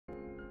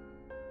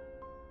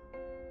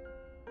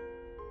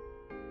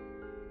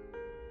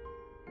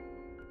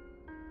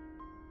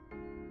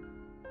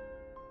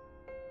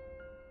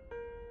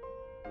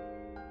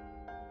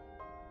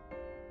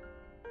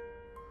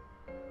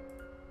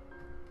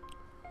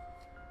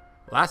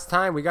Last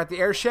time we got the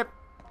airship.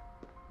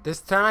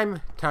 This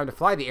time, time to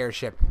fly the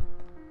airship.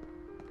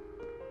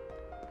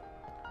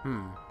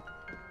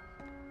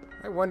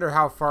 I wonder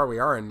how far we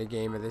are in the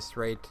game at this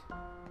rate.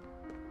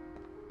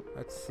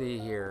 Let's see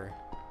here.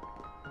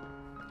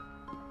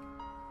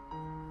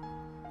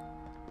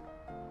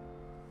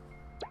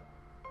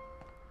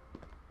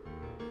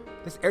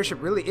 This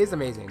airship really is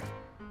amazing.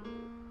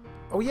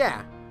 Oh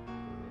yeah.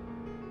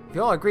 If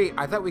you all agree,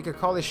 I thought we could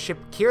call this ship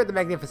Kira the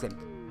Magnificent.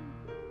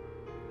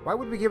 Why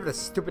would we give it a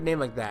stupid name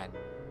like that?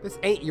 This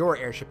ain't your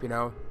airship, you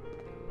know.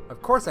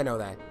 Of course I know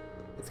that.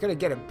 It's gonna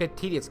get a bit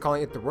tedious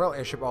calling it the Royal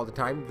Airship all the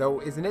time, though,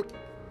 isn't it?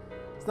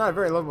 It's not a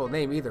very lovable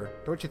name either,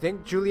 don't you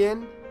think,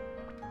 Julian?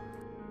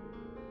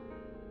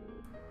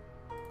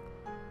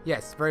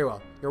 Yes, very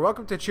well. You're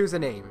welcome to choose a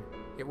name.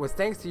 It was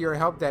thanks to your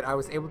help that I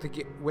was able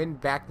to win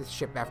back this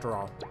ship after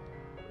all.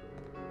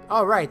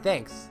 Alright,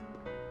 thanks.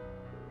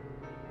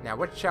 Now,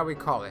 what shall we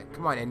call it?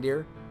 Come on,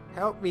 Endir.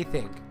 Help me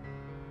think.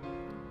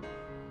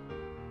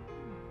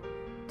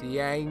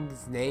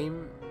 Diang's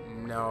name?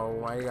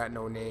 No, I got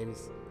no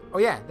names. Oh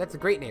yeah, that's a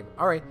great name.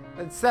 Alright,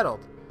 that's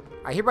settled.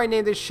 I hereby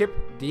name this ship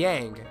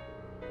Diang.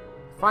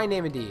 Fine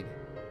name indeed.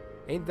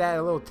 Ain't that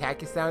a little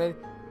tacky sounding?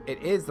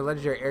 It is the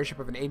legendary airship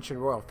of an ancient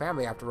royal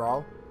family after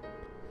all.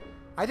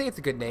 I think it's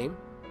a good name.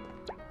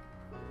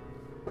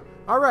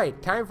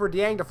 Alright, time for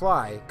Diang to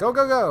fly. Go,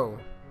 go, go!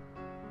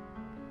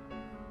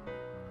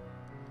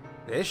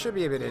 This should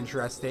be a bit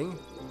interesting.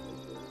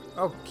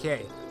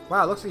 Okay.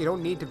 Wow, looks like you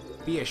don't need to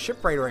be a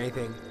shipwright or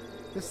anything.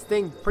 This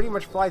thing pretty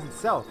much flies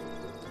itself.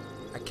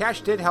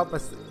 Akash did help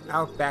us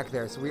out back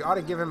there, so we ought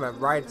to give him a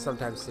ride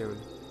sometime soon.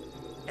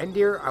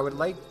 Endir, I would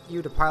like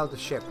you to pilot the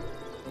ship.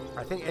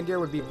 I think Endir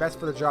would be best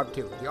for the job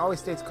too. He always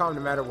stays calm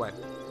no matter what.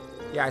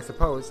 Yeah, I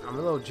suppose. I'm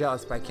a little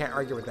jealous, but I can't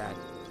argue with that.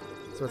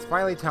 So it's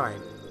finally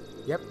time.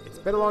 Yep, it's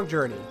been a long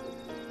journey.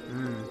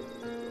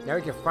 Now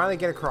we can finally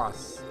get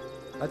across.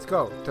 Let's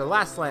go to the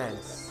last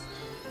lands.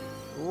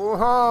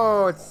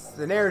 Whoa, it's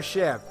an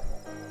airship.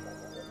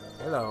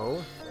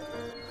 Hello.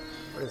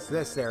 What is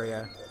this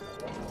area?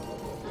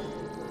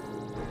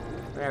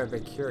 I'm a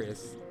bit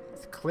curious.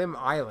 It's Klim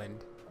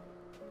Island.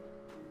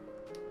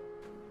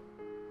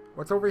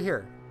 What's over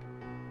here?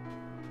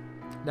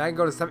 Now I can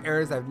go to some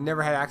areas I've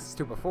never had access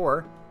to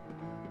before.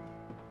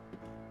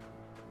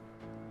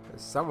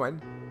 There's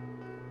someone.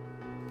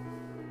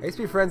 I used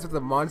to be friends with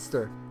a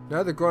monster. None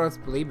of the grown-ups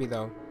believe me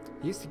though.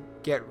 He used to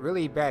get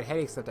really bad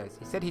headaches sometimes.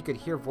 He said he could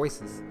hear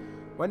voices.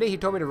 One day he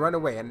told me to run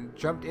away and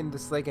jumped in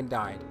this lake and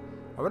died.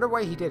 I wonder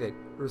why he did it.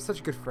 We were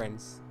such good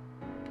friends.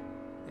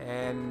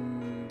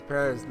 And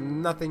there's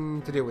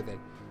nothing to do with it.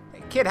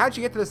 Hey, kid, how'd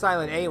you get to this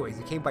island anyways?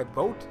 You came by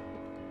boat?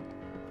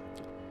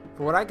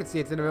 From what I could see,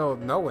 it's in the middle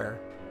of nowhere.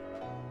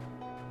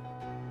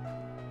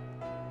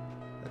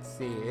 Let's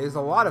see. There's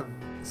a lot of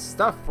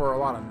stuff for a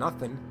lot of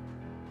nothing.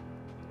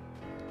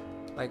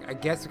 Like, I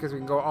guess because we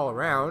can go all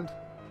around.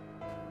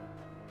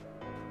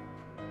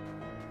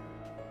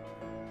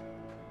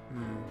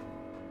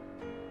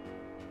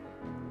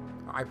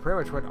 I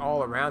pretty much went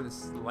all around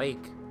this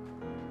lake.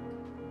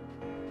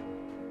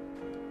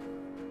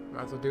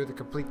 Might as well do the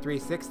complete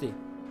 360.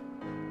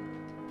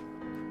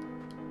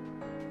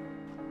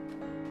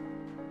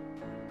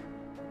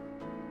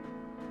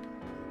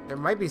 There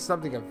might be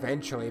something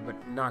eventually,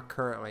 but not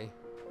currently.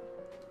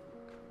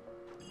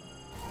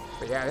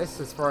 But yeah, this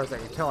is as far as I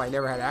can tell I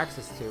never had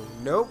access to.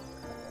 Nope.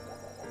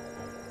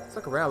 Let's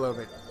look around a little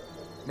bit.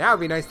 Now it'd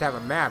be nice to have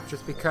a map,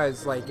 just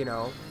because, like, you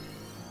know,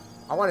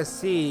 I want to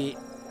see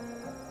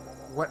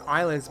what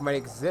islands might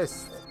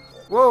exist.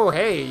 Whoa,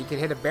 hey, you can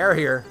hit a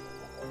barrier.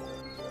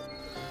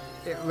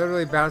 It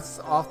literally bounces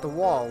off the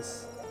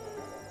walls.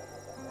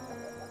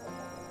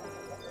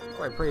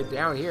 Quite pretty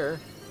down here.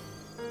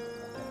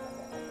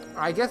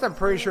 I guess I'm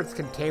pretty sure it's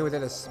contained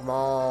within a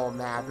small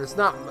map. There's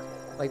not,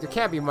 like, there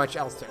can't be much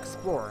else to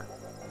explore.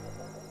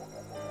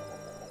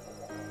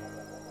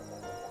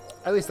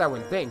 At least I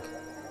wouldn't think.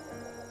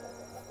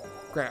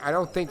 Granted, I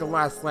don't think the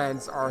last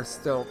lands are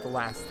still the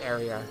last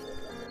area.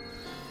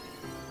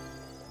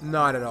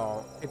 Not at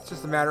all. It's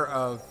just a matter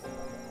of,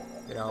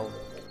 you know,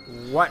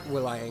 what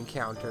will I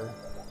encounter?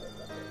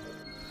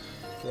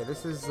 Okay,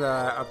 this is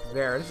up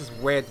there. This is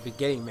way at the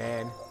beginning,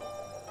 man.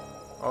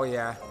 Oh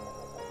yeah.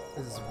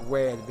 This is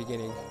way at the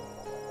beginning.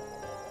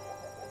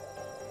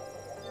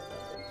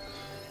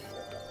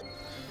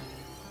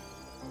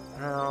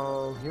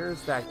 Now,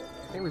 here's that.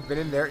 I think we've been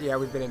in there. Yeah,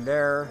 we've been in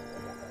there.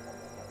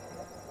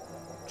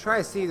 Try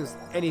to see if there's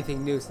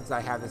anything new since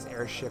I have this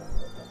airship.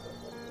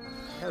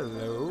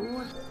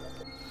 Hello?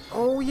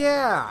 Oh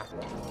yeah!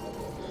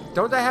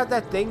 Don't I have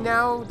that thing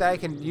now that I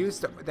can use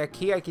to, that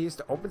key I can use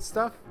to open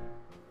stuff?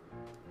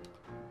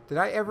 Did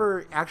I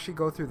ever actually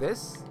go through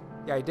this?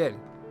 Yeah, I did.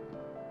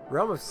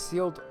 Realm of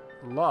Sealed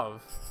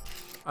Love.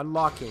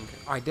 Unlocking.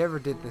 I never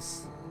did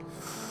this.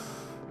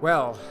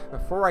 Well,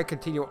 before I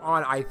continue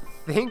on, I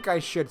think I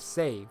should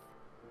save.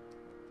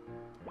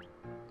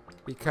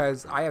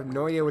 Because I have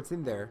no idea what's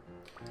in there.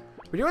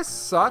 But you know what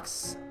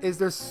sucks? Is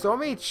there's so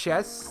many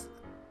chests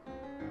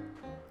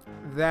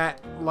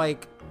that,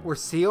 like, were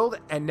sealed,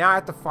 and now I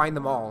have to find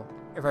them all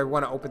if I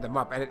want to open them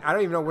up. And I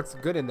don't even know what's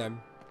good in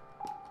them.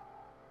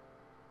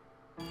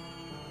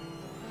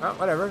 Oh,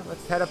 whatever.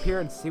 Let's head up here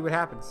and see what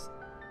happens.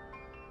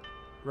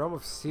 Realm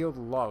of Sealed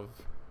Love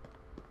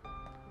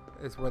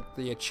is what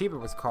the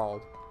achievement was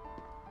called.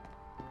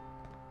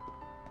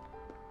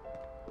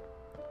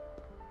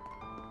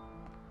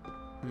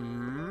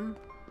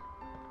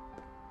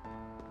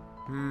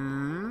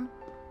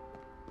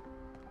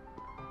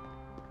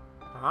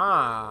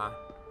 Ah,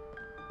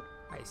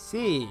 I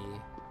see.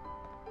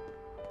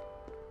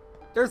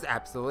 There's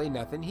absolutely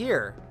nothing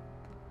here.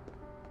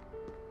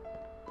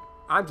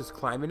 I'm just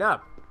climbing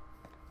up.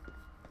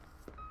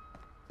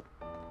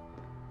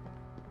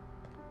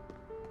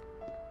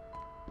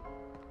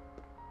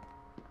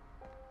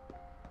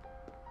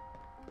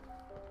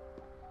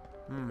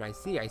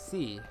 I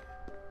see.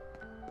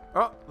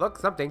 Oh, look,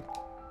 something.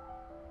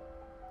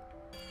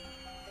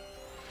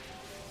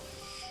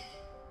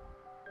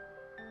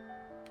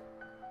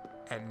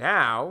 And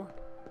now,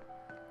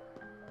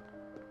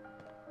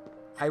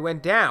 I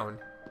went down.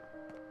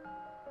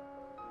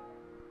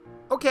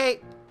 Okay.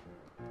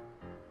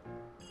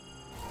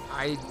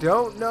 I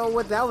don't know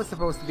what that was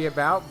supposed to be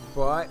about,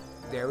 but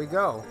there we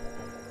go.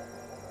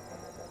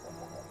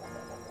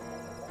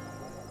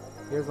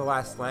 Here's the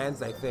last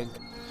lands, I think.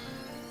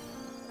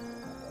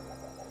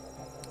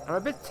 I'm a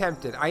bit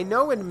tempted. I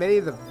know in many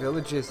of the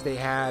villages they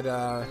had,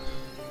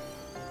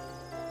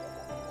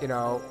 you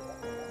know,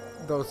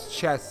 those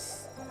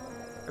chests.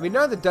 I mean,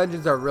 none of the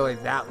dungeons are really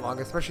that long,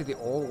 especially the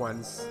old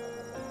ones.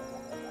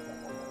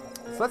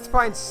 So let's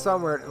find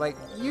somewhere, like,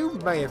 you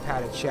may have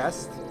had a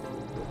chest.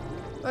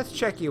 Let's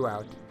check you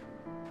out.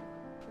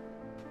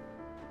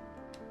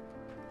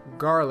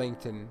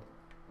 Garlington.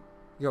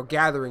 You know,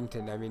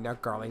 Gatherington. I mean,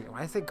 not Garlington. Why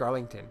did I say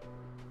Garlington?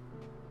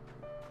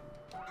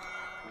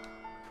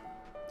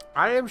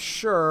 I am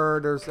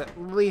sure there's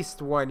at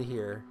least one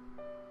here.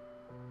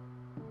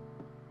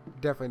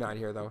 Definitely not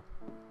here, though.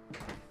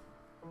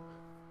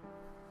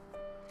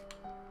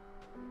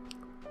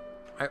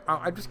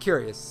 I'm just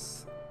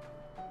curious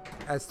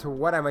as to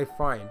what I might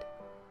find.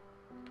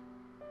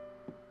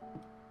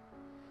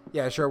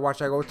 Yeah, sure,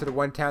 watch I go to the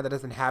one town that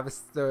doesn't have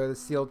the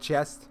sealed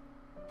chest.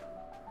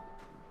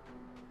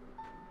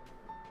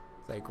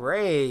 It's like,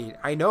 great.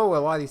 I know a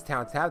lot of these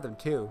towns have them,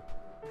 too.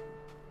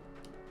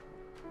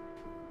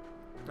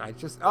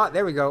 Oh,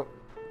 there we go.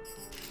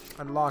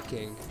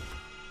 Unlocking.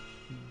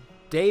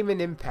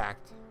 Daemon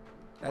Impact.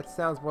 That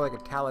sounds more like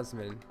a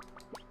talisman.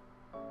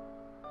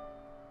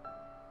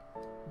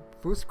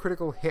 Boost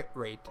critical hit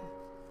rate.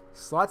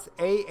 Slots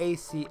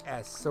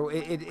AACS. So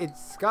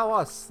it's got a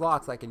lot of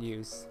slots I can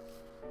use.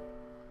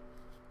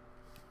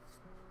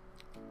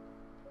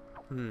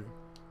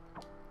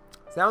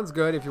 Sounds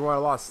good if you want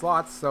a lot of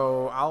slots,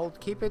 so I'll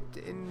keep it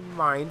in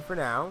mind for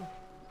now.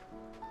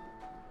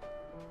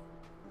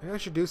 Maybe I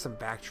should do some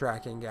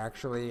backtracking,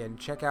 actually, and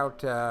check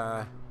out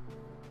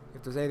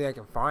if there's anything I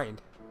can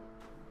find.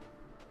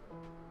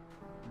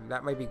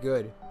 That might be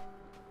good.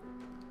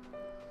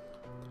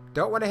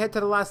 Don't want to head to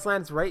the last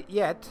lands right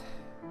yet.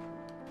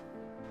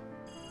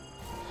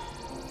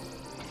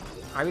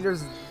 I mean,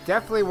 there's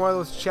definitely one of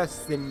those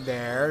chests in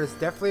there. There's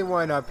definitely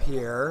one up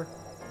here.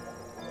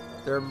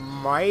 There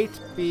might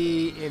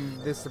be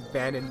in this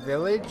abandoned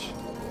village.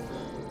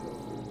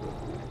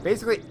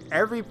 Basically,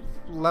 every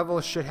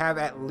level should have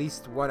at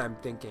least one, I'm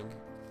thinking.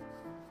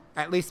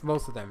 At least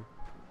most of them.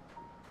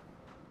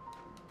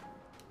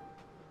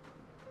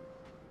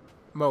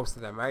 Most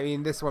of them. I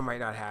mean, this one might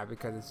not have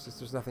because it's just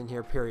there's nothing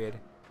here, period.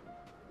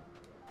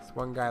 It's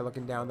one guy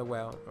looking down the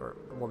well, or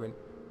a woman.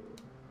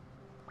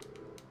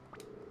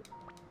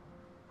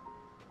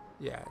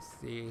 Yeah,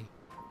 see.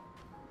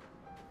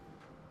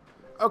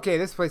 Okay,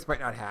 this place might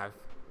not have.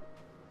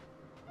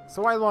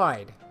 So I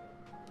lied.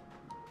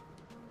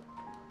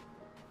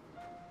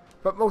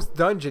 But most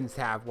dungeons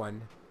have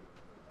one.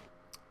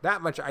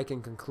 That much I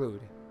can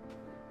conclude.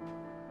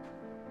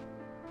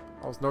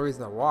 There's no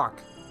reason to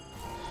walk.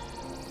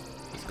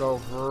 Let's go.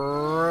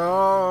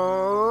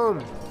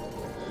 Vroom.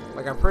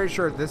 Like, I'm pretty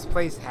sure this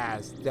place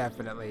has,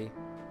 definitely.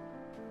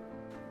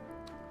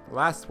 The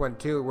last one,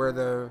 too, where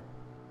the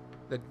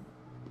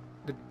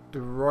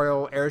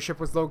royal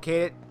airship was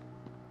located.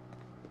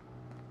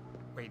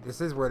 Wait, this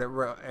is where the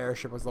royal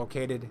airship was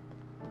located.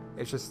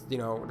 It's just, you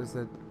know, there's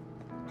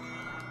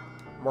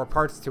more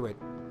parts to it.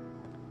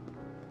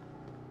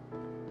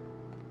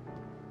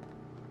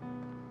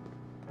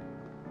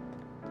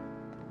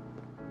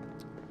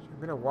 So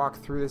I'm gonna walk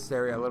through this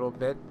area a little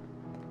bit,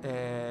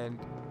 and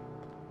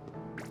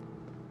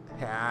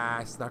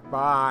I snuck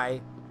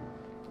by.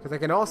 Because I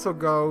can also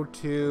go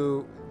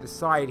to the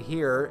side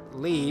here,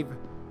 leave,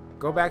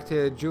 go back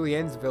to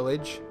Julienne's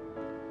village,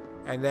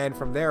 and then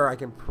from there I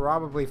can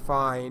probably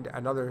find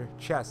another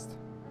chest.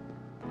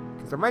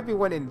 Because there might be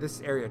one in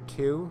this area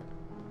too.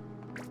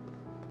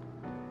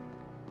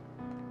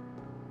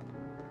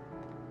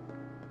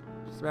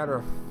 Just a matter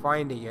of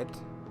finding it.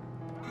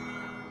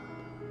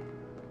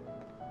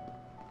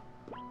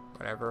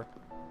 Whatever.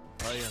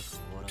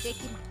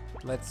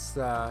 Let's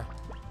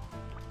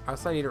I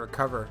also need to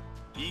recover.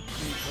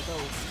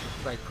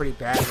 Like, pretty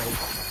badly.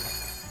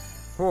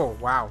 Oh,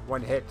 wow.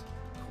 One hit.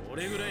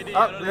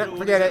 Oh,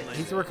 forget it.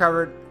 He's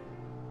recovered.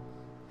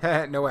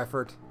 No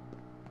effort.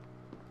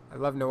 I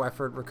love no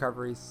effort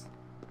recoveries.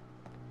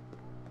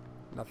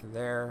 Nothing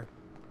there.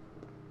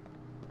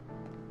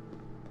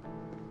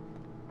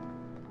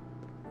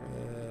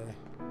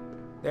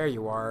 There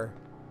you are.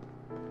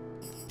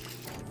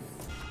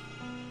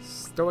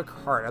 Stoic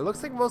Heart. It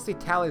looks like mostly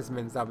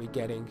talismans I'll be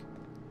getting.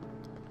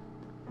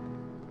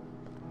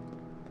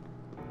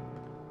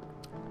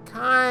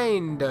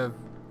 Kind of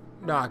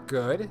not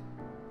good.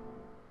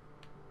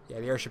 Yeah,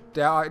 the airship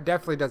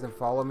definitely doesn't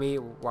follow me,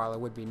 while it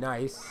would be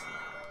nice.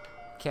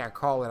 Can't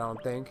call it, I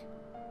don't think.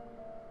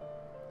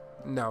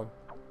 No.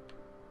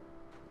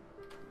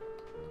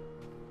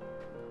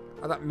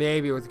 I thought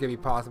maybe it was going to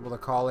be possible to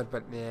call it,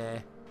 but nah.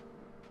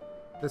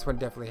 This one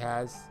definitely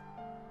has.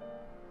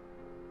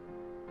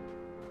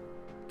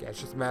 Okay,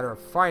 it's just a matter of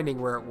finding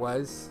where it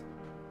was.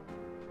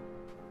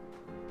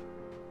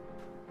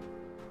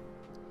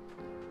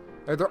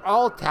 If they're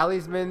all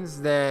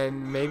talismans,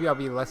 then maybe I'll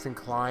be less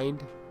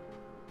inclined.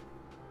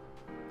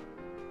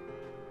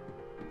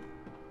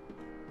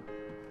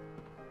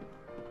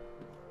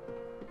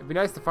 It'd be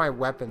nice to find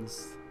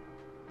weapons.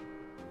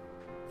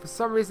 For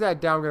some reason, I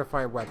doubt I'm going to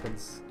find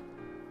weapons.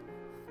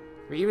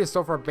 I mean, even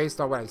so far,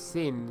 based on what I've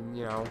seen,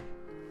 you know.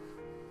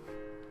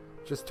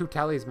 Just 2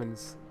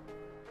 talismans.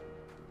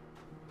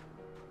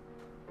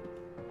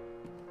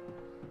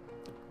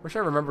 Wish I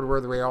remembered where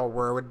they all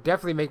were. It would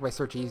definitely make my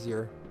search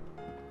easier.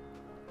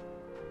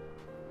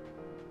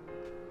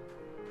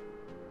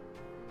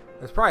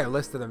 There's probably a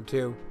list of them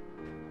too.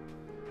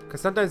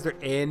 Because sometimes they're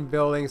in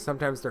buildings,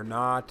 sometimes they're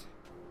not.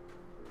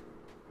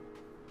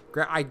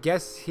 I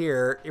guess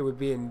here it would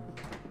be in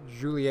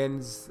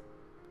Julien's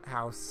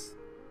house.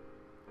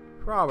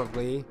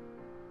 Probably.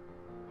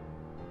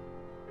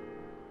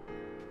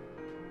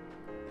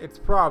 It's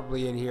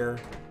probably in here.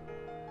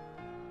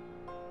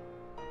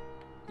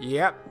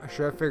 Yep, I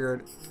should have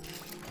figured.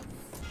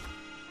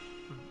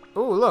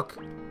 Oh, look.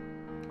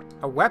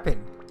 A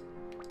weapon.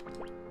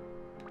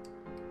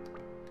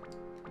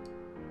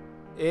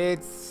 I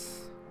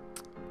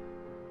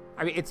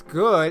mean, it's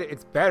good.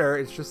 It's better.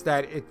 It's just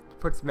that it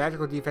puts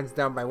magical defense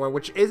down by 1,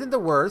 which isn't the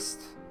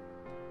worst.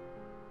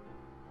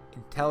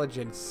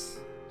 Intelligence.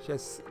 She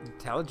has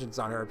intelligence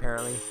on her,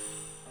 apparently.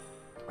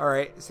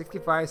 Alright,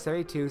 65,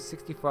 72,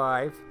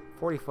 65,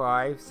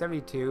 45,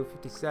 72,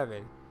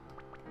 57.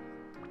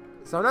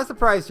 So I'm not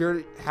surprised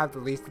you have the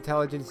least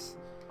intelligence.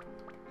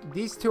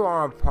 These two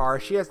are on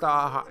par. She has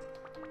the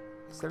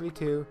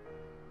 72,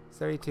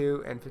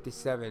 72, and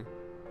 57.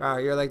 Wow,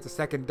 you're like the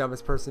second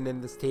dumbest person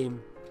in this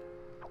team.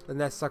 Doesn't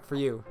that suck for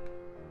you?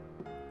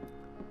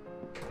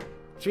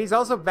 She's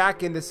also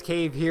back in this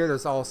cave here.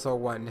 There's also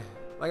one.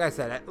 Like I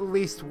said, at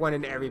least one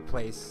in every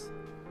place.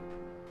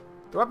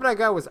 The weapon I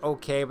got was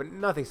okay, but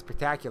nothing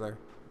spectacular.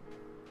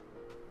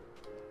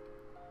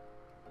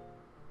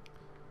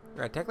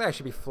 Alright, technically I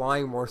should be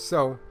flying more,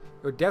 so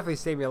it would definitely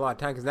save me a lot of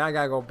time, because now I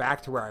gotta go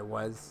back to where I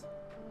was.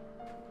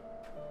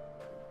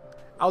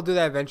 I'll do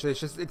that eventually. It's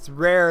just, it's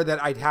rare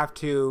that I'd have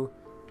to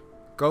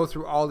go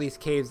through all these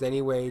caves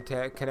anyway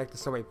to connect to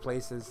so many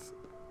places.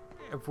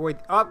 Avoid,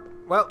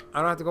 well, I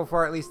don't have to go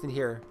far, at least in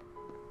here.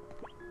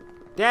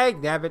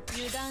 Dag nabbit.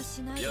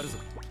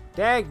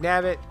 Dag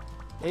nabbit.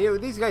 And, you know,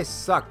 these guys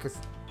suck, because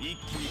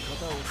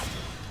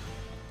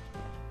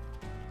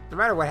no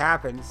matter what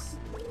happens,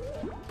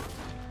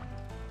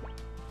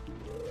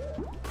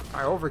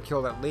 I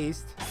overkilled at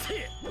least.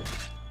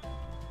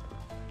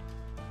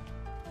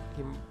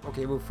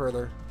 Okay, move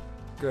further.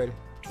 Good.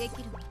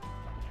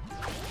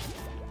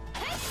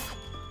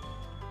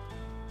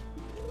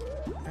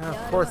 Of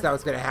course that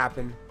was going to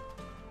happen.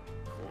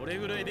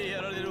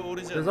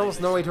 There's almost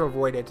no way to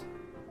avoid it.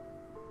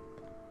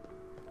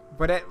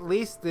 But at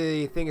least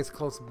the thing is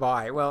close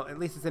by. Well, at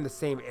least it's in the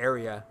same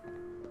area.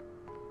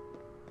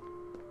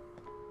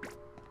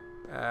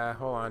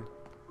 Hold on.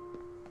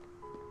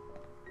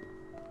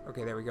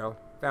 Okay, there we go.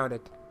 Found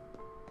it.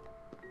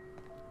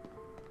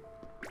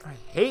 I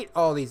hate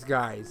all these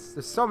guys.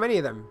 There's so many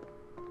of them.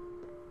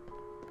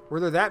 Were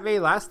there that many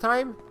last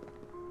time?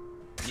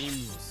 I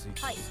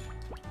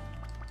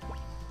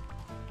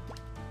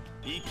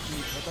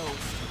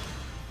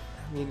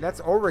mean,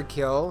 that's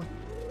overkill.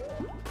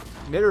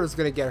 Nitter's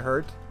gonna get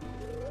hurt.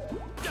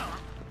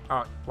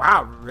 Oh,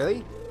 wow,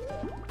 really?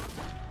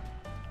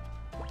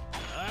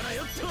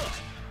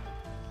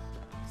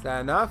 Is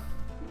that enough?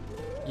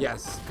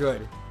 Yes,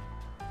 good.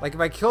 Like, if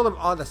I killed him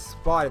on the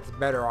spot, it's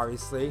better,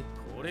 obviously.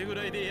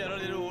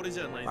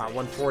 Wow,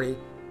 140.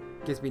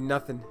 Gives me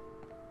nothing.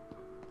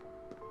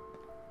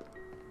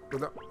 Were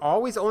there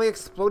always only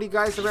explodey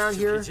guys around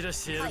here?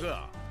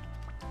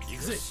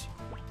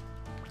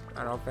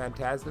 I don't know,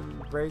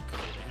 Phantasm break.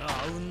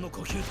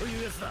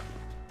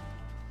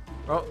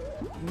 Well,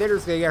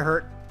 Nitter's gonna get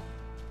hurt.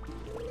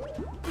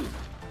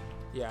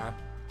 Yeah.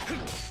 I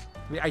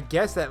mean, I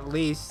guess at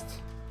least.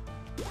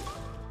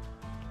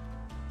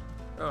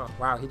 Oh,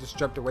 wow, he just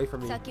jumped away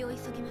from me.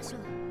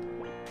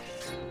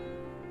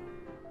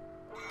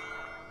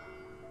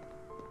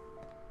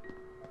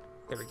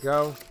 There we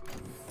go.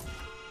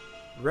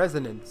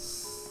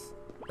 Resonance.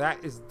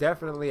 That is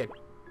definitely a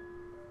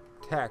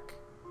tech.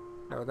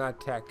 No, not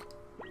tech.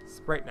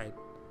 Sprite Knight.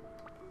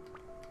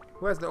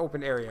 Who has the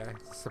open area?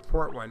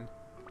 Support one.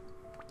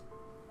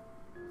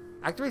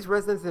 Activates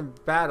resonance in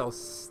battle.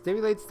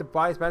 Stimulates the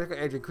body's magical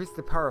energy. Increases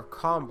the power of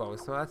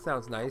combos. So that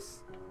sounds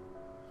nice.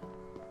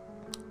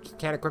 Just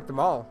can't equip them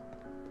all.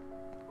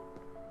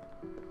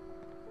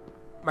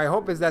 My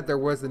hope is that there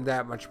wasn't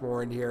that much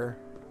more in here.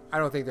 I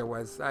don't think there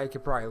was. I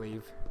could probably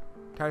leave.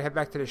 Time to head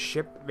back to the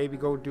ship. Maybe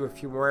go do a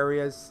few more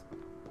areas.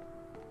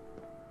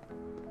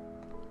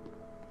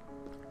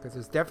 Because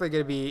there's definitely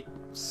going to be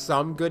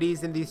some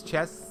goodies in these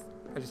chests.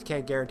 I just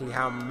can't guarantee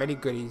how many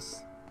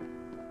goodies.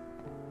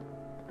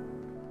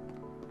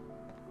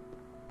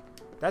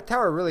 That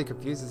tower really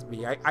confuses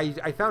me.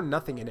 I found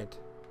nothing in it.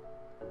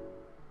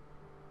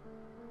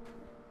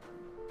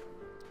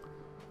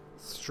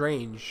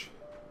 Strange.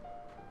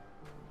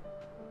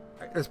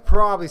 There's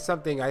probably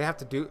something I have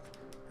to do.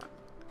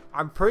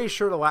 I'm pretty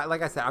sure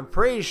like I said, I'm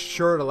pretty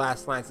sure the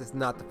Last Lance is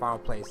not the final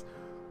place.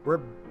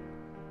 We're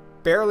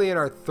barely in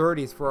our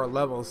 30s for our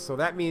levels, so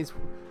that means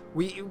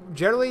we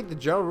generally, the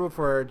general rule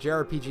for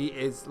JRPG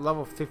is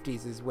level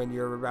 50s is when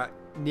you're about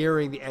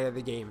nearing the end of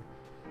the game.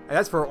 And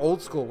that's for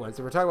old school ones.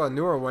 If we're talking about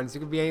newer ones, it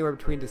could be anywhere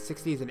between the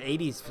 60s and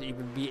 80s to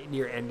even be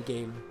near end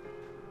game.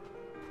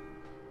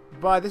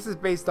 But this is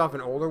based off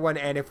an older one,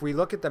 and if we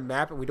look at the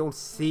map and we don't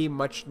see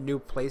much new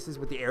places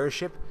with the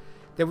airship,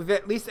 then we've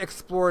at least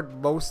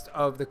explored most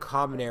of the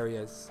common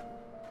areas.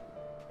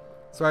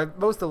 So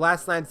most of the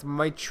Last Lands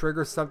might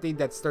trigger something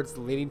that starts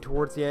leading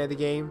towards the end of the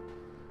game,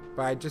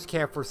 but I just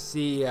can't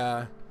foresee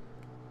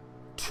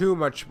too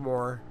much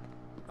more.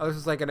 Oh, this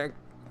is like a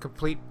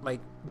complete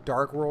like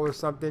dark world or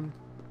something.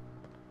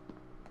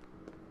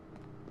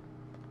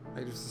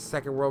 Like there's a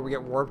second world we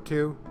get warped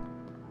to.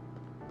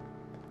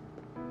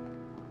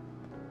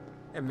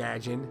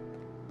 Imagine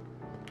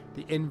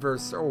the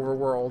inverse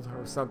overworld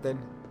or something.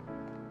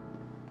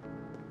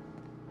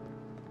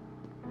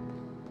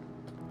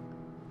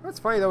 What's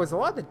funny though is a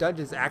lot of the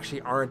dungeons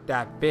actually aren't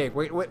that big.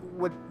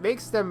 What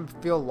makes them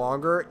feel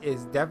longer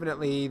is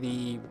definitely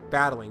the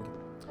battling.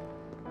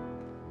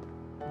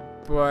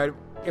 But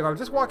if I'm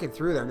just walking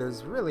through them,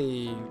 there's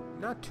really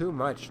not too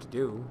much to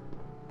do.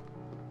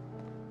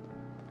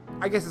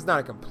 I guess it's not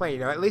a complaint.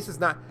 You know, at least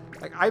it's not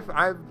like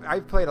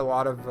I've played a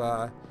lot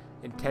of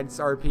intense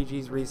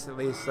RPGs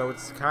recently, so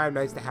it's kind of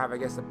nice to have, I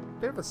guess, a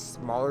bit of a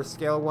smaller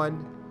scale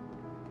one.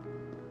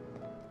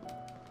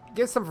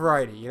 Give some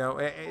variety, you know.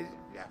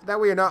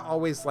 That way you're not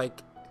always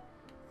like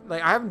I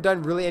haven't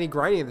done really any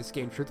grinding in this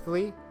game,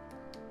 truthfully.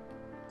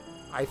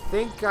 I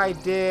think I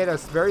did a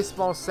very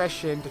small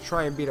session to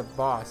try and beat a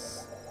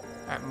boss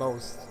at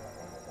most.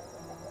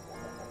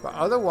 But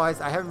otherwise,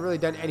 I haven't really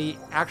done any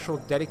actual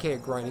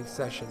dedicated grinding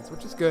sessions,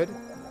 which is good.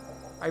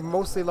 I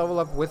mostly level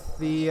up with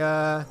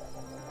the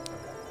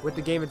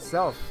game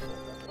itself.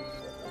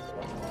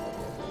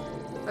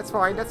 That's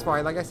fine, that's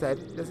fine. Like I said,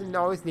 it doesn't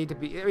always need to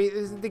be. I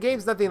mean, the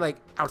game's nothing like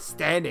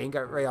outstanding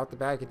right off the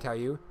bat, I can tell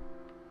you.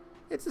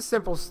 It's a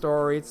simple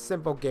story, it's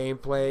simple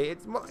gameplay.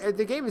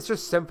 The game is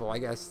just simple, I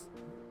guess.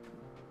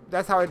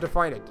 That's how I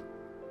define it.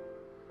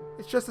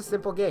 It's just a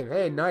simple game.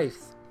 Hey,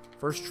 nice.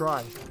 First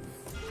try.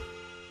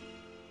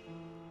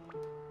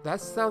 That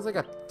sounds like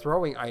a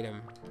throwing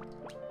item.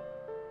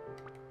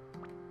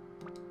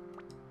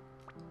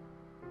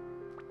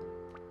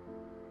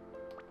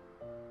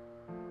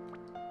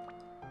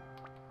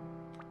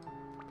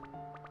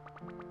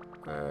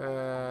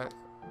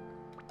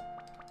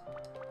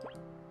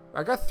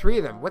 I got 3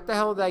 of them. What the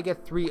hell did I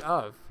get 3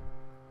 of?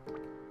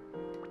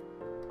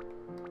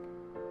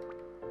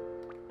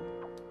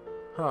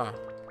 Huh.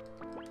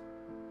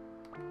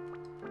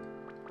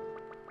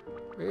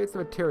 Maybe it's the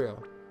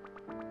material.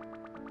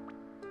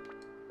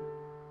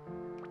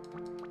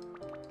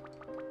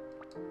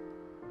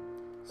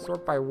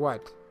 Sort by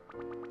what?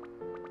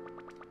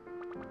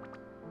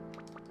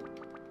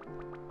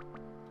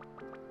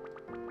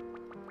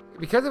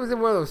 Because it was in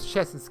one of those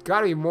chests, it's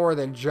gotta be more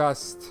than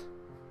just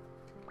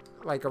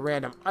like a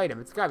random item.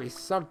 It's gotta be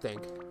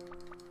something.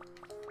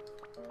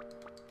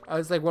 Oh,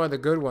 it's like one of the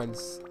good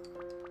ones.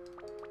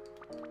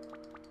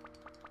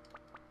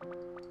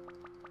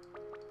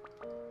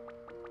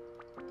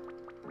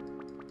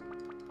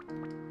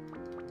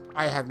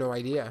 I have no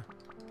idea.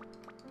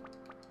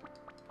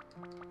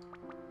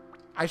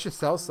 I should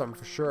sell some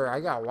for sure. I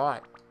got a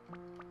lot.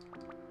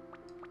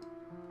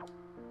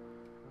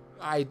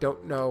 I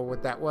don't know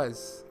what that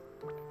was.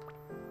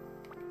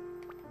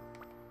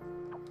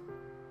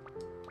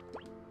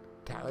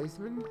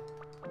 Talisman?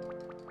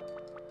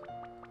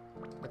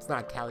 That's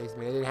not a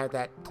talisman. It didn't have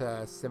that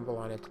symbol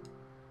on it.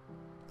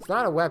 It's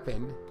not a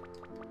weapon.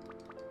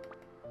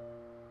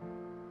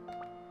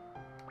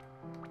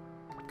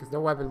 Because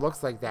no weapon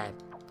looks like that.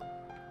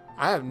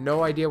 I have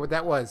no idea what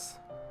that was.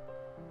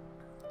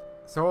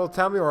 So it'll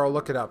tell me or I'll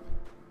look it up.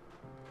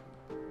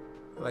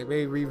 Like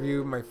maybe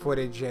review my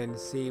footage and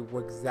see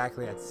what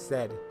exactly that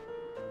said.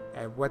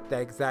 And what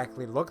that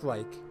exactly looked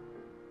like.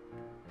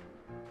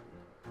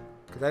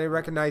 Because I didn't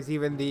recognize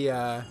even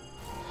the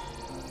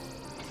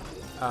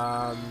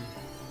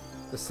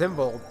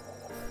symbol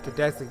to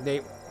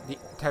designate the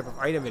type of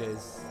item it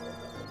is.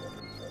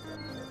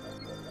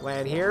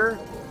 Land here.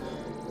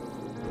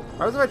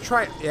 What was if I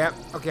try? Yep.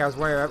 Okay, I was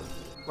wondering.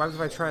 What if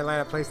I try and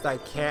land a place that I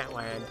can't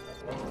land?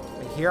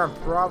 And here I'm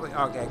probably.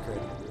 Okay,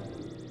 good.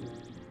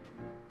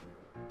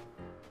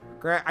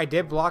 Grant, I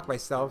did block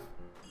myself.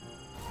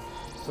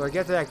 So to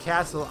get to that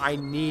castle, I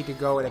need to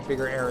go in a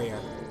bigger area.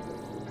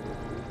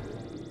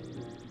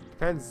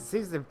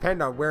 Seems to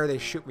depend on where they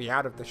shoot me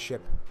out of the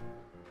ship.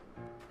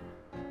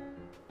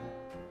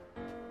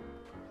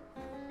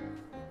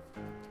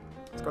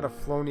 Let's go to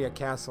Flonia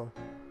Castle.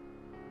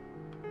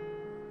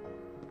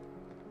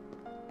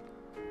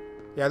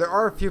 Yeah, there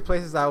are a few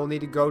places I will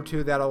need to go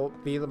to that'll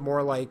be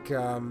more like,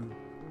 they'll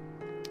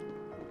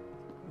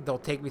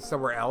take me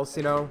somewhere else,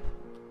 you know?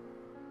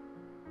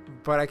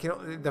 But I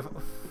can, the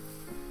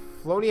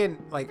Flonian,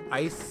 like,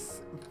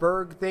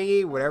 iceberg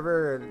thingy,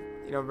 whatever,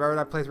 you know, remember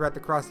that place where I have to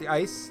cross the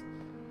ice?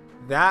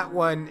 That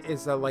one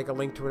is like a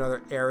link to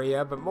another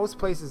area, but most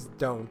places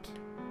don't.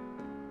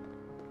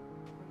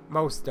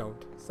 Most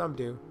don't. Some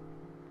do.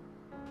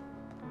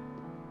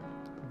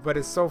 But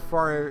it's so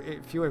far,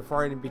 few and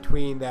far in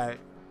between that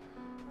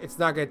it's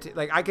not going to,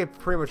 like, I could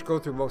pretty much go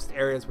through most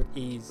areas with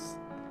ease.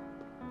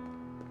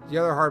 The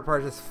other hard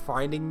part is just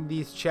finding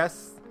these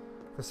chests.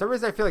 For some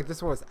reason, I feel like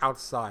this one was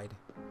outside.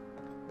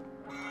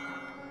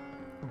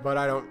 But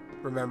I don't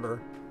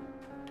remember.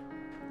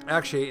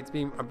 Actually,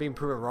 I'm being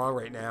proven wrong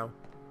right now.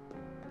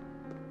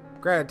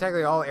 Granted,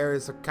 technically all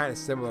areas are kind of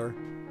similar.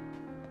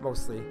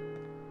 Mostly.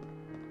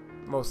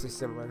 Mostly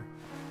similar.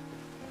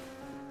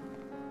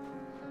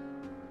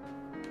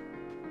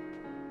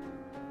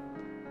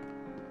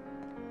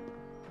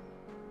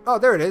 Oh,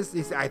 there it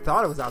is. I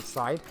thought it was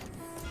outside.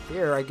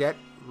 Here I get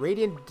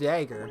Radiant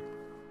Dagger.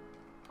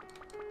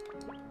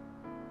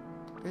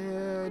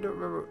 I don't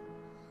remember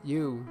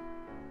you.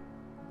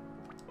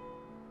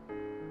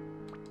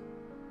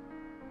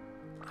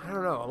 I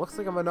don't know. It looks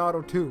like I'm an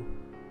auto too.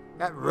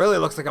 That really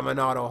looks like I'm an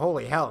auto.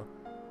 Holy hell.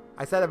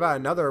 I said about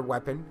another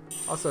weapon.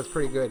 Also, it's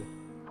pretty good.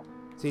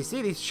 So you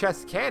see, these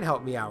chests can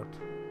help me out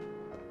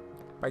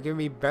by giving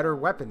me better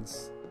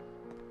weapons.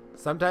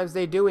 Sometimes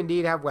they do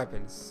indeed have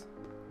weapons.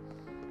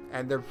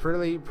 And they're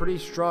pretty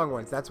strong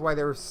ones. That's why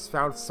they were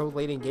found so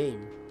late in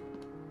game.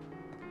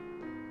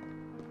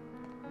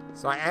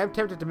 So I am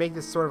tempted to make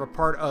this sort of a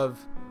part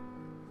of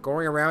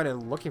going around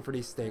and looking for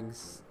these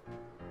things.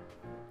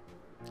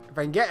 If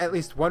I can get at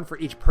least one for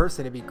each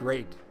person, it'd be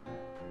great.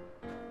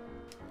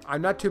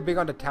 I'm not too big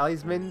on the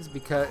talismans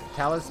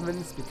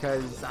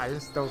because I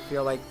just don't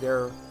feel like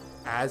they're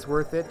as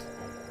worth it.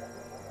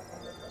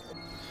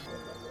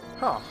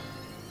 Huh.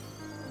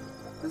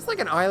 This is like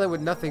an island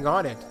with nothing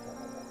on it.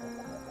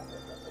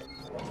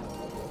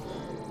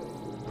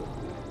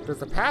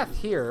 There's a path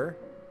here.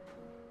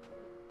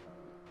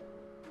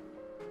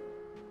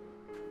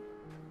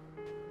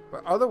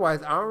 But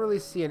otherwise, I don't really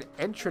see an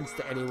entrance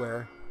to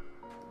anywhere.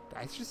 Did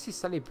I just see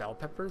sunny bell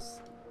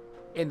peppers?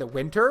 In the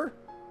winter?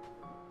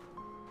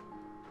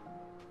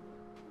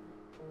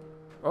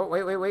 Oh,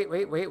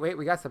 wait.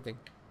 We got something.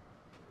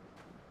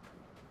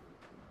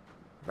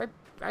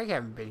 I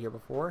haven't been here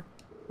before.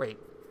 Wait.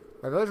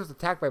 My village was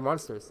attacked by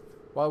monsters.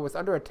 While it was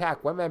under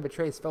attack, one man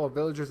betrayed his fellow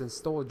villagers and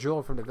stole a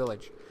jewel from the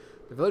village.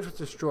 The village was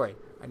destroyed.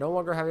 I no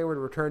longer have anyone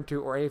to return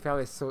to or any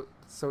family so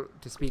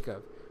to speak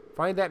of.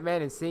 Finding that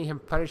man and seeing him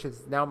punished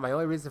is now my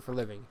only reason for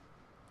living.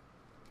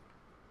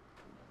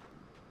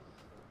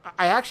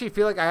 I actually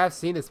feel like I have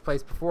seen this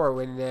place before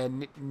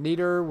when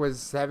Niter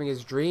was having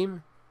his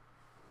dream.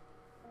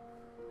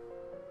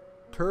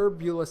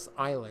 Turbulous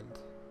Island.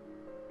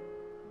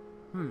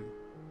 I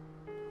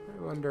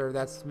wonder if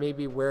that's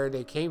maybe where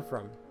they came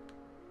from.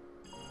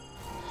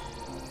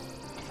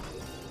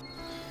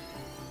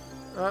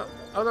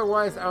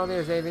 Otherwise, I don't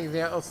think there's anything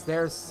else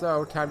there,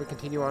 so time to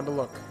continue on to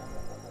look.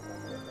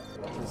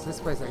 There's this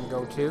place I can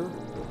go to.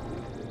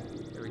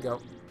 There we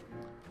go.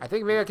 I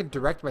think maybe I can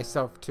direct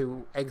myself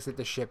to exit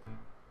the ship.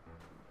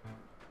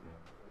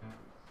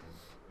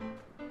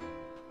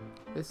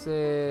 This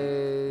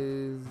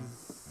is...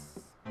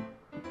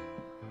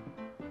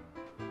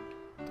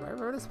 Do I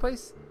remember this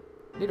place?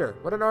 Niter,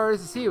 what an honor it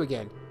is to see you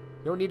again.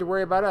 You don't need to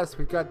worry about us.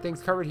 We've got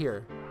things covered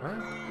here.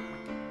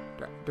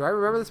 What? Do I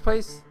remember this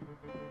place?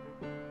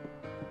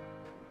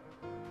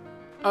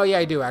 Oh, yeah,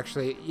 I do,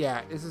 actually.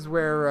 Yeah, this is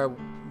where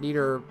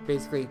Niter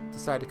basically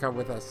decided to come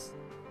with us.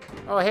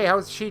 Oh, hey,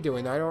 how's she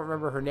doing? I don't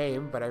remember her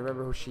name, but I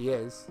remember who she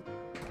is.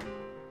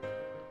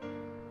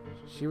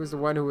 She was the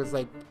one who was,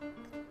 like,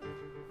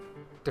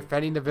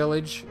 defending the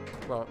village.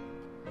 Well,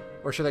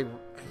 or should I...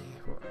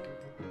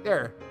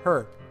 There,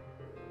 her.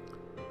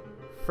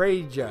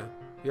 Freja.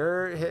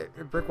 You're hit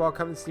a brick wall.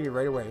 Come and see me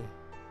right away.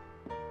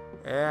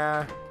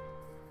 Yeah.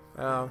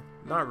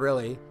 Not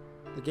really.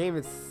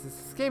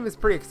 This game is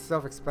pretty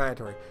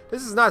self-explanatory.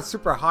 This is not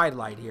super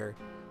highlight here.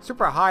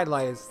 Super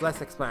highlight is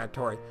less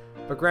explanatory.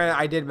 But granted,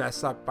 I did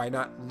mess up by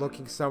not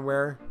looking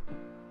somewhere.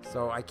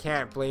 So I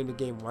can't blame the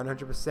game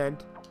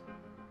 100%.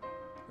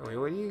 Wait,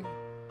 what are you...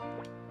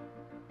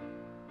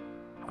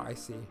 Oh, I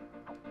see.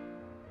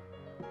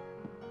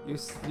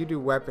 You do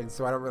weapons,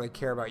 so I don't really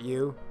care about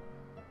you.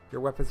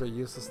 Your weapons are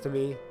useless to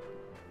me.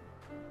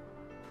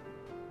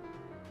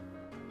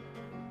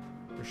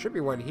 There should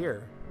be one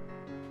here.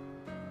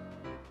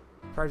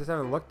 Probably just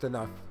haven't looked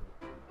enough.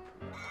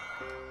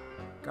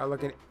 Gotta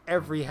look in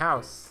every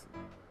house.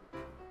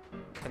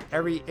 And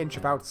every inch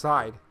of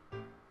outside.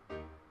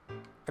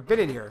 I've been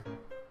in here.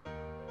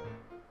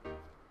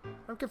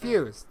 I'm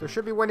confused. There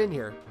should be one in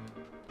here.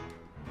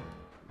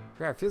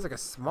 Yeah, it feels like a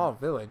small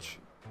village.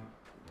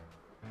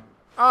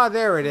 Ah,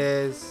 there it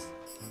is.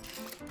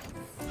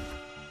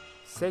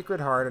 Sacred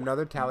Heart,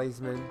 another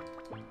talisman.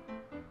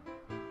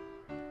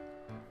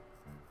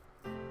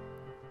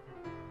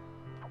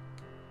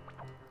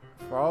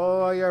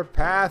 Follow your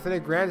path and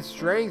it grants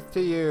strength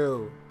to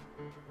you.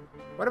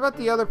 What about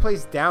the other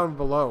place down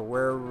below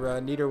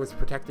where Nita was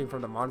protecting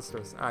from the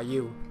monsters? Ah,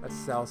 you. Let's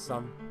sell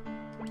some.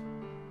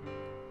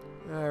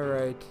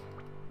 Alright.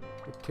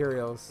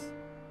 Materials.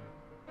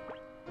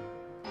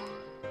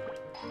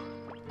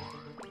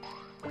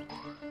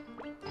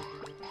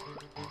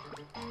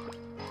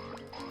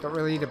 Don't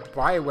really need to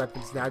buy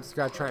weapons now, just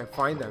gotta try and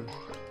find them.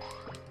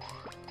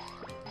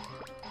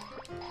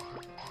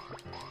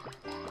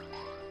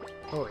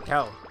 Holy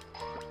hell.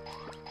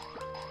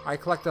 I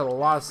collected a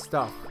lot of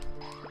stuff.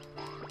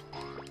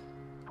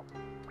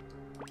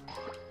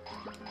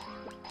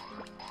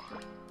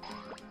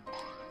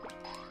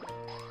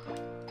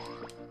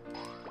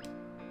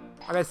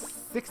 I'm at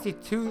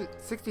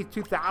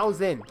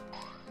 62,000.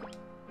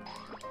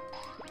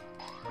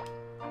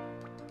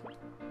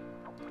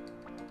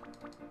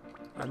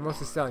 I'm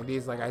mostly selling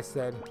these, like I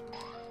said.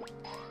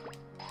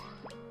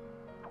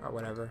 Or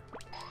whatever.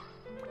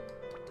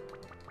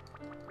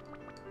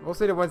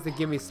 Mostly the ones that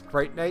give me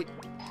Sprite Night,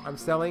 I'm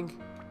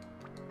selling.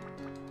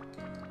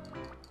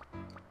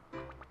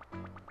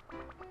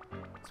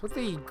 So what's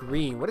the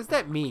green? What does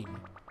that mean?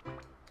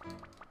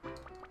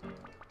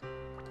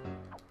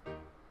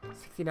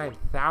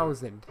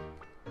 69,000.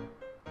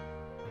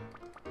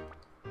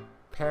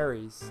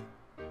 Parries.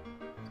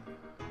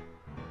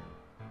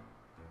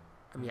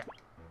 I mean,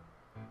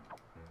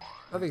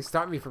 nothing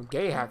stopped me from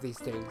getting half these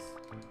things.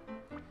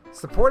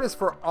 Support is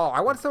for all. I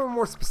want some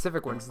more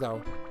specific ones,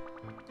 though.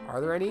 Are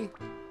there any?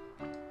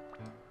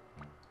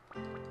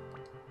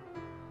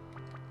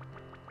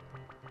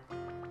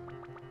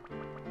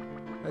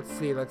 Let's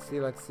see, let's see,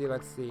 let's see,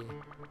 let's see.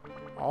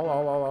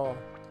 All.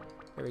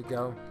 There we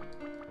go.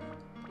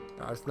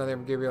 No, there's nothing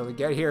I'm gonna be able to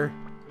get here.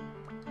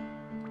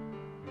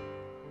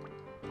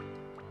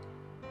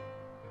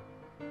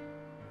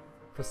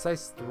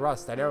 Precise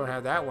thrust. I don't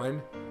have that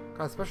one.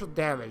 Cause special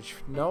damage.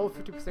 Null,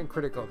 50%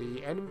 critical.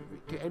 The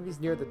enemies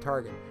near the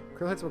target.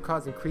 Critical hits will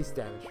cause increased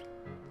damage.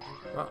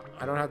 Well,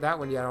 I don't have that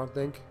one yet, I don't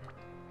think.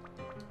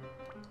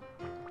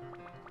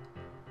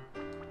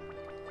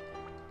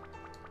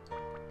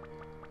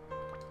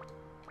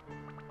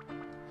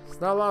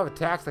 There's not a lot of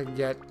attacks I can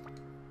get.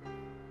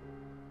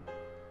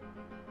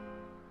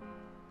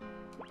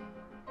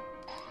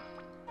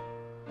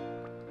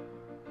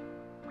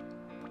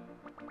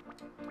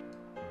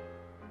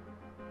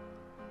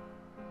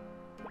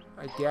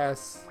 I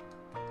guess.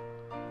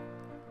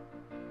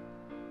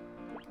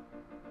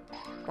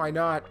 Why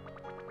not?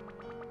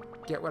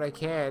 Get what I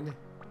can.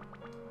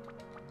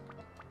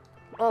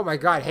 Oh my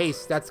god,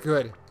 haste, that's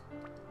good.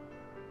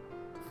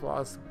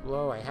 Flawless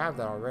blow, I have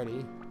that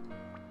already.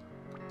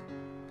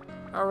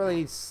 I don't really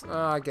need,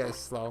 I guess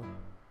slow.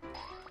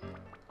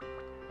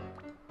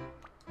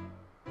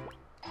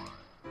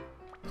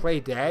 Play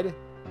dead?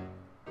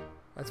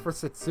 That's for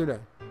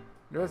Setsuna.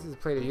 Notice is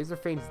play the user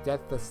feigns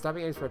death, thus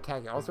stopping enemies from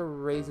attacking. Also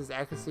raises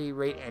accuracy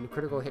rate and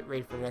critical hit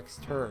rate for the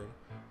next turn.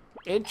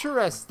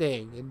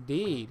 Interesting,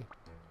 indeed.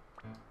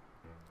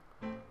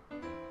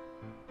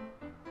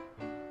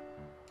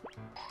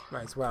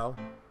 Might as well.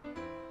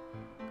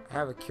 I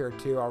have a cure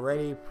too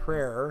already.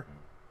 Prayer.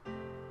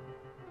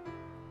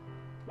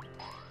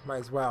 Might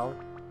as well.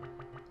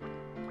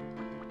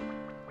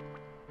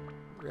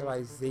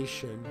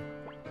 Realization.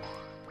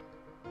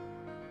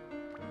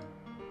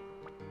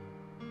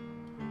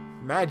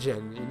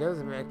 Imagine. You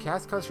know,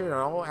 cast concentrate on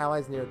all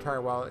allies near a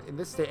target. While in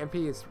this state,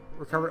 MP is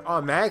recovered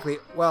automatically.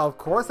 Well, of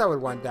course I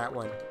would want that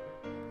one.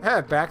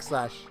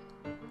 Backslash.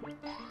 There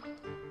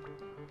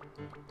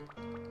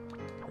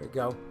we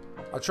go.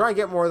 I'll try and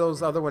get more of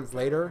those other ones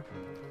later.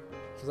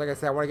 Because like I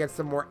said, I want to get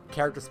some more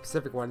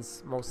character-specific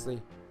ones,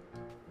 mostly.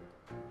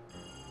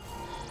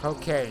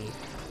 Okay.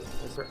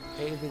 Is there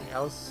anything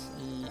else?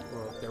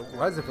 Well, there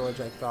was a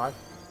village, I thought.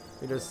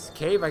 I mean, there's a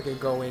cave I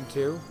could go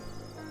into.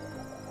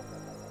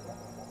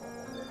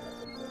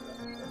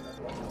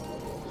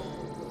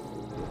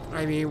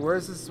 I mean,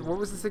 where's this? What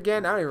was this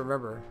again? I don't even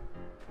remember.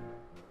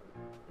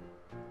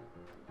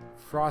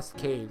 Frost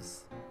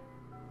Caves.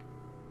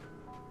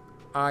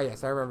 Ah,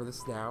 yes, I remember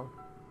this now.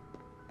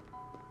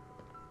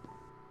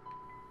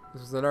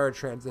 This was another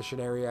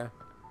transition area.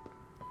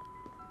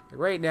 Like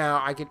right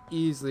now, I can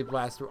easily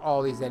blast through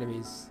all these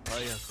enemies.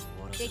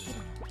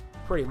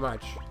 Pretty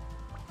much.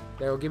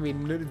 That will give me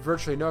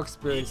virtually no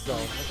experience though.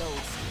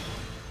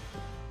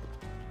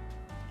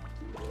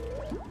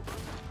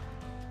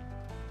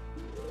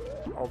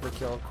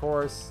 Overkill, of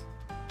course.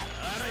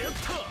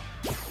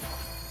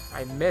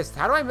 I missed.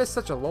 How do I miss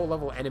such a low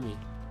level enemy?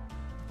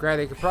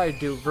 Granted, they could probably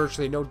do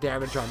virtually no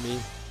damage on me.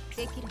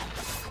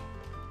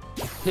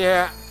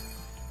 Yeah.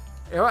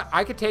 You know what?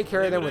 I could take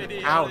care of them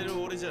without.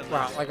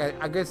 Wow, like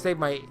I'm gonna save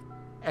my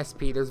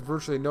SP. There's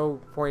virtually no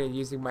point in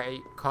using my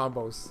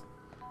combos.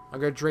 I'm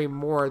gonna drain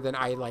more than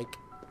I like.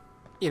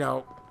 You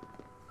know.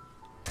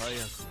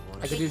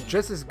 I could do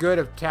just as good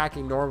of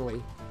attacking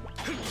normally.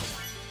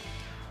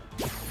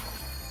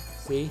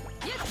 See?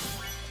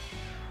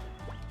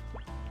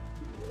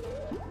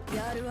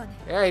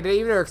 Yeah,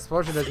 even her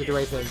explosion doesn't do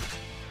anything.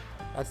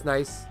 That's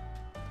nice.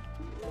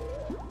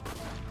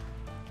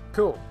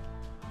 Cool.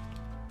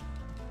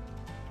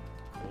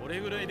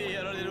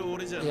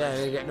 Yeah,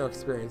 I get no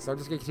experience, so I'm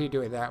just gonna continue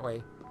doing it that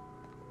way.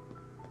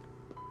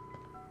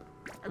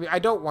 I mean, I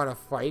don't want to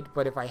fight,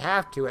 but if I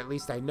have to, at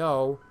least I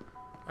know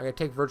I'm gonna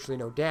take virtually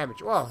no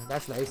damage. Whoa,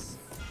 that's nice.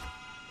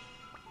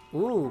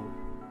 Ooh.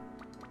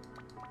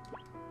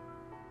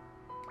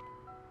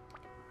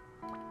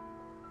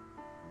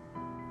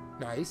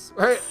 Nice.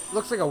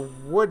 Looks like a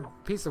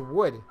piece of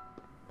wood.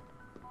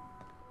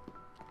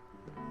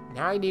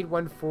 Now I need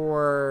one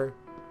for...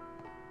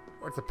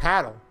 What's a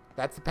paddle?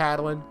 That's the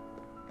paddling.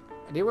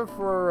 I need one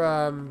for,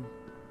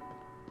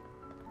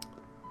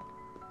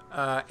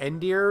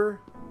 Endir.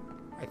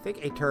 I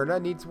think Eterna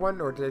needs one,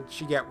 or did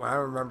she get one? I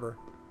don't remember.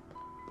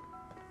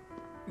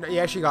 No,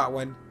 yeah, she got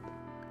one.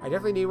 I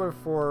definitely need one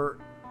for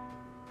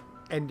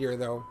Endir,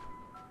 though.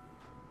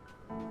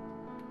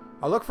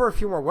 I'll look for a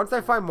few more. Once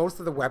I find most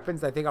of the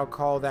weapons, I think I'll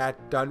call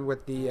that done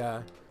with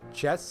the,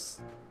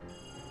 chests.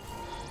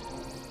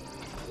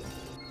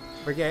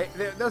 But yeah,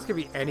 those could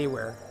be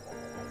anywhere.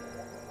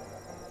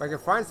 If I can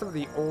find some of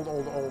the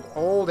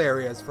old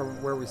areas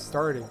from where we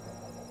started.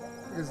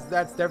 Because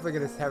that's definitely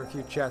going to have a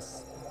few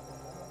chests.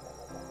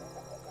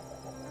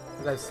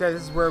 As I said,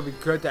 this is where it would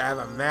be good to have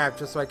a map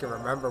just so I can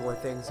remember where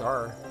things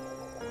are.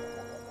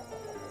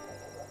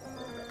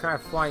 Kind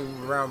of flying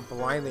around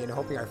blindly and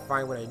hoping I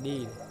find what I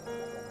need.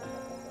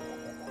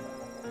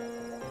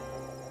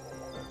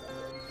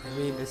 I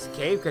mean, this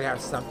cave could have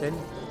something.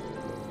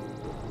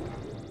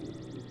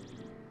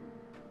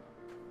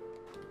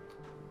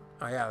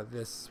 Oh yeah,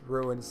 this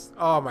ruins.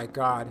 Oh my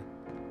god.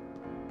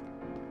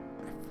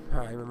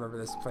 I remember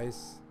this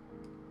place.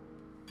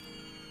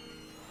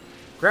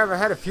 Grab, I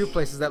had a few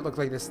places that look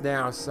like this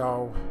now,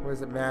 so what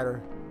does it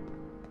matter?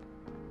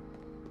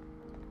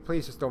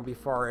 Please just don't be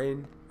far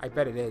in. I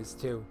bet it is,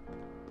 too.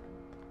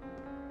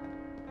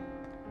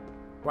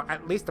 Well,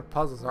 at least the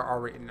puzzles are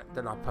already...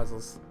 They're not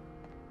puzzles.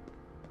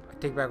 I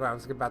take back what I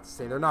was about to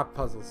say. They're not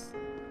puzzles.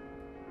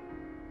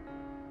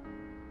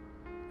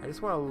 I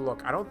just want to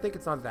look. I don't think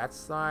it's on that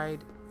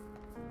side.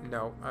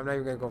 No, I'm not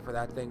even going to go for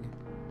that thing.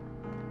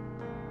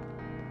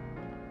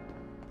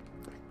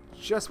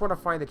 Just want to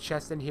find the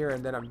chest in here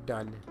and then I'm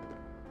done.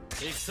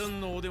 Should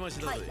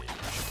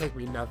take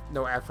me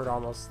no effort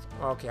almost.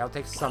 Okay, I'll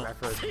take some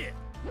effort.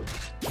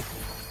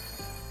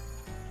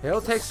 It'll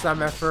take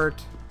some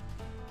effort.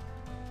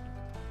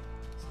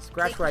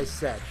 Scratch what I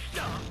said.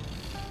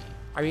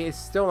 I mean, it's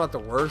still not the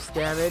worst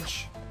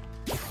damage.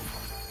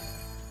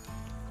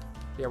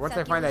 Yeah, once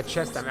I find that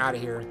chest, I'm out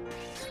of here.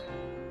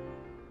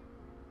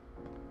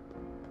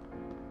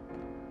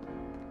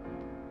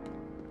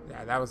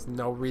 Yeah, that was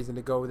no reason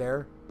to go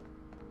there.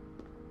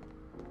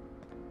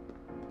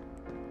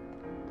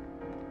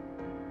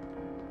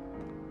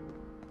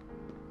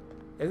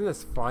 Isn't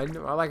this fun?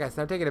 Well, like I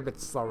said, I'm taking it a bit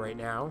slow right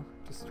now.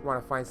 Just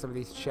want to find some of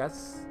these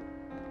chests.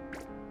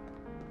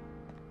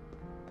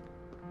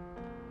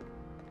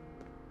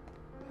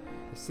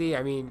 You see,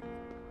 I mean,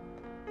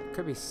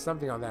 could be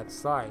something on that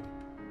side.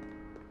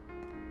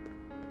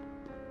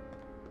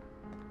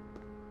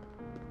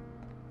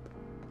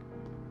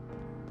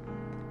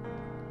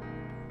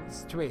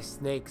 There's too many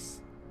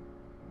snakes.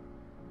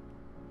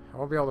 I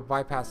won't be able to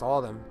bypass all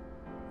of them.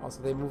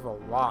 Also, they move a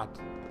lot.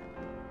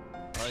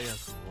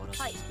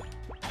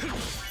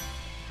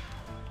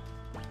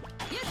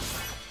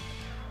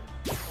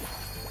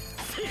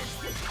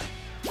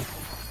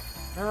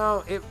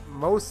 Well, it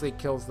mostly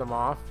kills them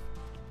off.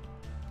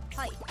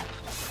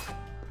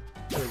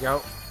 There we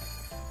go.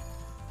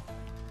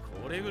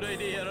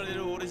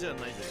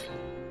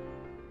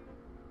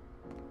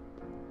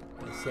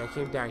 See, I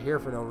came down here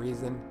for no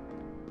reason.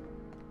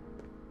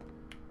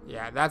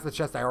 Yeah, that's the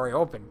chest I already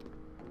opened.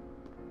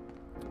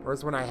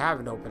 Where's one I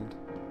haven't opened?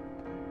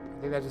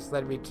 I think that just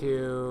led me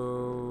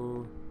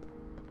to...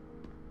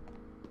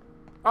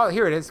 Oh,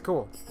 here it is.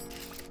 Cool.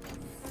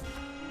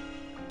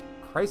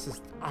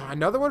 Crisis. Oh,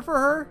 another one for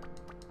her?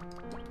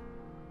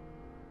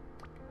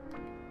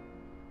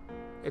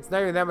 It's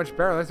not even that much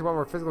better unless you want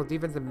more physical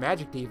defense and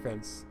magic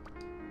defense.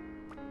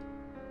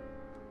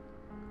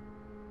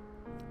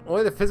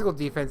 Only the physical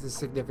defense is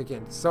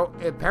significant. So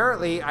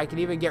apparently I can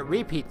even get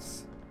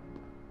repeats.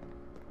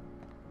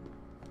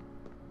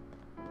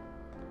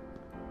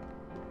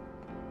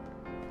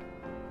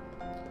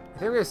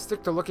 think I'm gonna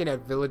stick to looking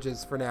at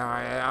villages for now.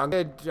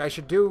 I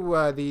should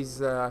do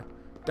these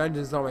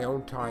dungeons on my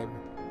own time.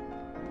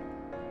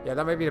 Yeah,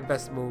 that might be the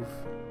best move.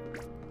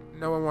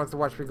 No one wants to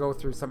watch me go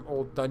through some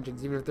old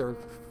dungeons, even if they're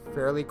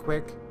fairly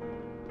quick.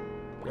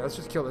 Yeah, let's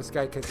just kill this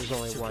guy because there's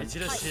only one.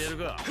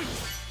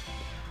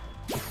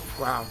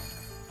 Wow.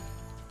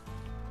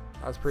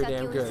 That was pretty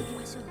damn good.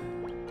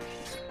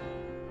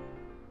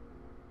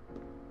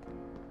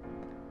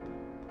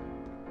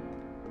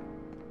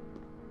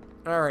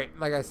 Alright,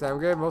 like I said, I'm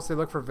gonna mostly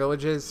look for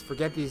villages.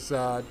 Forget these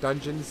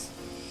dungeons.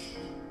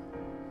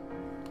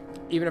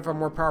 Even if I'm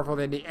more powerful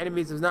than the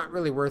enemies, it's not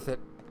really worth it.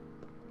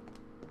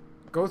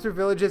 Go through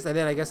villages, and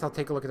then I guess I'll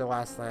take a look at the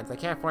last lands. I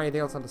can't find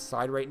anything else on the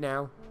side right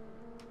now.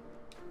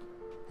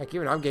 Heck,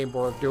 even I'm getting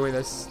bored of doing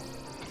this.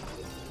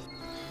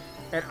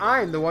 And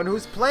I'm the one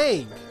who's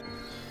playing!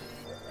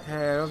 I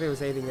don't think there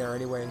was anything there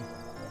anyway.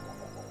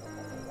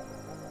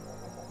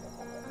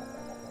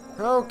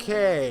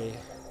 Okay.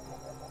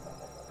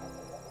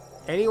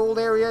 Any old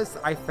areas?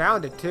 I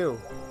found it too.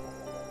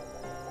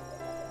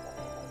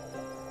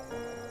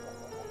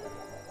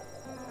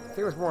 I think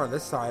it was more on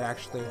this side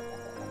actually.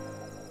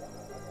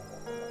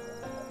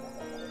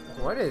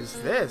 What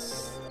is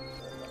this?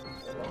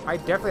 I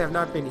definitely have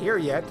not been here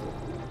yet.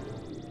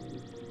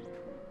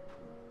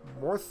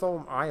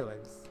 Morthome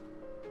Islands.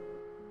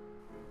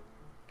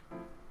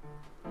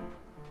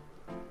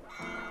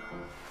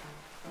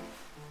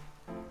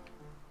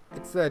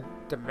 It's a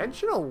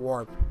dimensional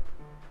warp.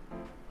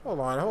 Hold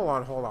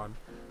on.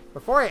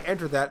 Before I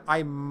enter that,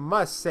 I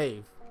must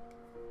save.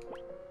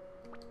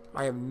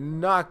 I am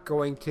not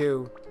going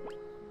to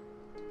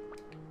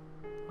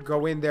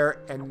go in there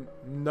and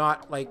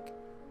not, like,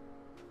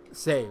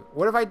 save.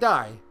 What if I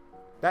die?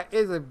 That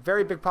is a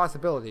very big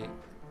possibility.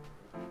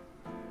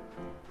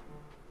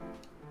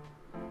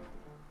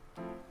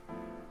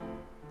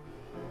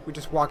 We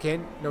just walk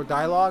in, no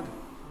dialogue.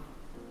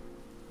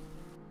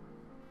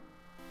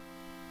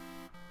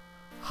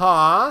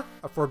 Huh?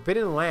 A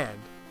forbidden land.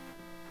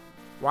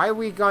 Why have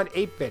we gone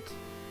 8-bit?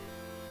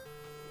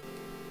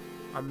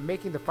 I'm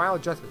making the final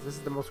adjustments. This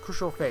is the most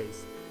crucial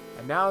phase.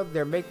 And now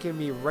they're making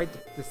me write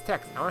this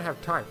text. I don't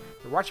have time.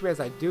 They're watching me as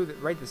I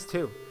write this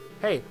too.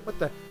 Hey,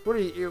 what are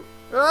you?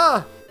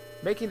 Ah!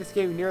 Making this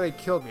game nearly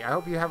killed me. I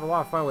hope you have a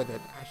lot of fun with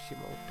it.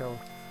 Hashimoto.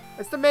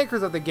 It's the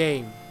makers of the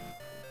game.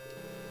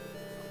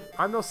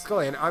 I'm no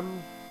Scullion.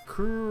 I'm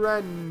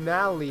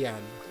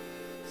Kuranalian.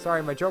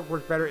 Sorry, my joke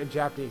worked better in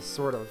Japanese,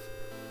 sort of.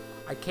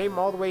 I came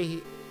all the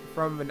way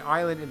from an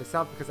island in the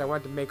south because I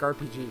wanted to make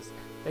RPGs.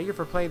 Thank you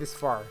for playing this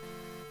far.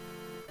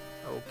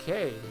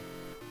 Okay.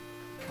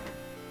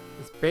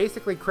 It's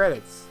basically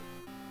credits.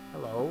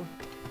 Hello.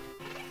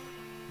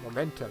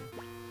 Momentum.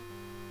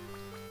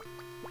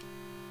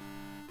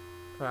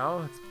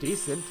 Well, it's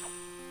decent.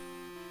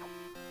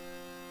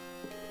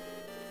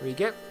 When you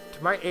get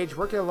to my age,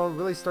 working alone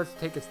really starts to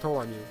take its toll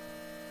on you.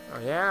 Oh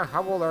yeah?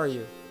 How old are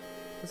you?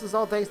 This is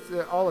all thanks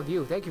to all of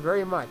you. Thank you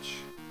very much.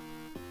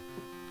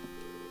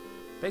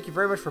 Thank you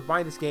very much for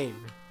buying this game.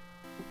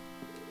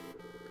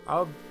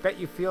 I'll bet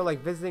you feel like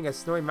visiting a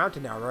snowy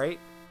mountain now, right?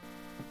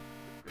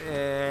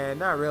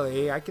 Not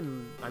really.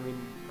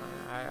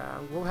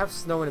 We'll have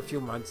snow in a few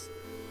months.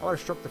 I want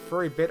to stroke the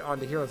furry bit on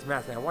the hero's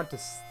mask, and I want to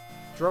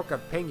stroke a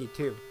pengy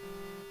too.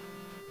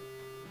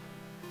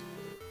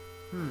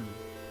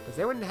 Does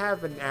anyone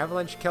have an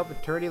avalanche kelp,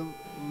 eternity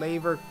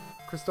laver,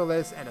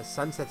 crystallis, and a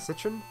sunset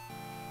citron?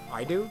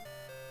 I do.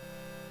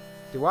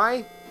 Do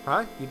I?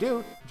 Huh? You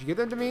do? Did you give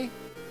them to me?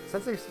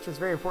 Sunset citron is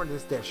very important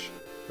to this dish.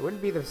 It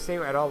wouldn't be the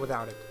same at all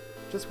without it.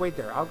 Just wait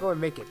there. I'll go and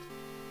make it.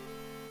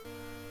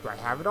 Do I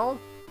have it all?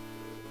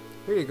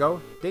 Here you go.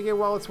 Dig it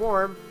while it's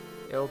warm.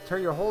 It'll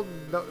turn your whole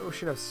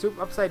ocean of soup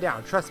upside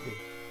down. Trust me.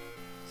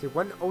 See,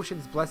 one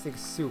ocean's blessing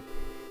soup.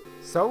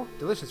 So?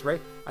 Delicious,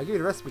 right? I'll give you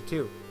the recipe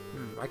too.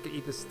 I could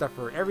eat this stuff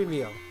for every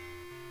meal.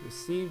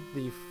 Receive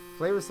the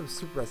flavorsome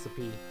soup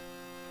recipe.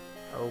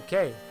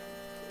 Okay.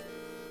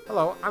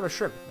 Hello, I'm a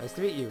shrimp. Nice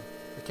to meet you.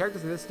 The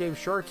characters in this game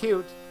sure are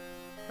cute.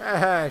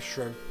 Haha,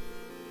 shrimp.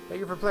 Thank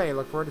you for playing.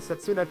 Look forward to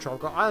Setsuna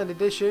Tropical Island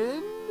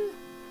Edition.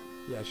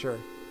 Yeah, sure.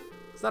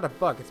 It's not a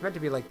bug. It's meant to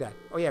be like that.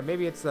 Oh yeah,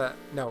 maybe it's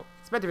no.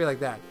 It's meant to be like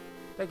that.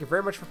 Thank you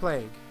very much for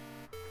playing.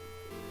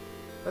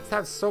 Let's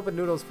have soba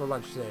noodles for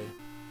lunch today.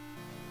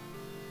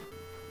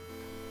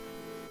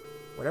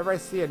 Whenever I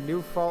see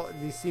new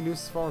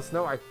fallen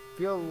snow, I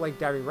feel like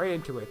diving right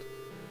into it.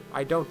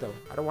 I don't though.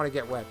 I don't want to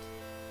get wet.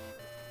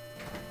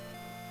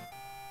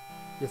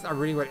 Yes, I'm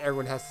reading what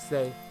everyone has to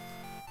say.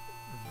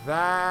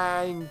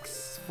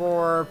 Thanks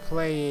for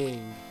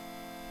playing.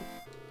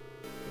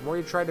 The more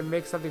you try to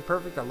make something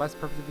perfect, the less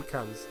perfect it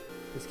becomes.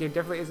 This game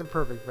definitely isn't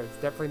perfect, but it's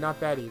definitely not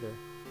bad either.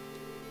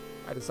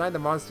 I designed the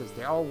monsters.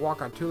 They all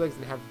walk on two legs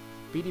and have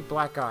beady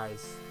black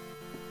eyes.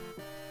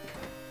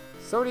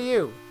 So do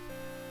you.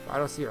 I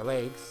don't see your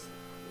legs.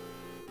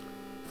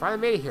 Finally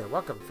made it here.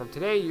 Welcome. From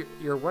today,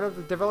 you're one of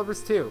the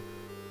developers too.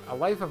 A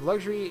life of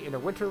luxury in a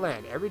winter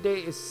land. Every day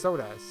is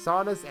soda,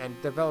 saunas,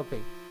 and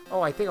developing.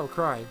 Oh, I think I'm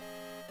crying.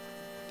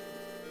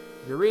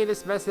 If you're reading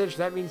this message,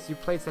 that means you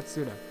played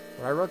Setsuna.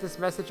 When I wrote this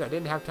message, I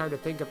didn't have time to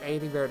think of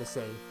anything better to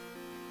say.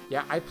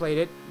 Yeah, I played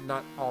it.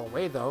 Not all the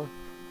way, though.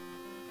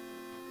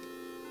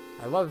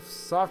 I love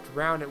soft,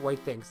 round, and white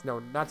things. No,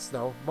 not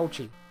snow.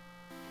 Mochi.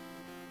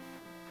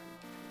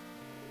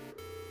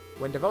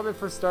 When development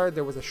first started,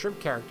 there was a shrimp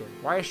character.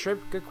 Why a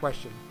shrimp? Good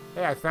question.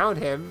 Hey, I found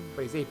him,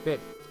 but he's 8-bit.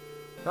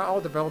 Not all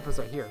developers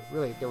are here.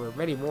 Really, there were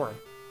many more.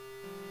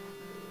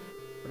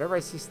 Whenever I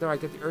see snow, I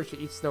get the urge to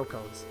eat snow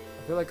cones.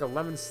 I feel like a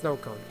lemon snow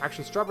cone.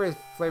 Actually, strawberry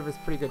flavor is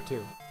pretty good,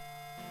 too.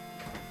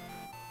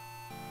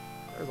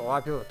 There's a lot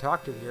of people to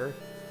talk to here.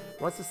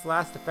 Once this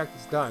last effect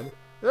is done...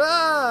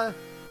 Ah!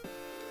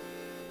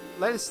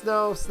 Let it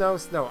snow, snow,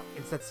 snow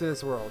in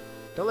Setsuna's world.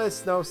 Don't let it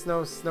snow,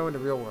 snow, snow in the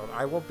real world.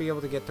 I won't be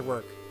able to get to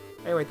work.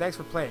 Anyway, thanks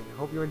for playing.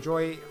 Hope you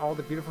enjoy all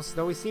the beautiful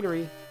snowy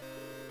scenery.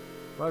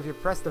 Well, if you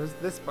press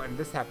this button,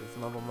 this happens.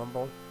 Mumble,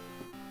 mumble.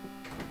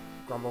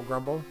 Grumble,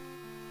 grumble.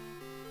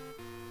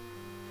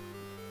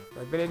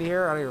 Have I been in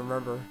here? I don't even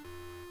remember.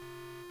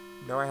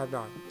 No, I have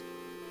not.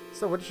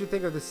 So, what did you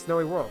think of this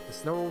snowy world? The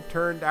snow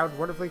turned out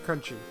wonderfully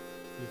crunchy.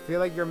 If you feel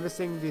like you're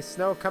missing the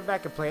snow, come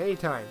back and play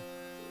anytime.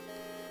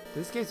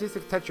 Did this game's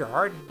music touch your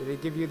heart? Did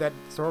it give you that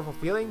sorrowful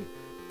feeling?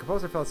 The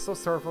composer felt so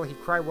sorrowful he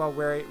cried while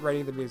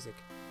writing the music.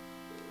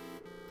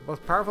 The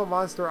most powerful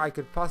monster I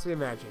could possibly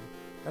imagine.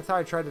 That's how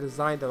I tried to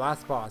design the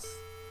last boss.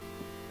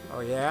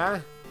 Oh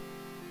yeah?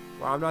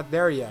 Well, I'm not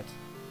there yet.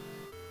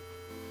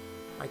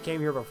 I came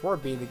here before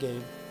beating the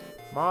game.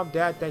 Mom,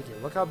 Dad, thank you.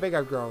 Look how big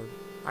I've grown.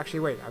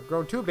 Actually, wait, I've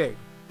grown too big.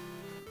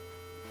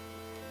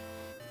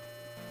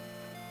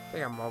 I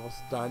think I'm almost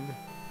done.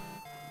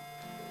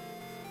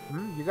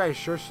 You guys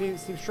sure seem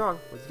strong.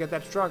 Once you get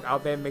that strong, I'll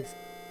bet it makes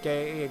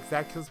getting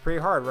exact kills pretty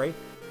hard, right?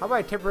 How about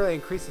I temporarily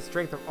increase the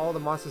strength of all the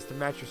monsters to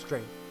match your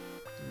strength?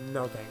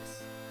 No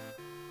thanks.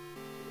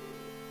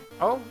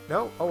 Oh,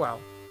 no? Oh well.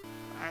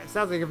 It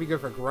sounds like it'd be good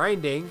for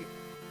grinding.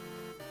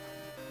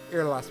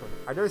 Here's the last one.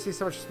 I've never seen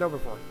so much snow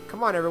before.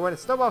 Come on, everyone. A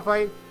snowball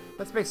fight.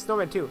 Let's make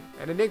snowmen too.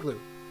 And an igloo.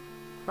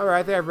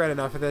 Alright, I think I've read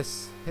enough of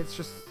this. It's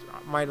just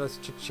mindless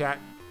chit-chat.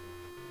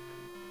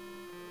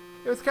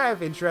 It was kind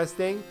of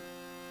interesting.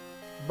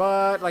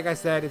 But, like I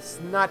said, it's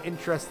not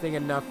interesting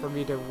enough for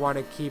me to want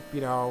to keep,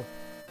 you know,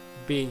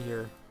 being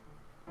here.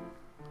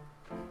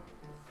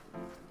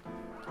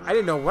 I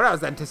didn't know what I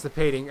was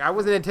anticipating. I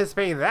wasn't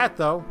anticipating that,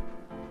 though.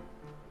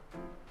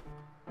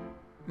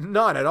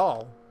 Not at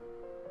all.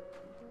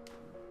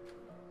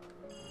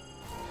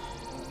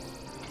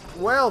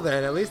 Well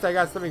then, at least I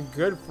got something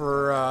good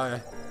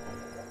for,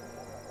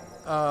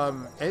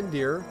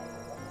 Endir.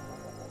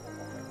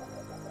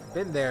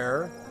 Been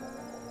there.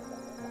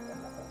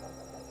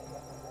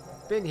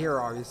 Been here,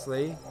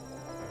 obviously.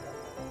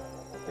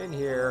 Been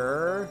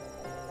here.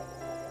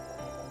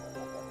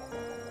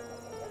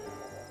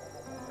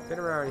 Been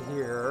around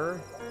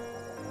here.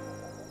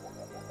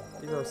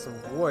 These are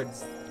some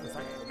woods. It's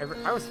like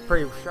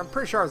I'm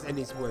pretty sure I was in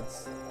these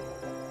woods.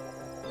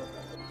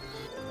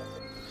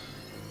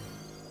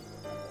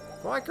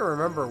 Well, I can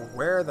remember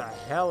where the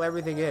hell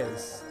everything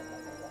is.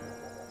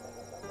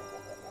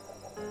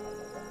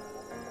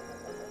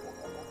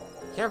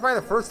 Can't find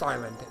the first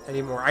island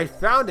anymore. I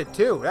found it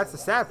too. That's the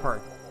sad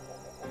part.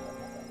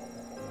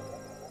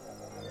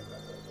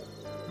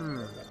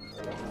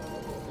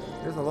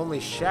 There's a lonely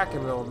shack in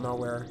the middle of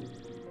nowhere.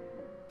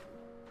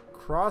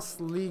 Cross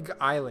League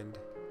Island.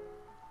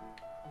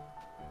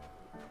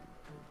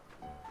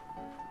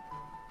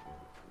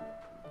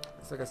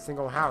 It's like a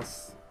single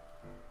house.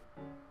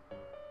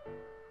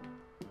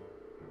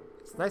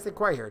 It's nice and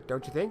quiet here,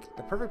 don't you think?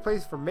 The perfect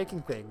place for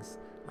making things.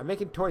 I'm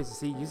making toys, you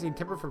see, using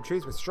timber from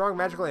trees with strong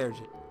magical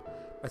energy.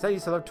 My son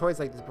used to love toys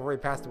like this before he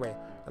passed away.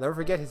 I'll never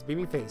forget his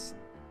beaming face.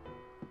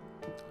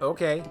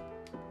 Okay.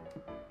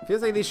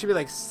 Feels like these should be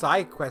like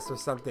side quests or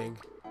something.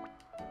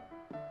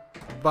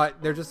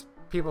 But they're just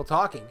people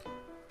talking.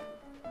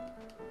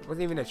 It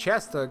wasn't even a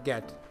chest to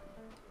get.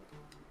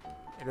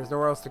 And there's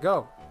nowhere else to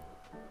go.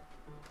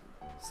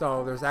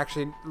 So there's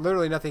actually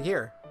literally nothing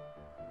here.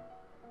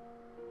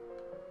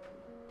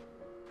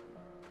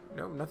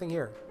 No, nothing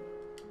here.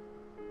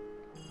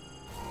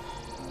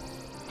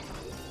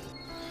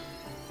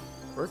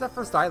 Where's that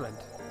first island?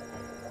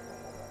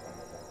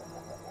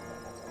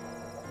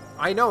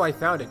 I know I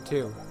found it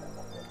too.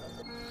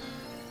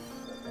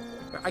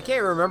 I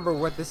can't remember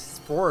what this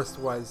forest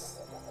was,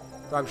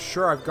 but I'm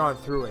sure I've gone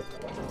through it.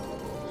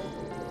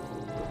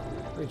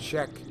 Let me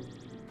check.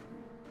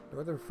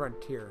 Northern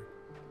Frontier.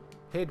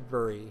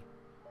 Hidbury.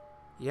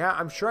 Yeah,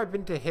 I'm sure I've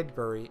been to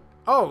Hidbury.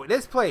 Oh,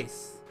 this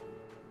place!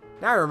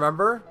 Now I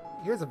remember.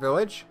 Here's a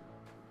village.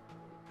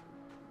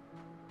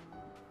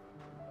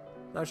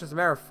 Now it's just a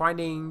matter of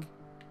finding...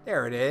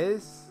 There it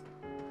is.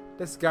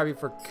 This has got to be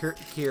for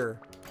Kier.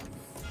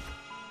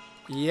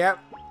 Yep.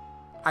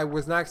 I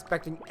was not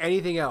expecting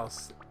anything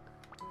else.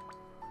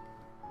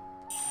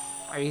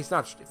 I mean, he's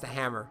not... It's a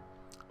hammer.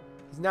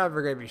 He's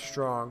never going to be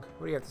strong.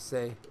 What do you have to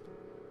say?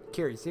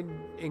 Kier, you seem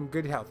in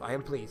good health. I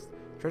am pleased.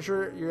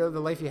 Treasure the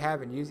life you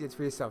have and use it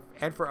for yourself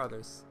and for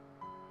others.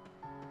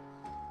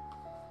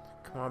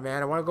 Come on,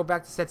 man. I want to go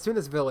back to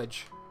Setsuna's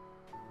village.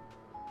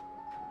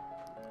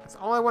 That's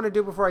all I want to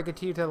do before I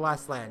continue to the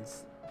Last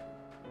Lands.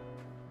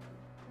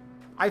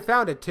 I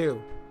found it,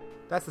 too.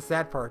 That's the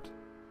sad part.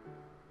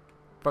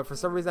 But for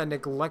some reason, I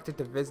neglected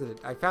to visit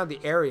it. I found the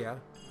area.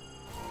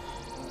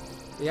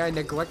 Yeah, I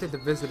neglected to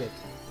visit it.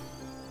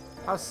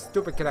 How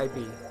stupid could I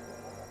be?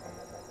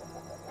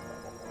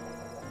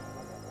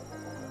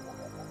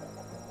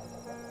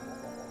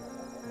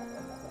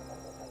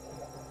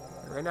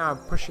 Right now, I'm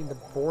pushing the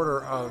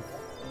border of...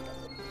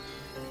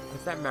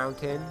 What's that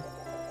mountain?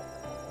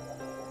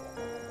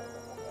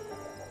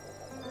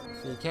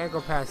 So you can't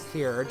go past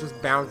here. It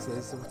just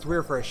bounces. It's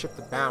weird for a ship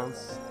to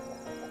bounce.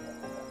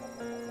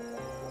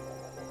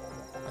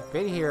 I've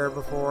been here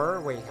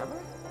before. Wait, have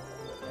I?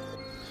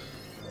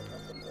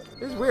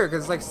 It's weird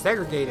because it's like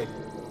segregated.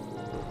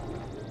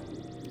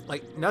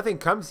 Like nothing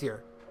comes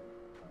here.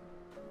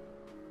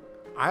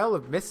 Isle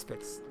of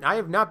Misfits. I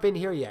have not been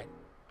here yet.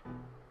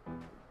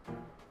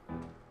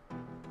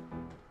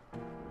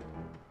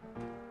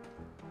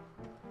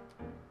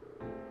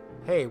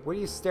 Hey, what are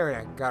you staring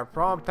at? Got a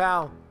problem,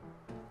 pal?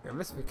 You're a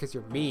misfit because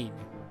you're mean.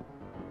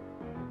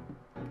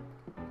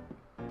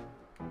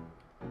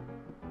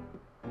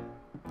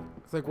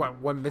 It's like, what,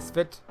 one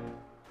misfit?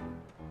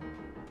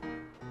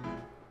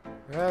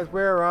 As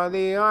we're on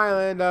the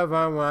island of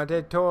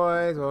unwanted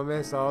toys, we'll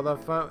miss all the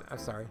fun. I'm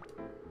sorry.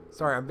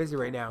 Sorry, I'm busy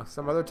right now.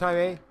 Some other time,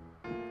 eh?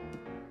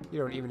 You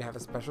don't even have a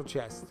special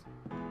chest.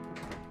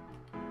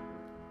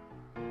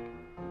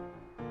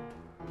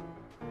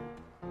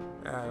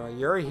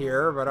 You're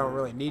here, but I don't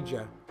really need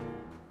you.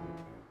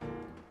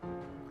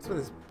 What's with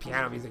this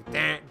piano music?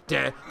 Da,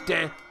 da,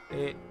 da,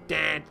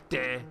 da,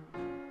 da.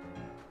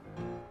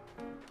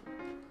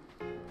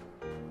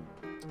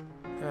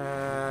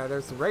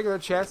 There's the regular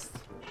chest.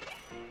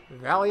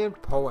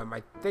 Valiant Poem.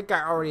 I think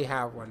I already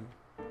have one.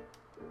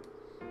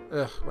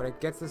 Ugh, when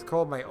it gets this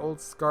cold, my old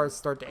scars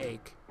start to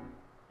ache.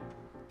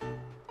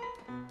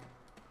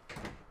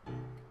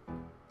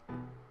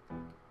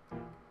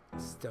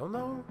 Still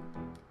no?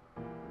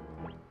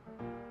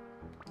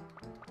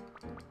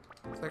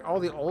 It's like all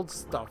the old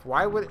stuff.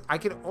 Why would I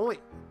can only...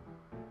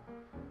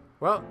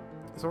 Well,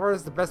 so far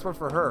it's the best one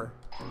for her.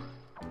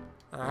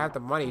 And I have the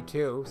money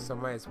too, so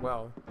might as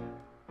well.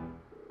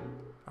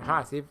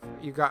 Aha, see if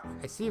you got...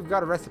 I see you've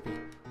got a recipe.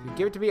 If you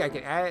give it to me, I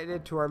can add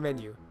it to our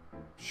menu.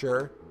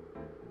 Sure.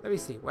 Let me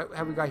see. What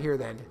have we got here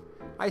then?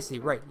 I see.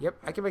 Right. Yep.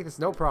 I can make this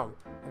no problem.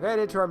 I've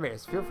added it to our menu.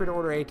 So feel free to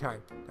order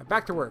anytime. Now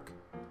back to work.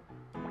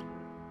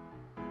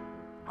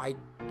 I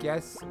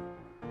guess...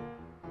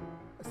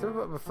 Some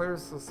of the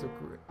flavors will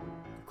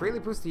greatly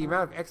boost the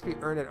amount of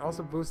XP earned and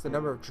also boost the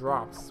number of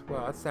drops.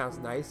 Well, that sounds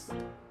nice.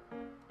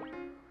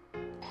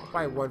 I'll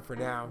buy one for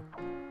now.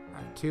 I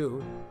have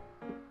two.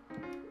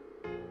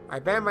 I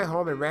abandoned my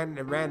home and ran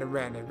and ran and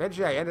ran. And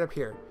eventually I ended up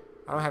here.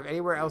 I don't have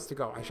anywhere else to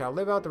go. I shall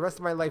live out the rest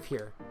of my life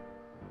here.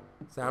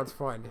 Sounds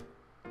fun.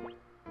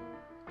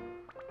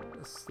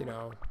 This, you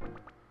know,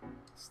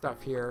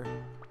 stuff here.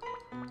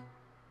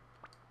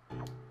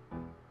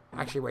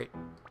 Actually, wait.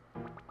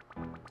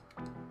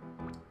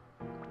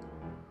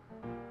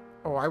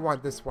 Oh, I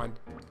want this one.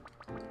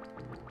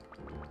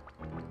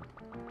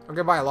 I'm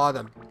gonna buy a lot of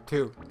them,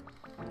 too.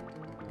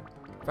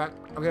 In fact,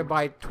 I'm gonna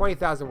buy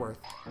 20,000 worth.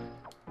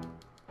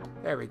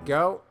 There we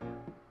go.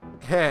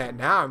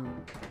 Now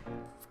I'm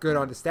good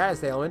on the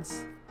status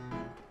ailments.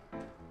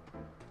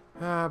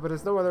 But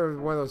there's no other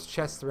one of those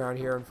chests around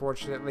here,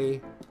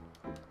 unfortunately.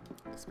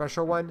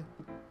 Special one?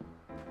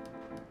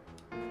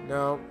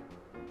 No.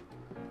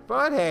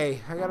 But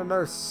hey, I got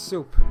another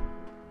soup.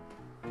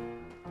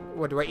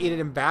 What, do I eat it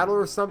in battle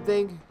or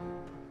something?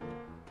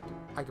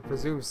 I could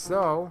presume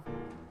so.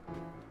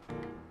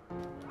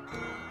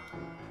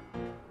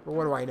 But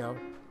what do I know?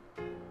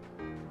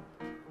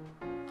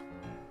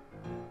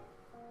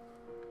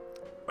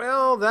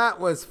 Well, that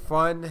was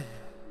fun.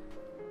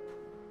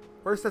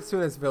 Where's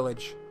Setsuna's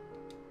village?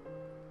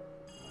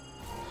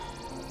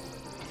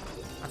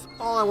 That's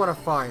all I want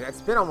to find. It's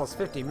been almost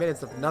 50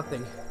 minutes of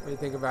nothing when you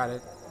think about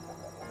it.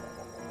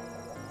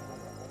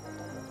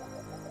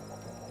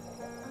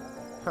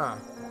 Huh.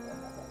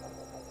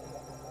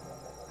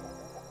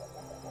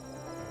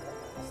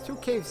 There's two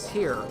caves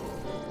here.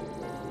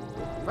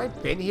 Have I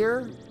been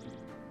here?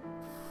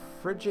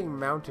 Fridging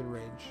Mountain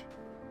Range.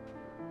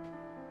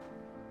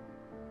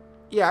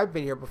 Yeah, I've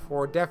been here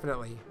before,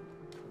 definitely.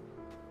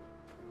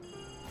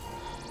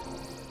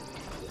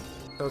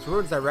 Those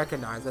ruins I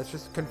recognize. That's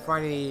just couldn't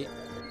find any...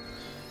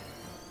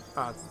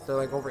 they're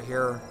like over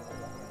here.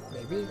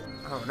 Maybe?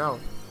 I don't know.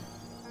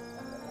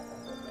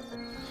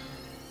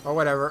 Oh,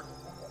 whatever.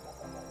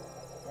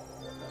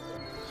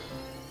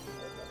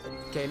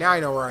 Okay, now I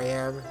know where I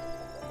am.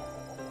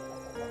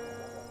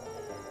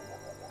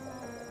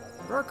 If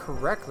I remember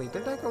correctly,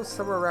 didn't I go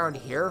somewhere around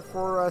here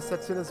for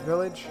Setsuna's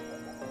village?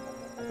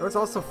 You know what's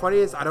also funny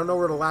is I don't know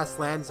where the last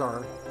lands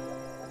are.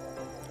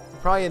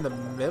 Probably in the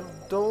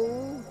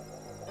middle?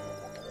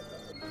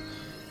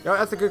 No,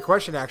 that's a good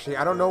question, actually.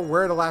 I don't know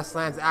where the last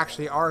lands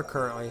actually are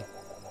currently.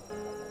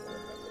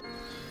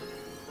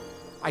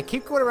 I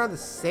keep going around the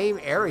same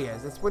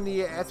areas. That's what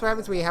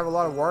happens when you have a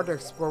lot of water to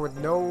explore with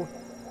no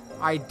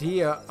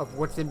idea of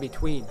what's in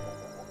between.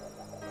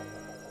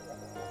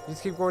 You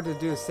just keep going to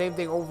do the same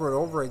thing over and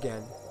over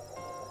again.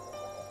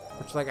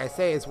 Which, like I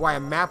say, is why a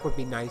map would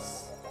be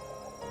nice.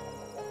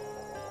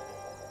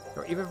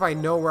 So even if I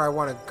know where I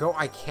want to go,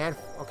 I can't.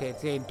 Okay,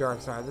 it's getting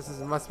dark. Sorry,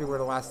 must be where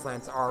the last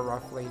lands are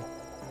roughly.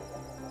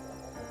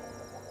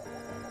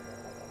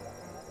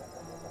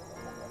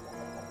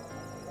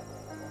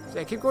 So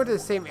I keep going to the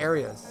same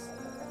areas.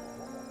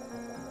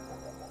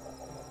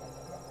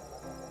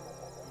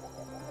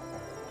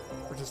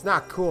 Which is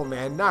not cool,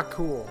 man. Not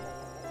cool.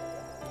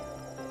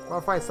 I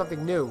want to find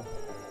something new.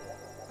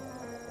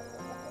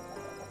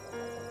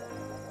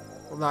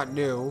 Well, not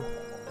new.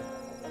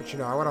 But, you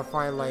know, I want to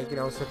find, like, you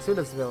know,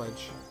 Setsuna's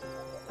village.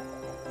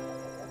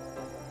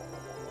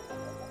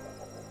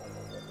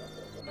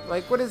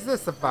 Like, what is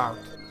this about?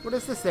 What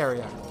is this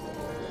area?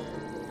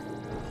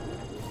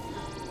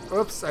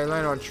 Oops, I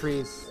landed on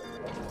trees.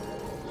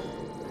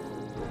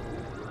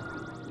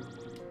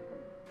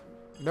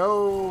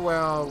 No,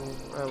 well,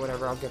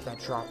 whatever, I'll get that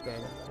drop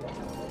then.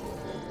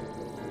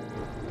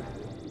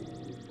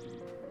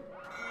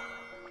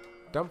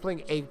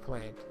 Dumpling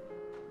eggplant.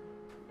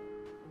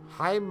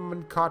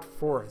 Hymencott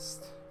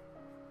Forest.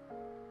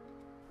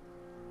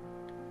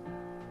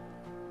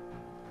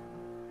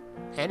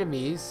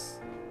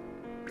 Enemies?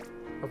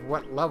 Of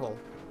what level?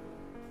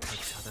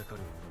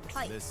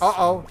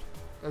 Uh-oh.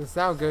 Doesn't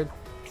sound good.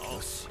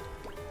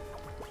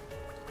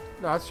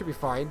 No, that should be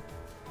fine.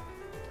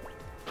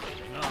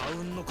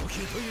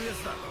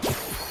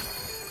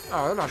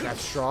 Oh, they're not that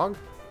strong.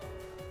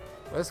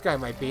 Well, this guy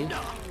might be.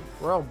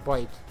 Royal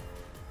Bite.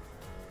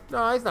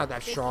 No, he's not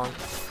that strong.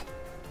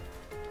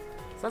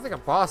 Sounds like a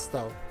boss,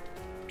 though.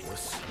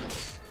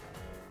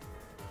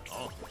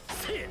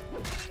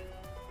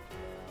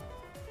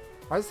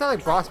 Why does it sound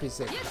like boss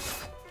music?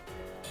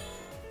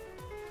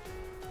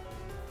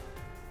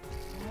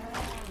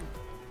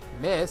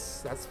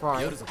 Miss, that's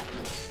fine.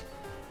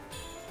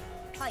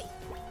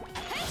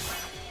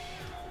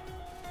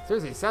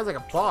 Seriously, sounds like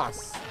a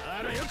boss.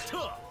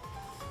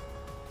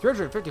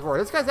 354.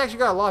 This guy's actually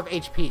got a lot of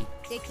HP.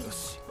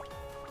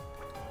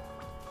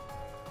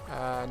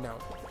 No.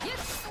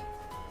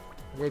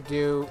 I'm gonna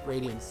do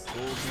Radiance.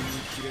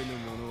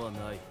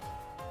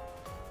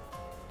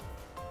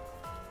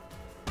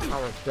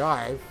 Power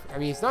Dive. I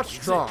mean, he's not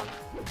strong.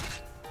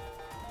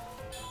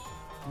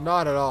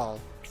 Not at all.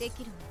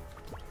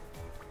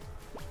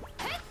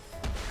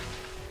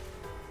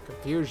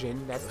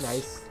 Confusion. That's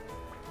nice.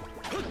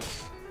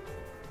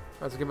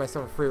 Let's give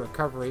myself a free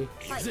recovery.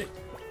 I'll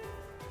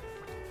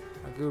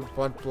do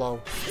Blunt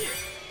Blow.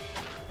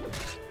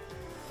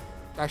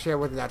 Actually, I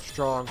wasn't that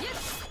strong.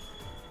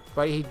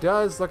 But he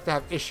does look to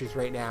have issues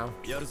right now.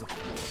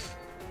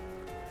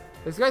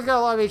 This guy's got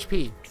a lot of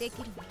HP.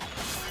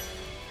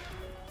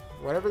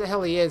 Whatever the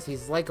hell he is,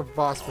 he's like a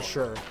boss for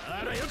sure.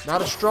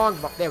 Not a strong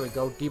boss. There we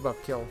go.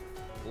 Debuff kill.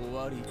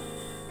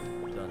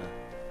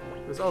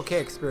 It was okay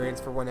experience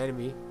for one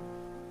enemy.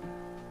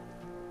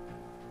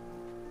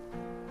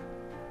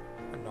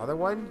 Another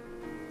one?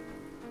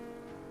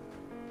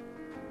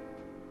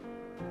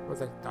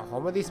 Was like the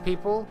home of these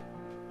people?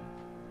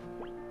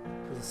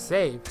 There's a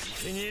save.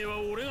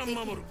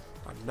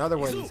 Another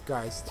one of these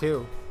guys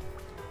too.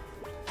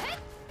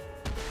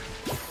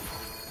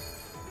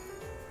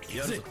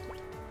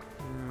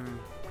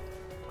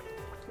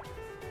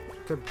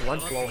 Could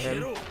blunt blow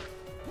him.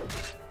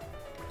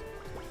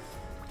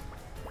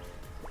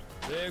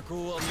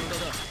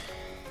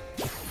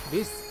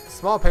 These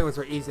small penguins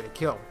are easy to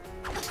kill.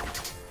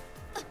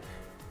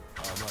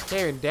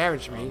 Can't even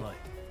damage me.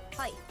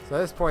 So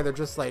at this point, they're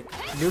just like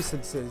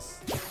nuisances.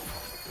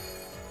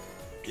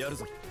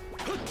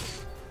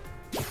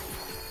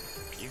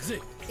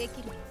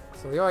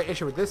 So the only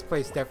issue with this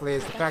place definitely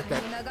is the fact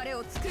that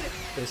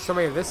there's so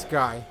many of this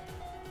guy.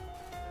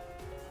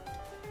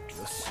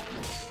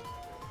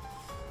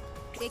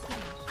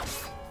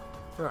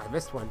 Oh, I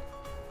missed one.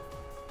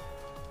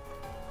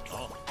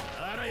 I'm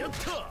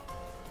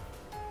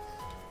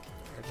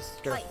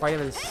just gonna fight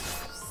him and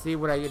see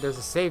what I get. There's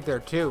a save there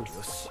too.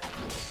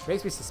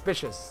 Makes me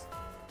suspicious.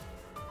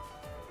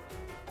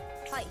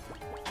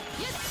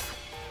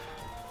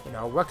 You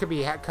know, what could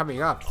be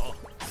coming up?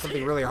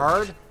 Something really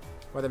hard?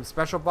 One of them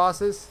special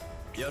bosses?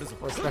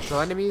 Or special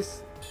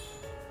enemies?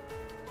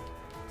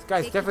 This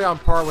guy's definitely on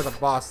par with a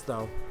boss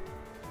though.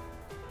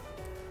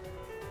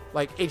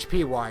 Like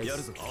HP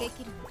wise.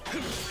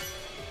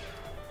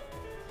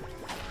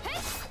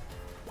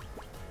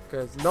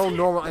 Because no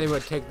normal enemy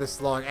would take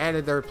this long, and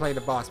they're playing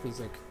the boss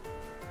music.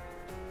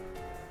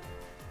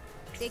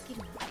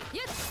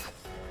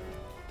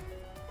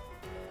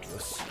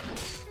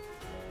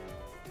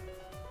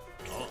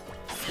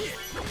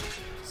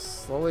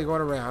 Slowly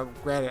going around.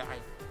 Granted,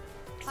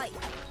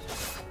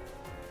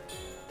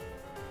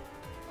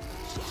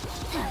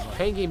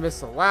 Pangy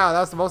missile. Wow,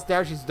 that was the most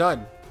damage he's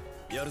done.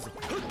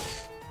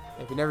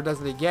 If he never does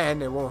it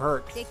again, it won't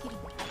hurt.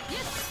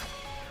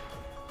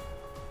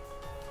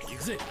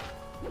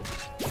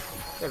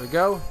 There we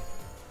go.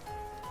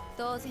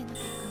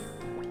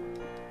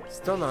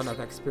 Still not enough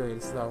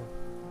experience, though.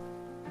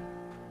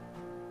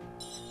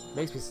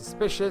 Makes me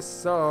suspicious,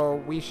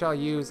 so we shall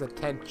use a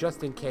tent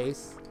just in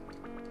case.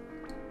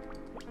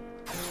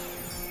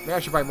 Maybe I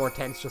should buy more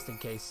tents just in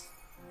case.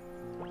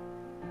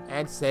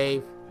 And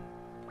save.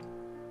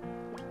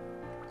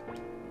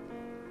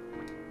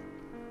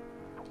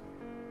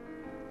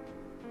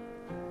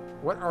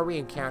 What are we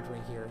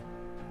encountering here?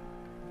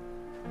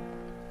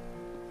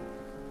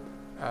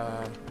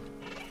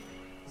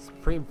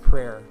 Supreme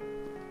Prayer.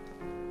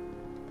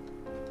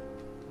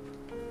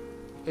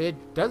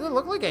 It doesn't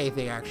look like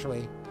anything,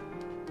 actually.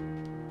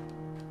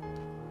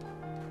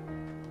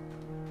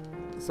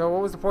 So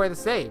what was the point of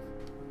the save?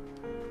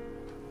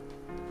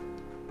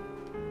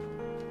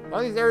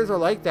 All these areas are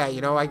like that,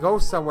 you know. I go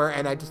somewhere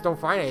and I just don't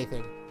find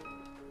anything.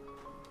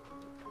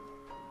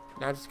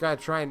 Now I just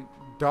gotta try and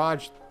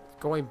dodge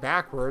going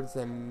backwards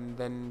and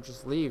then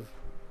just leave.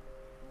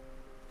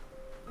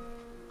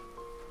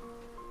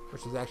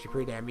 Which is actually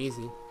pretty damn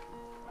easy.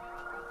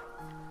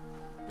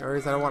 The only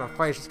reason I don't want to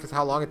fight is just because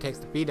how long it takes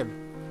to beat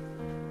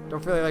him.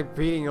 Don't feel like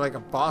beating like a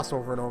boss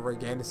over and over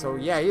again. So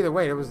yeah, either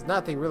way, there was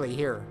nothing really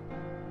here.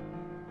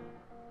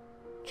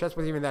 Chest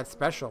wasn't even that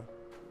special.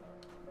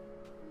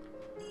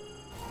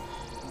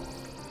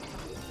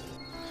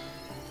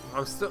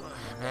 I'm still...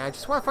 Man, I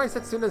just want to find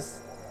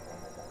Setsuna's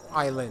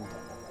island.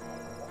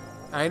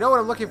 And I know what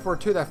I'm looking for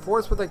too. That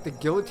forest with like the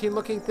guillotine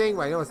looking thing.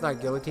 Well, I know it's not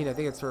guillotine. I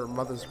think it's her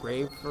mother's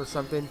grave or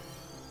something.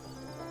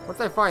 Once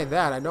I find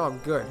that, I know I'm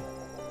good.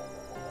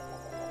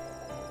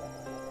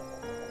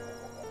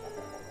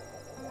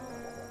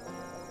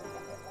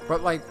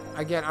 But like,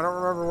 again, I don't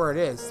remember where it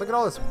is. Look at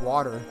all this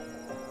water.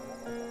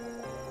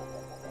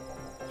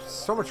 There's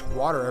so much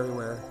water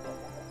everywhere.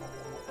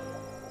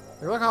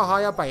 Like, look how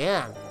high up I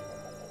am.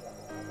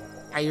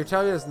 And you're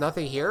telling me there's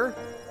nothing here?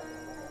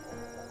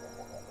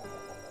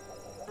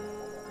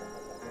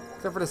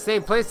 Except for the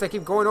same place I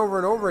keep going over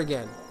and over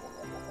again.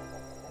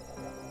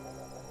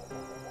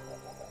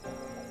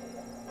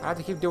 I have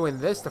to keep doing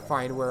this to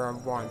find where I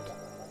want.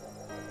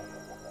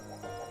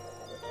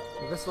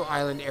 So this little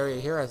island area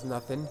here has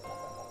nothing.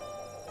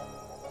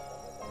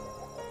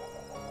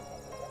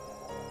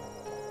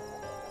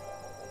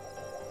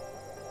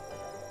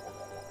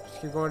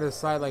 Just keep going to the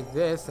side like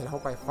this and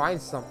hope I find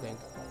something.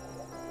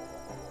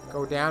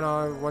 Go down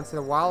on once in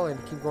a while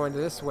and keep going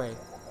this way.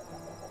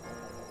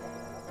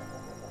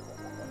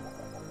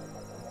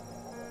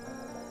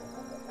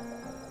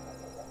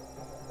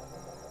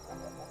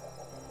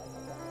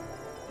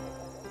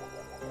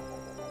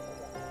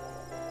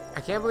 I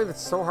can't believe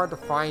it's so hard to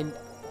find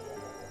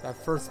that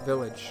first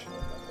village.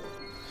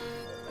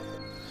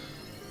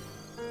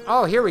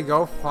 Oh, here we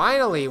go.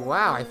 Finally.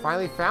 Wow, I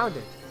finally found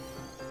it.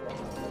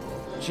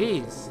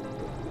 Jeez.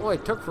 Well,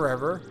 it took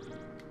forever.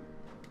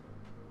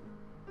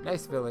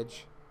 Nice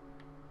village.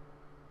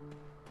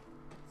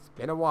 It's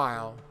been a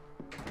while.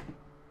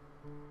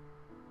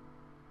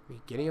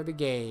 Beginning of the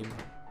game.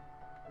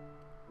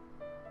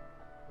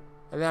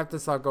 And after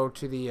this I'll go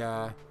to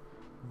the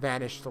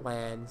Vanished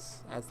Lands,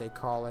 as they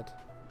call it.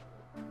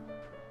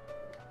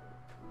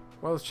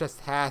 Well, this chest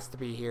has to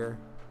be here.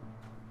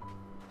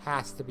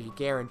 Has to be,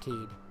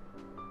 guaranteed.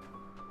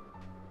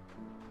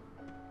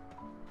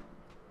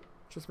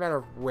 Just a matter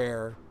of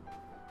where.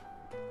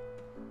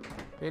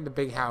 In the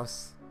big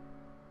house.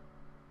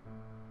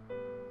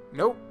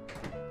 Nope.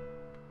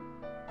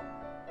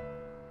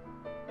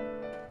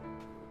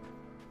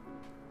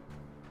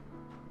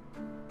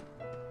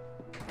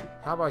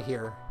 How about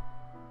here?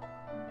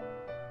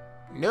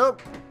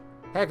 Nope.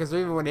 Heck, is there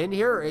even one in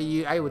here?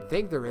 I would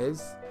think there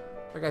is.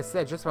 Like I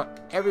said, just about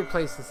every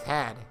place has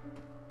had.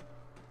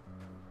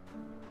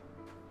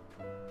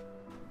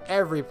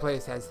 Every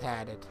place has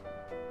had it.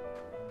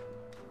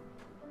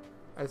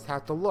 I just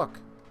have to look.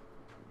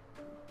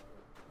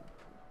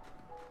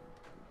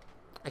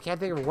 I can't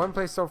think of one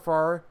place so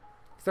far,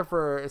 except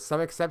for some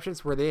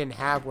exceptions, where they didn't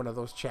have one of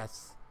those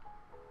chests.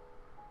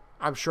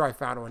 I'm sure I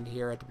found one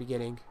here at the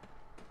beginning.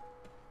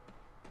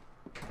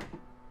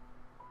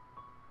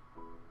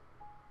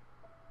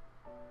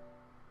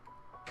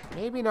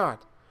 Maybe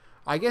not.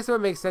 I guess it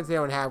would make sense they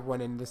don't have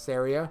one in this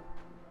area.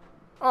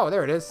 Oh,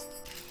 there it is.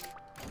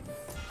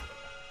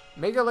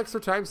 Mega Elixir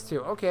 ×2.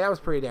 Okay, that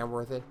was pretty damn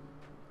worth it.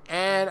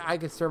 And I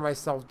consider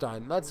myself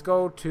done. Let's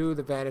go to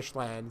the Vanished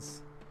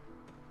Lands.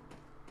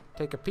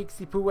 Take a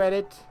peeksy-poo at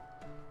it.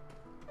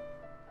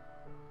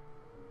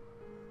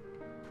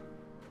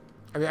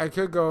 I mean, I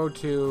could go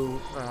to...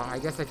 I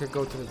guess I could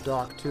go to the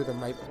dock, too. There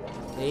might...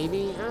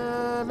 Maybe?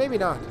 Maybe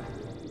not.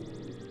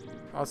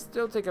 I'll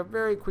still take a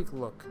very quick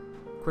look.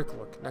 Quick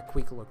look, not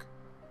quick look.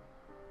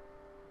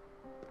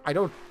 I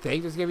don't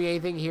think there's going to be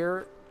anything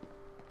here,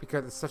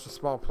 because it's such a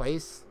small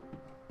place.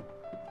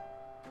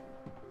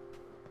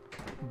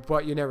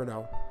 But you never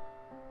know.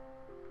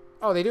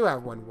 Oh, they do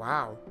have one.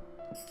 Wow.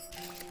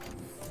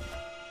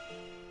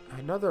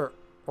 Another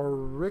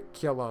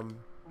auriculum.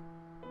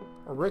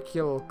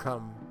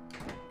 Auriculum.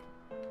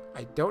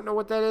 I don't know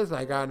what that is.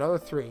 I got another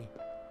 3.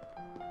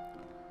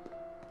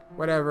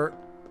 Whatever.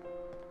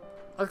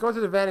 Let's go to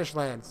the Vanished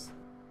Lands.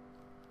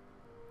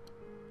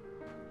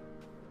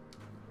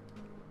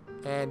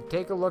 And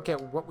take a look at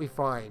what we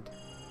find.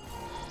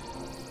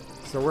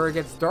 So where it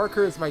gets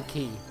darker is my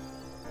key.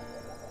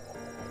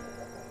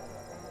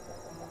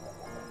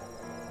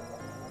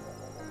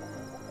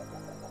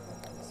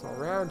 So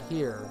around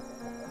here.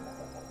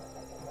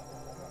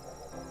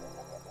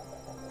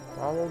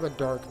 Follow the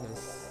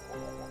darkness.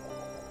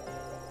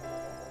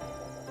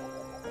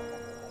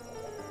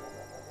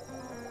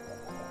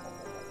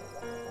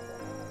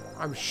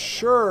 I'm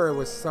sure it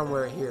was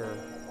somewhere here.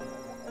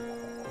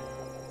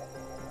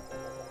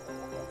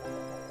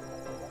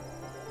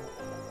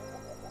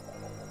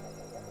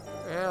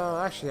 Well,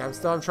 actually, I'm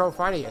still in trouble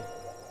finding it.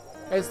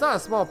 And it's not a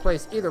small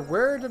place either.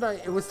 Where did I...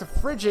 It was the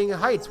Friging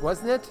Heights,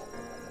 wasn't it?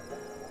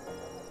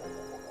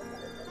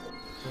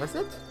 Was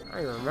it?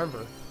 I don't even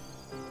remember.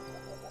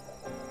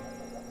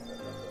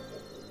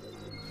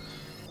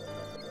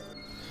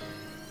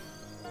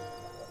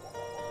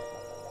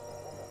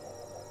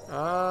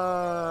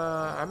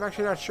 I'm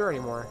actually not sure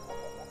anymore.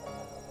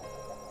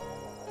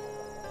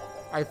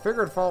 I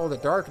figured follow the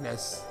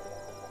darkness.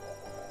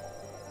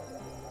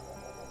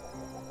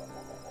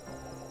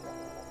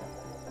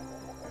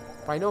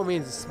 By no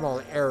means a small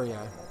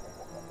area.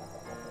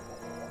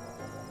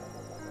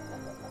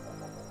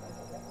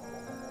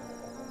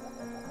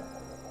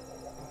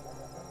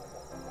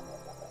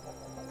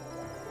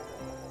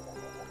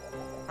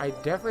 I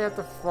definitely have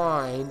to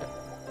find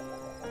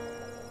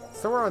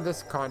somewhere on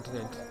this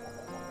continent.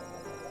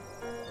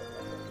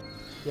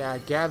 Yeah,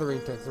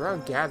 Gatherington. It's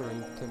around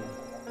Gatherington.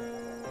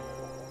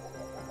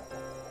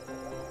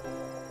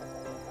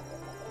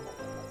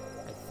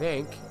 I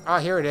think. Oh,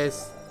 here it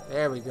is.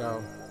 There we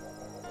go.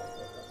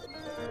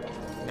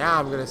 Now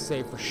I'm gonna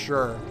say for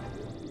sure.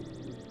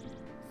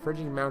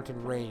 Friging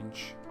Mountain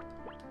Range.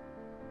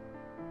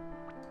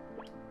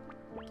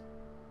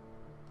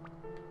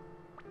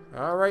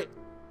 Alright.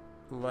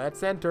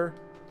 Let's enter.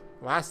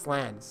 Last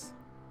Lands.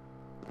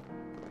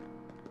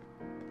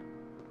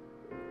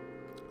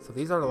 So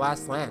these are the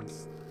last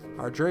lands.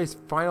 Our journey's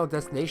final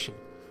destination.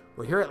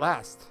 We're here at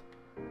last.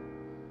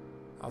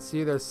 I'll see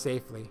you there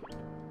safely.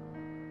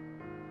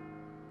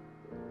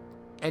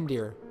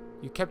 Endir,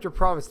 you kept your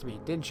promise to me,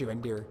 didn't you,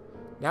 Endir?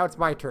 Now it's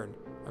my turn.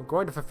 I'm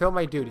going to fulfill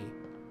my duty.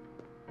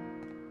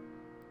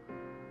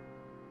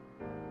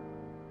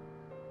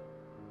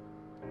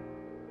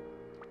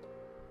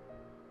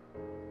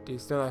 Do you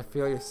still not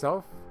feel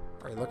yourself?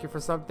 Are you looking for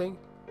something?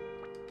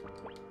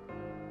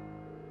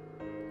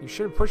 You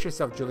shouldn't push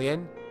yourself,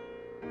 Julian.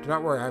 Do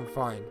not worry, I'm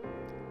fine.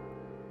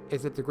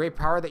 Is it the great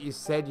power that you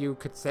said you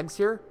could sense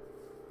here?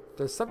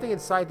 There's something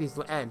inside these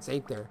ants,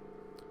 ain't there?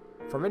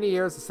 For many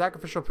years, the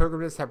sacrificial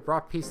pilgrimages have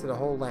brought peace to the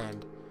whole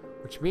land,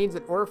 which means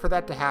in order for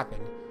that to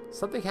happen,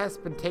 something has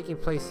been taking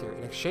place here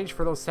in exchange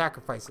for those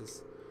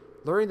sacrifices.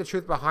 Learning the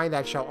truth behind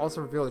that shall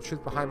also reveal the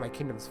truth behind my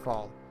kingdom's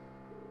fall.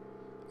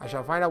 I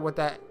shall find out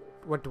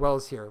what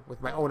dwells here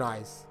with my own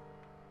eyes.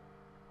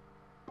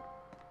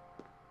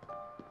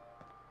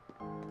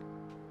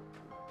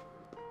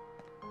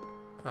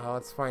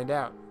 Let's find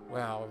out.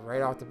 Well,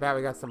 right off the bat,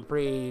 we got some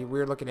pretty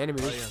weird-looking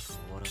enemies.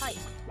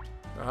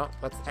 Well,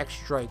 let's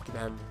X-strike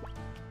them.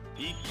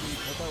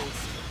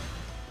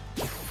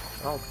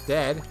 Oh,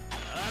 dead.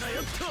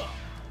 I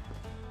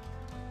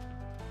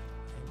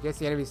guess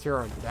the enemies here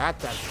aren't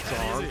that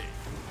strong. They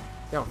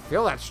don't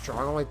feel that strong.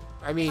 Only,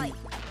 I mean,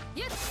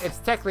 it's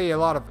technically a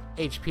lot of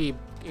HP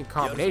in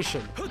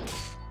combination.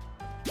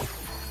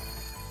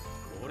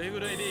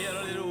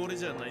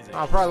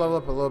 I'll probably level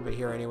up a little bit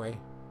here anyway.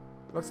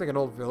 Looks like an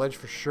old village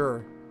for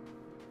sure.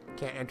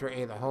 Can't enter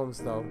any of the homes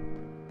though.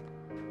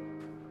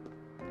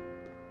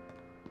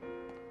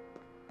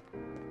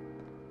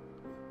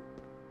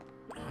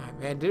 Ah,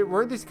 man,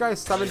 weren't these guys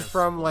summoned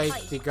from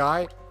like the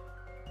guy?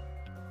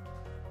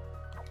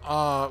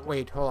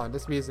 Wait, hold on.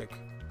 This music.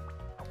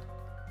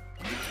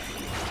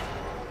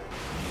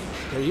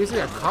 They're using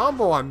a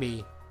combo on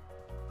me.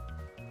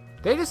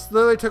 They just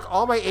literally took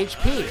all my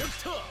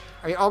HP.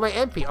 I mean, all my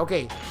MP.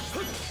 Okay.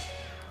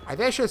 I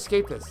think I should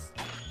escape this.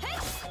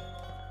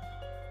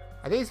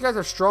 I think these guys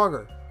are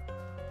stronger.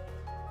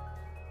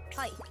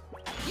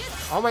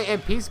 All my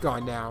MP's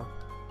gone now.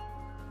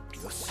 I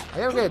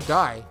think I'm gonna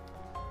die.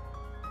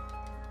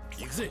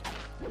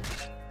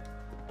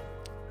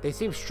 They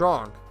seem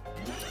strong.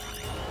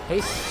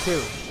 Haste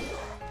 2.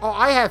 Oh,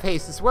 I have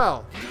haste as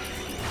well.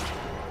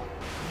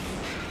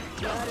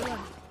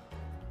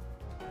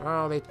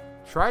 Well, they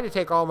tried to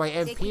take all my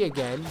MP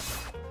again.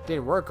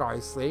 Didn't work,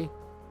 obviously.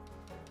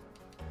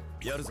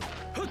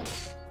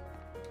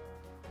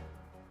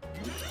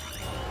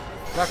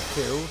 Duck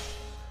 2.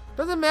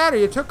 Doesn't matter,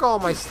 you took all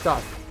my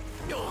stuff.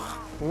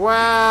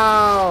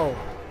 Wow.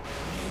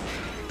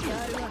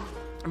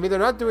 I mean, they're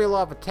not doing a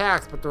lot of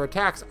attacks, but their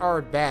attacks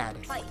aren't bad.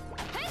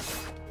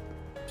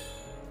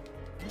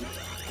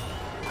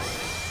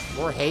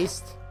 More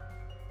haste.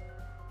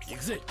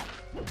 Looks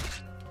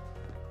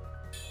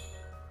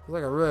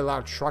like a really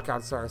loud truck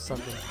outside or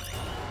something.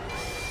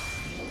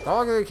 How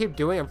long are they keep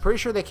doing? I'm pretty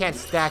sure they can't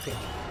stack it.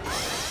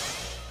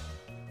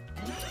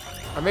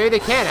 Or maybe they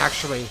can,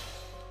 actually.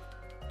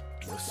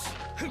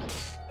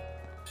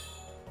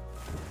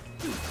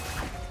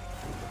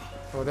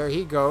 Oh, there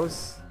he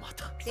goes.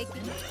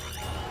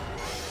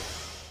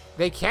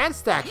 They can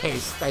stack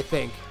haste, I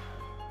think.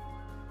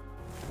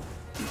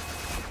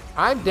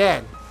 I'm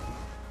dead.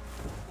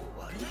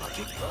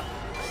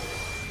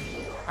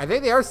 I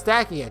think they are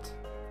stacking it.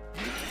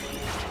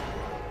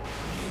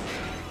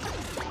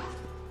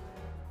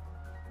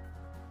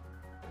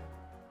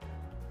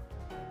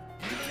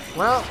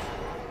 Well,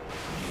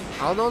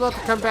 I'll know not to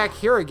come back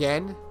here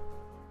again.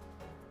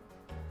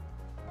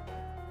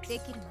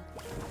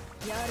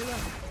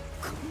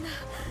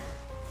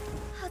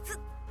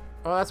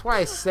 Oh, that's why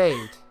I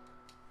saved.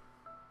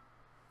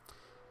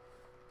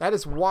 That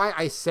is why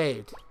I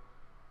saved.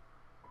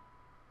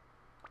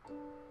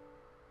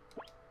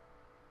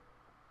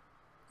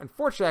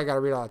 Unfortunately, I gotta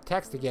read all the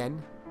text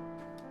again.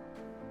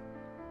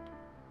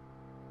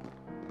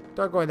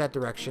 Don't go in that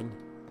direction.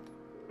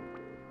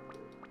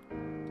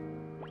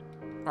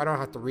 I don't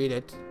have to read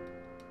it.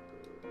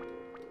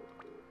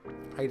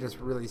 I just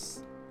really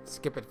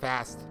skip it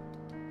fast.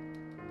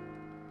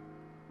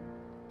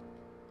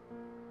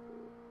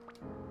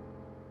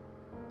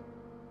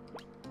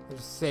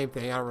 It's the same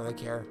thing. I don't really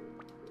care.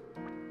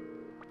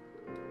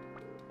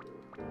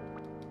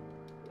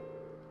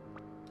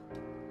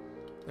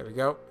 There we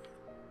go.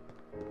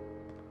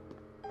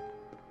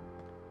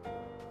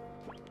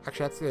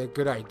 Actually, that's a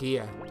good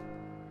idea.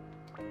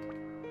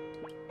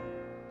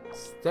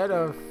 Instead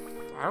of...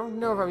 I don't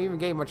know if I'm even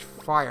getting much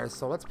fire,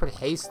 so let's put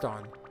haste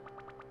on.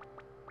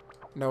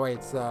 No, wait,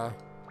 it's, No,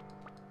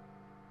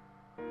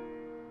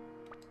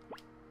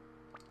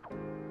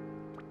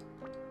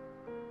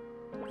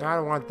 I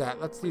don't want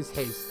that. Let's use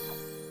haste.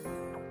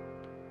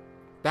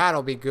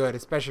 That'll be good,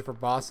 especially for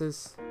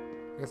bosses.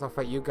 I guess I'll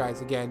fight you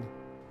guys again.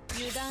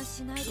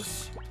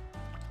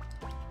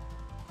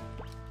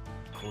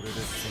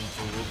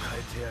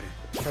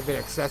 A bit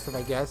excessive,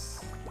 I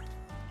guess.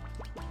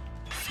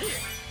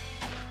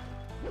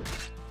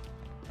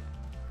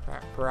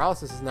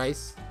 Paralysis is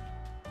nice.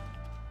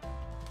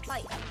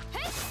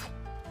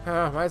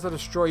 Might as well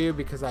destroy you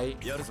because I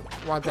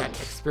want that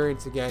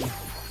experience again.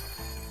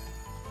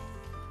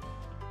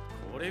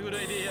 There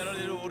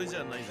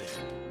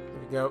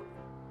we go.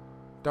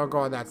 Don't go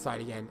on that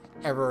side again.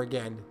 Ever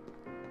again.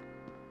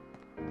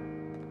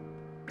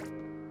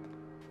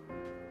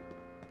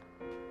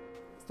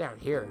 It's down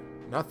here.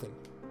 Nothing.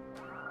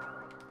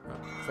 Oh,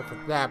 except for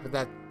that, but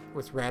that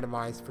was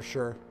randomized for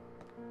sure.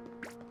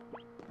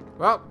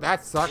 Well,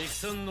 that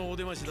sucks.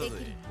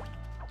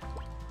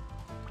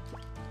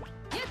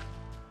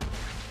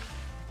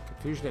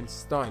 Confusion and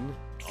stun.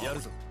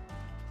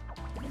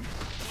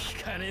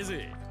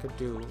 Could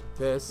do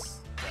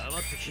this.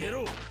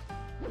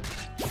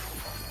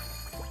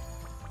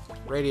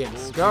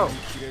 Radiance, go!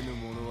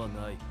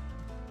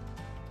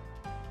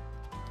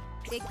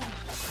 There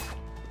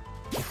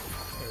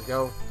we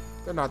go.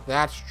 They're not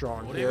that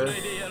strong here.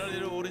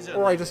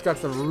 Or I just got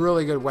some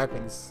really good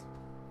weapons.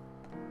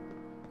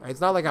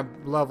 It's not like I'm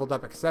leveled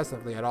up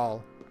excessively at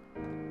all.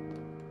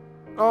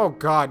 Oh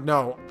god,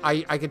 no.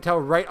 I can tell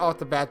right off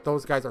the bat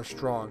those guys are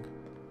strong.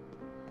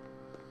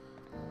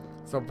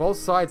 So both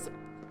sides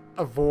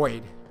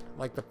avoid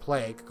like the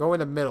plague. Go in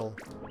the middle.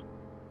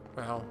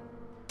 Well,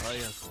 that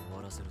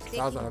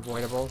was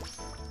unavoidable.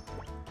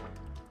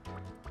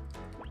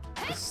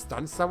 Just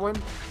stun someone?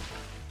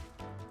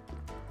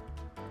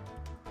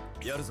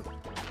 There you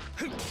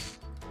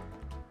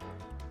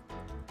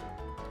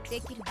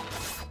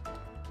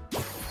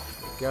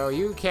go.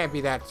 You can't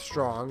be that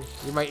strong.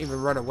 You might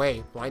even run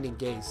away. Blinding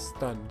gaze,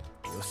 stunned.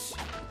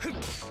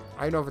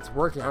 I don't know if it's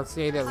working. I don't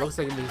see anything that looks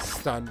like he's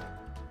stunned.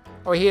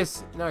 Oh, he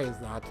is. No,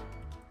 he's not.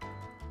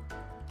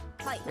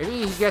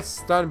 Maybe he gets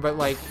stunned, but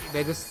like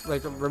they just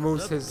like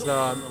removes his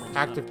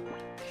active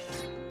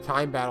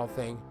time battle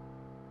thing.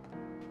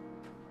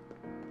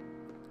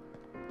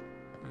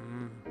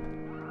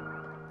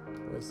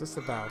 What is this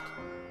about?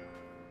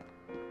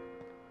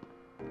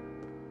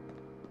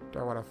 Do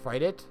I want to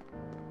fight it?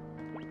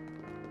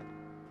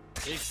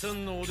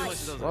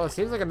 Well, it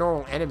seems like a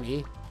normal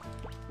enemy.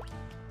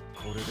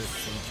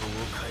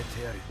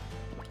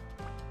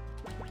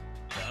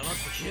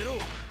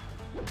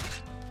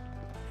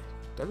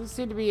 Doesn't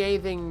seem to be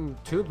anything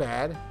too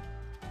bad.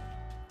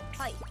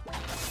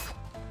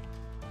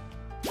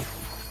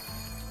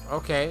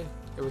 Okay,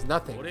 it was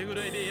nothing. The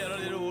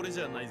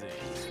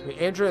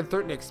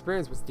 813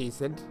 experience was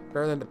decent.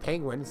 Better than the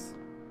penguins.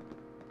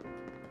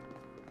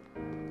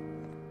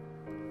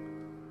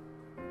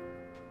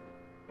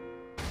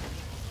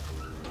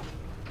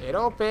 It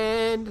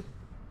opened!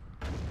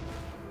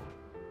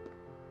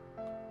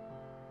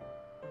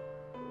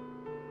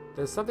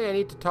 There's something I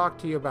need to talk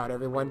to you about,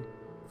 everyone.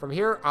 From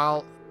here,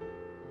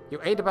 You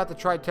ain't about to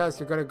try to tell us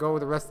you're gonna go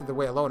the rest of the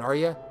way alone, are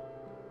you?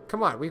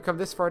 Come on, we've come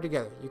this far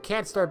together. You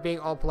can't start being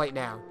all polite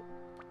now.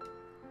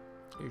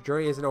 Your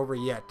journey isn't over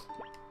yet.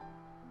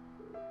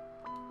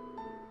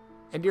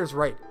 Endir's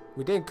right.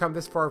 We didn't come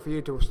this far for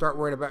you to start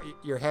worrying about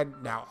your head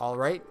now,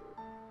 alright?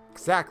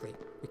 Exactly.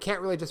 We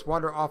can't really just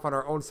wander off on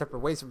our own separate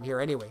ways from here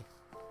anyway.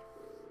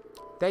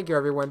 Thank you,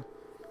 everyone.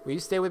 Will you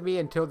stay with me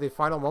until the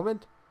final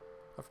moment?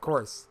 Of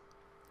course.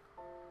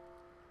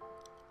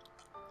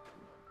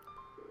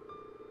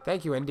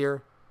 Thank you,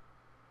 Endir.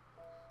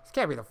 This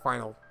can't be the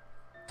final.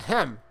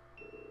 Ahem.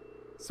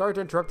 Sorry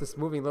to interrupt this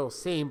moving little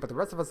scene, but the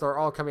rest of us are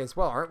all coming as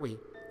well, aren't we?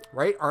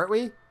 Right? Aren't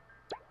we?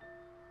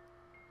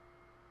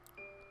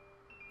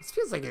 This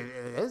feels like it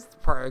is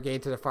part of getting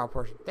to the final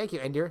portion. Thank you,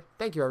 Endir.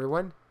 Thank you,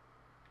 everyone.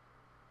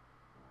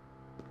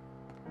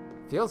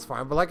 Feels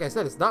fine, but like I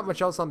said, it's not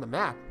much else on the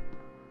map.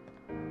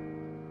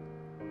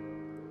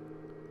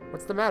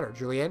 What's the matter,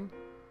 Julian?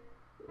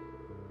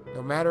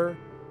 No matter.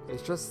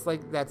 It's just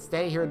like that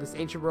standing here in this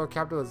ancient royal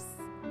capital is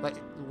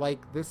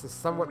like this is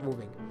somewhat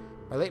moving.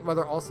 My late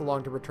mother also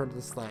longed to return to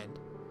this land.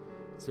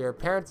 So your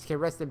parents can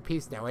rest in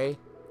peace now, eh?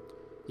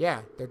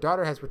 Yeah, their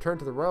daughter has returned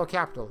to the royal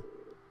capital.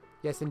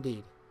 Yes,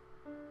 indeed.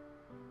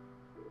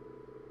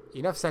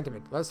 Enough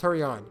sentiment. Let's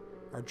hurry on.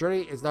 Our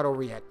journey is not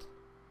over yet.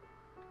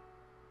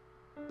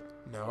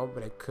 No,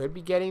 but it could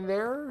be getting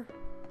there?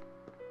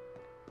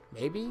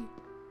 Maybe?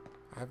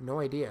 I have no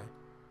idea.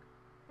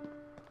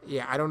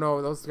 Yeah, I don't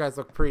know. Those guys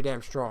look pretty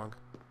damn strong.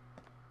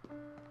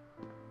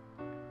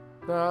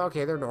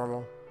 Okay, they're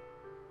normal.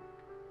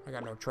 I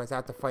got no choice. I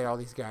have to fight all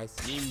these guys.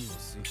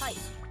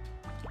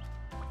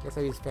 Guess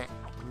I use fan.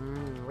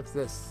 What's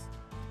this?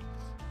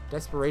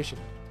 Desperation.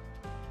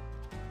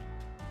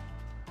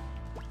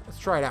 Let's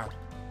try it out.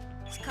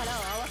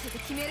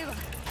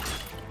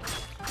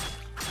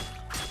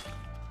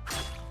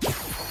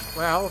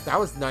 Well, that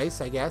was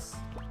nice, I guess.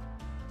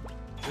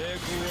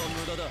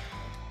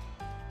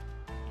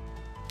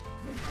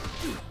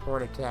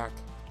 Horn attack.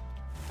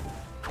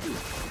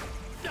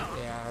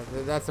 Yeah,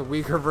 that's a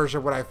weaker version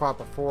of what I fought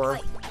before.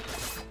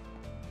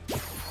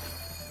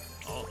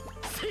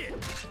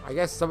 I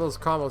guess some of those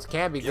combos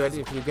can be good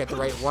if you get the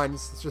right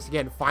ones. It's just,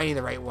 again, finding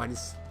the right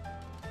ones.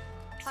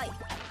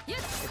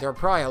 There are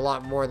probably a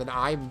lot more than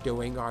I'm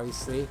doing,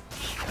 obviously.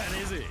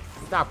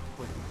 Stop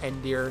with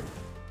Endir.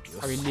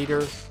 I mean,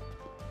 Neater.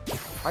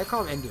 I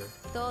call him Endir.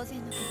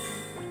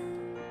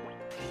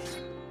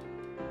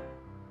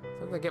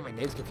 Sometimes I get my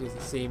names confused,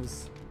 it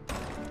seems.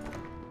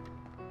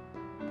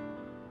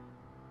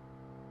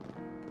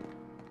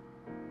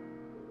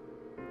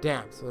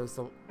 Damn, so there's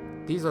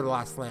these are the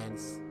last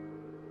lands.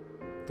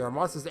 There are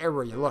monsters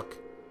everywhere you look.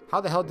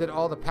 How the hell did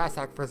all the past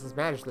actresses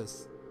manage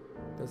this?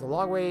 There's a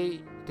long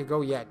way to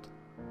go yet.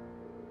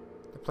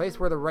 The place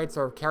where the rites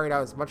are carried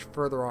out is much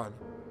further on.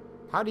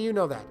 How do you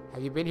know that?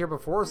 Have you been here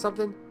before or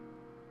something?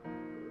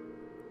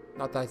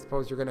 Not that I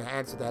suppose you're going to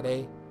answer that,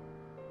 eh?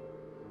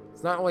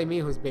 It's not only me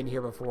who's been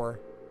here before.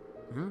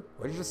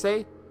 What did you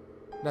say?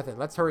 Nothing.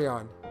 Let's hurry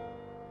on.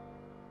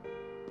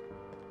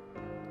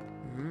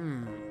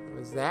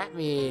 What does that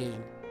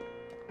mean?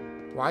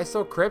 Why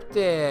so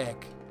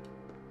cryptic?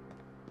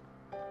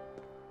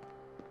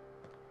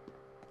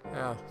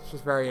 Oh, it's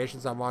just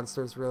variations on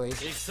monsters, really.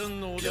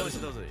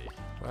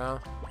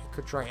 Well, I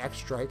could try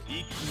X-Strike.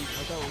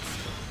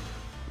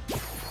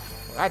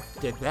 Well, that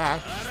did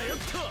that.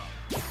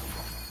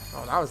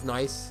 Oh, that was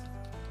nice.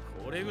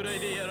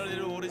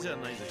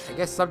 I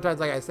guess sometimes,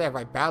 like I say, if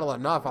I battle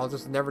enough, I'll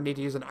just never need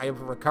to use an item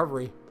for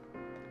recovery.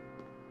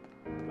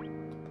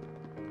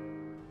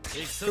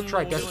 Could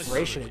try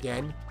Desperation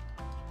again.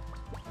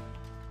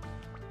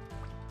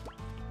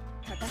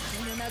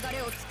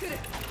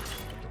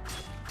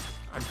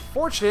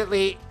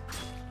 Unfortunately,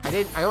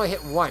 I only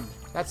hit one.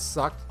 That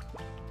sucked.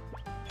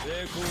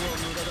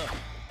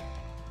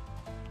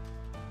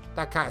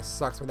 That kind of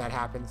sucks when that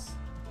happens.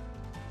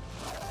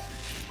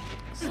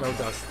 Snow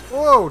dust.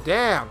 Whoa,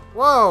 damn!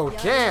 Whoa,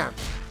 damn!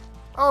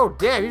 Oh,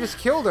 damn, you just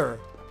killed her!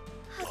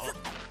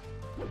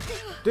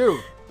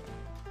 Dude!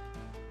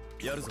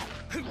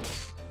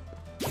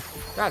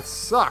 That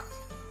sucked!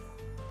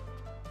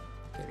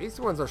 Okay, these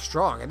ones are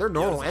strong, and they're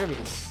normal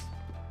enemies.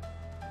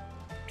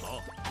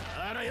 Oh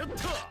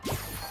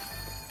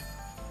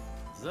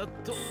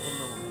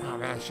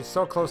man, she's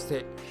so close to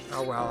it.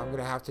 Oh well, I'm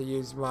gonna have to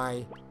use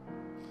my...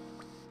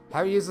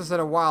 Haven't used this in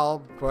a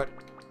while, but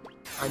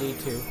I need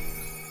to.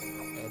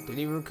 It didn't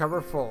even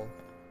recover full.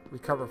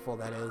 Recover full,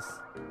 that is.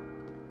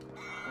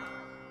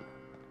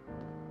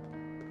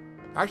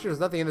 Actually,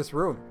 there's nothing in this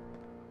room.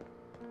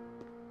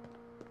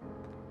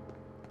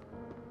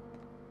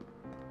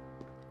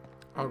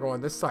 I'll go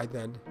on this side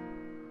then.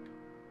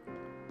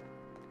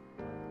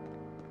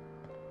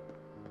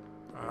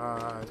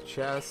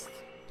 Chest.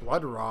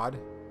 Blood rod.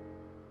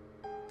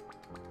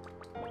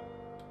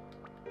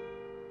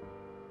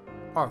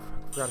 Oh, I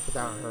forgot to put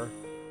that on her.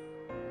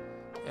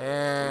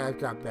 And I've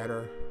got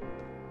better.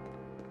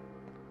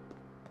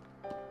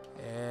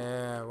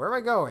 And where am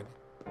I going?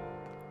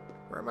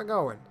 Where am I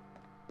going?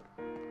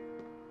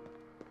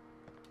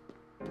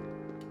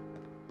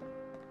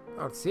 I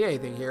don't see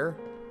anything here.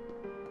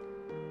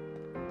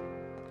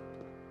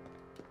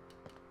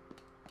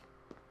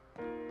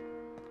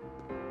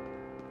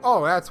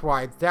 Oh, that's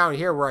why it's down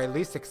here where I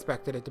least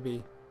expected it to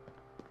be.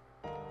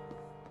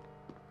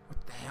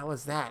 What the hell? hell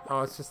is that?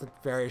 Oh, it's just a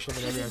variation of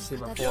an enemy I've seen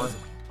before.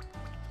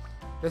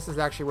 This is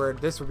actually where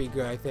this would be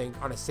good, I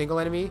think. On a single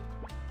enemy.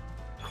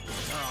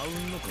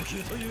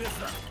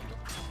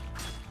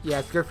 Yeah,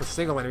 it's good for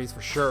single enemies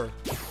for sure.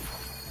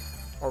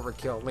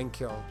 Overkill, link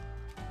kill.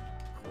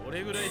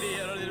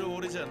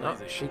 Oh,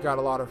 she got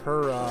a lot of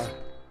her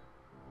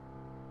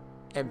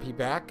MP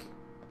back.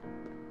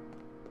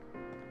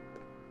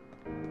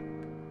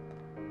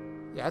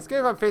 Yeah, it's good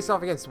if I'm face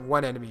off against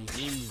one enemy.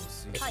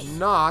 If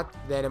not,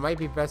 then it might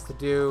be best to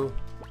do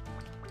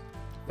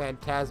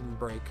Phantasm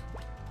Break.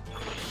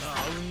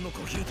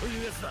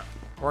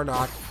 Or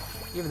not.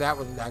 Even that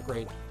wasn't that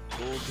great.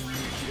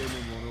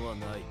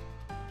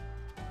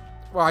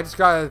 Well, I just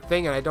got a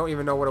thing and I don't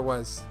even know what it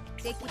was.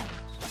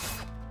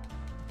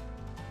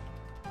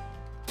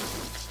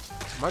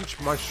 Munch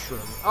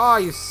Mushroom. Oh,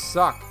 you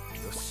suck.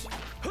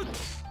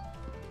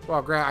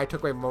 Well, Grant, I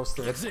took away most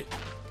of it.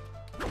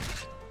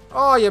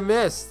 Oh, you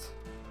missed.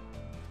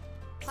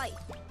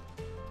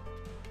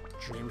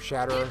 Dream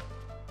Shatterer.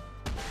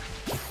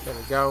 There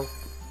we go.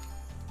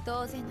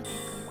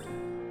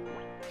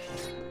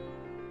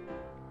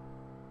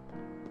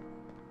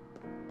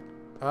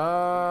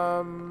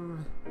 Oh,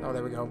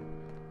 there we go.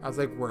 I was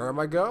like, where am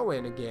I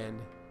going again?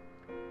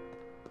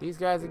 These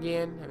guys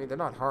again? I mean, they're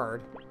not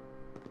hard.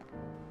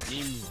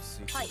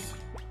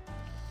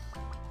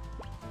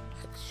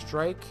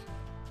 X-Strike.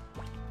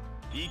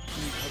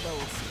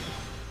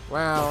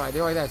 Well, the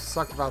only thing that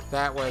sucked about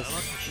that was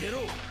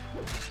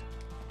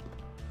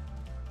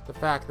the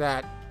fact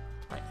that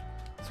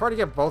it's hard to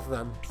get both of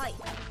them.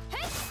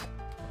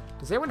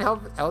 Does anyone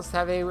else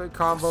have any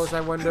combos,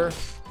 I wonder?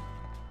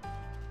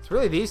 It's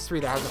really these three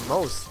that have the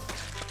most.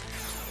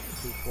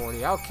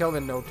 240. I'll kill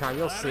them in no time.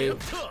 You'll see.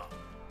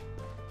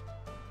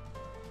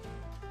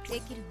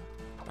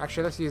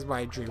 Actually, let's use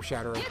my Dream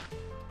Shatterer.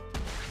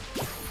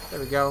 There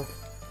we go.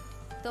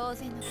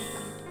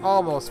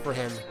 Almost for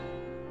him.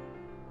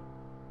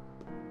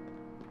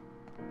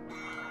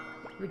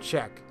 Let me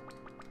check.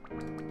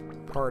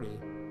 Party.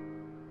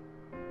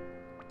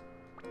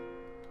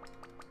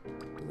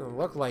 Doesn't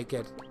look like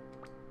it.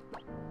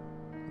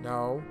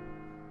 No.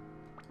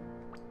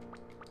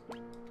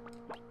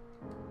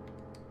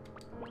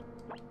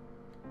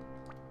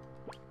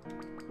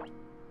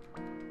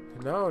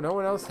 No, no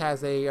one else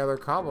has any other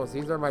combos.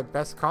 These are my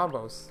best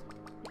combos.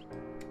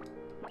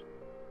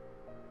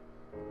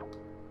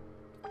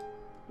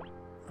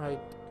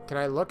 Can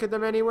I look at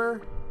them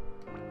anywhere?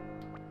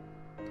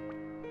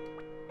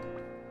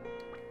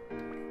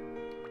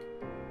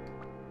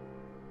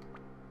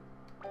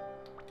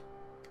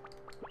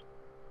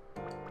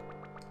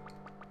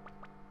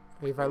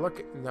 If I look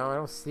at... No, I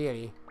don't see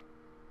any.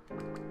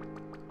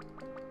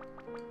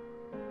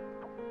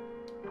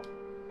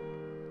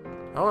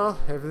 Oh well,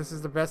 if this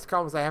is the best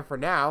combos I have for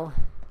now,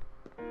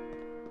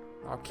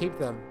 I'll keep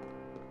them.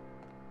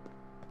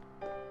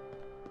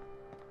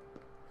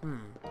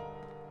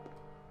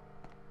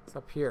 What's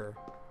up here?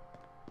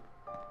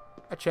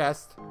 A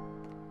chest.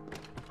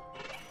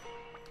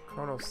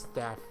 Chrono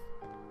Staff.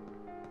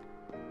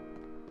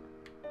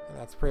 And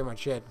that's pretty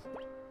much it.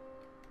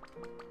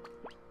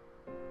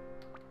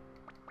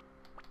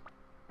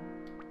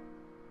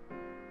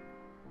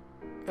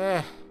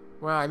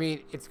 Well, I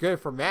mean, it's good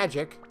for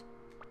magic.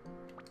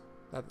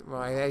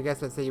 Well, I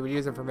guess I'd say you would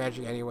use him for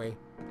magic anyway.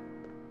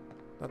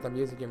 Not that I'm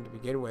using him to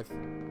begin with.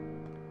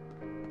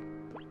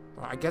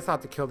 Well, I guess I'll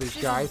have to kill these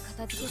guys.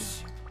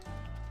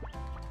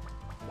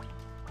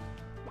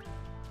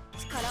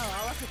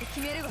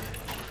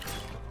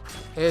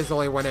 It is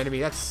only one enemy.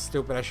 That's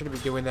stupid. I shouldn't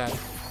be doing that.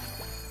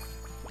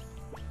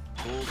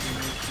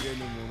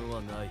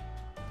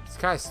 It's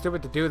kind of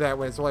stupid to do that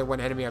when it's only one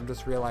enemy, I'm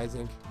just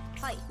realizing.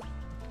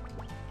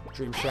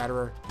 Dream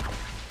Shatterer.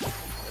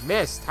 I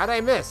missed. How did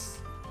I miss?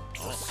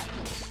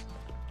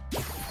 There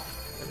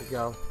we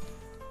go.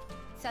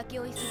 There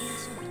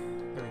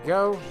we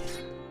go.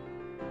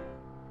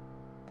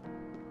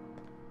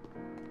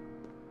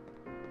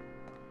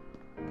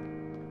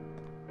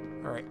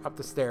 Alright, up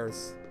the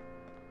stairs.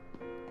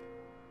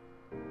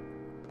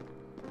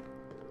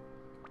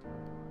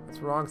 What's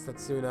wrong,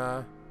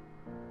 Setsuna?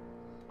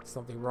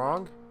 Something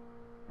wrong?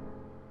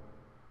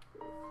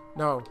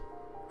 No.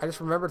 I just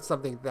remembered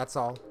something, that's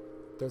all.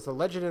 There's a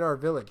legend in our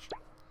village.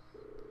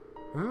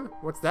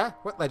 What's that?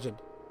 What legend?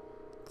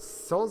 The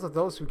souls of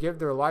those who give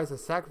their lives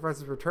as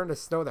sacrifices return to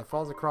snow that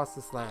falls across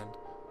this land.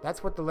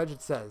 That's what the legend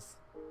says.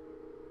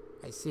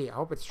 I see. I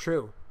hope it's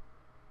true.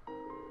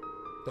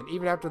 Then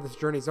even after this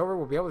journey's over,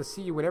 we'll be able to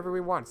see you whenever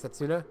we want,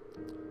 Setsuna.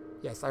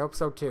 Yes, I hope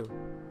so too.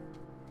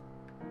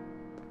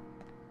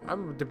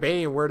 I'm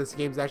debating where this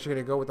game's actually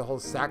going to go with the whole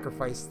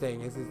sacrifice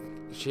thing. Is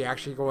she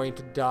actually going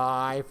to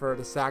die for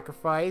the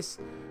sacrifice?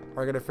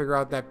 Or are we going to figure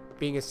out that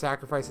being a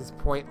sacrifice is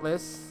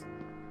pointless?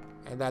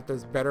 And that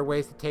there's better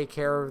ways to take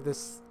care of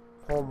this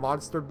whole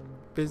monster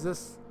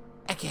business?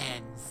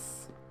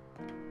 Ekans!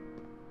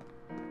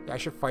 Yeah, I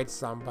should fight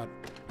some, but...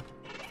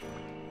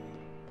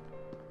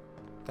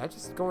 Did I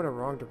just go in a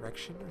wrong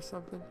direction or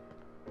something?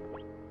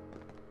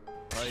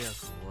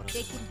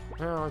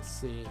 Oh, let's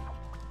see.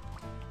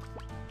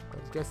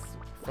 guess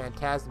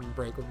Phantasm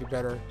Break would be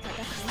better.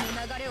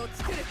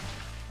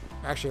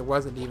 Actually, it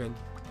wasn't even.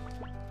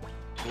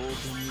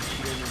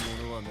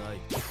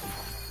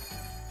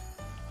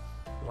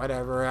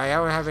 Whatever. I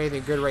don't have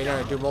anything good right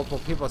now to do multiple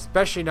people,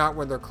 especially not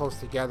when they're close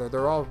together.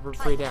 They're all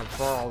pretty damn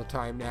far all the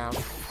time now.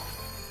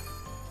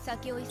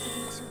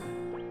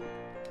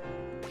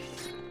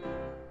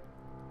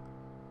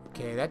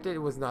 Okay, that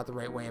was not the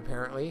right way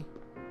apparently.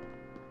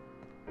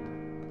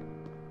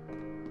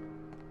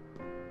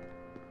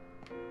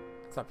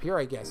 It's up here,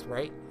 I guess,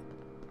 right?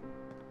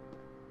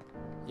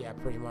 Yeah,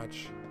 pretty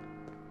much.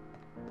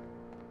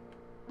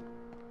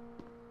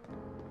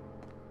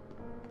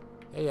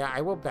 Yeah,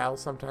 I will battle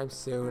sometime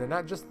soon, and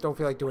I just don't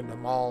feel like doing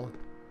them all.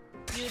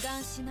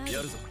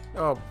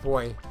 Oh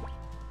boy.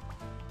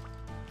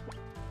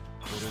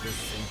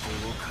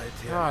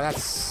 Oh, that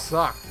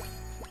sucked.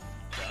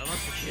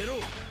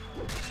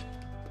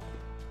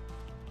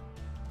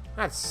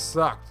 That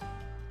sucked.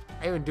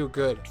 I didn't do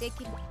good.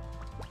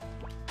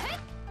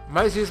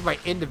 Might as well use my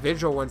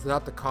individual ones,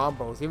 not the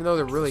combos, even though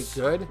they're really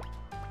good.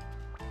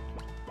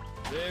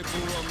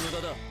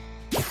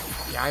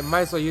 Yeah, I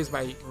might as well use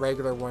my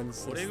regular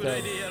ones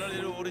instead.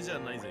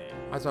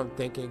 That's what I'm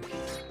thinking.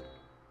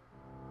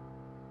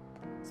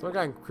 So I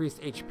got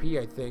increased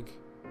HP, I think.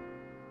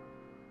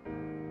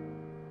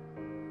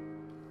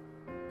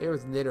 It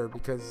was Knitter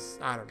because,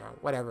 I don't know,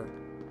 whatever.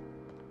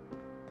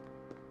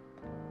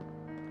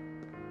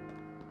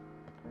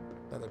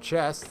 Another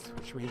chest,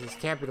 which means this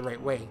can't be the right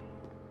way.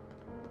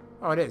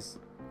 Oh, it is.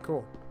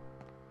 Cool.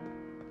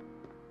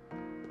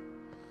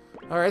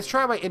 Alright, let's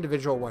try my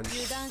individual ones.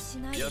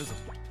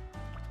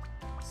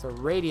 So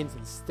Radiance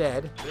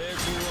instead.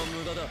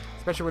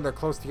 Especially when they're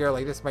close together,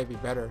 like this might be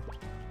better.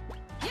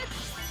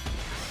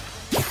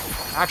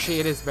 Actually,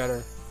 it is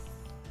better.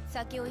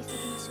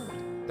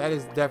 That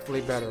is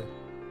definitely better.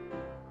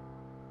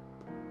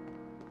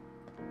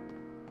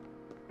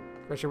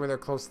 Especially when they're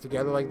close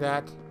together like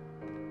that.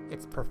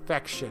 It's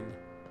perfection.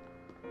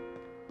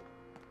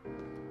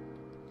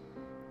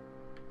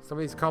 Some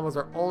of these combos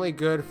are only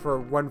good for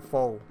one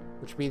foe,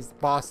 which means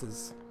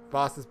bosses.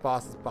 Bosses,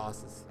 bosses,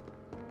 bosses.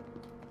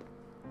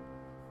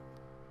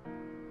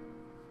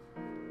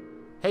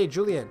 Hey,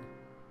 Julian.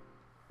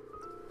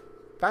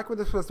 Back when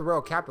this was the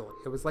royal capital,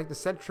 it was like the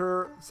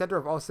center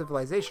of all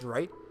civilization,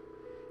 right?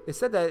 It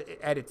said that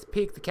at its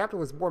peak, the capital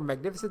was more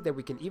magnificent than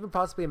we can even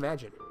possibly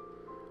imagine.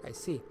 I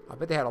see. I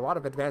bet they had a lot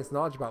of advanced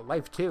knowledge about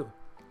life, too.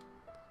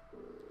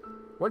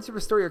 Once you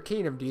restore your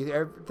kingdom, do you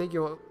ever think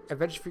you'll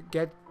eventually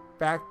get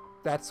back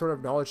that sort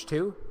of knowledge,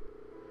 too?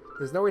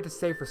 There's no way to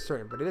say for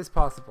certain, but it is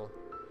possible.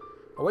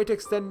 A way to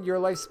extend your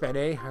lifespan,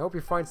 eh? I hope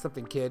you find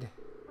something, kid.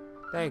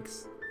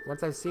 Thanks.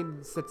 Once I've seen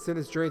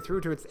Setsuna's journey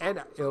through to its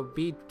end, it'll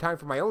be time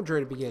for my own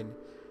journey to begin.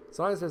 As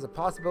long as there's a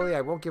possibility,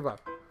 I won't give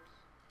up.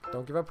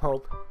 Don't give up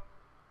hope.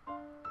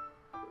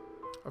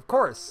 Of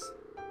course.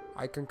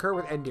 I concur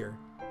with Endir.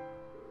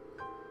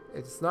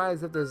 It's not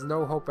as if there's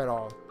no hope at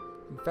all.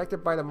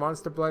 Infected by the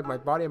monster blood, my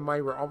body and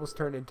mind were almost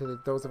turned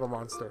into those of a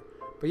monster.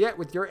 But yet,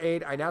 with your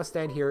aid, I now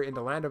stand here in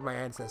the land of my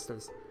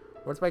ancestors.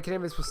 Once my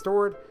kingdom is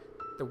restored,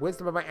 the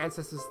wisdom of my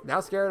ancestors,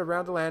 now scattered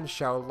around the land,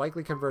 shall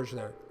likely converge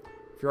there.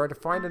 If you are to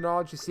find the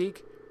knowledge you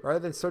seek, rather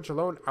than search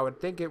alone, I would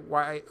think it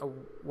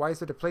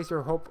wiser to place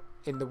your hope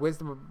in the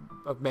wisdom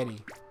of many.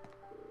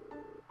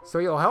 So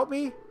you'll help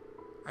me?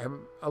 I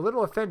am a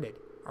little offended.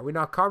 Are we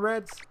not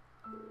comrades?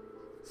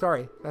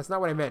 Sorry, that's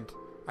not what I meant.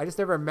 I just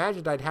never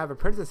imagined I'd have a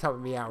princess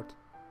helping me out.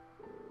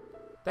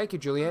 Thank you,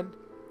 Julian.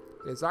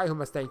 It is I who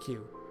must thank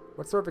you.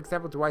 What sort of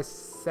example do I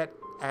set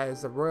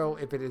as a royal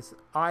if it is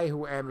I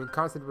who am in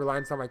constant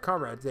reliance on my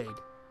comrades' aid?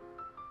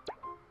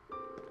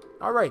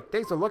 Alright,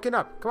 thanks for looking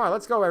up. Come on,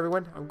 let's go,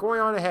 everyone. I'm going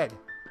on ahead.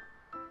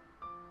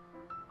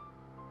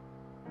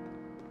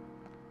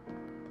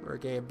 We're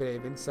getting a bit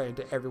of insight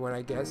into everyone,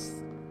 I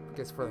guess. I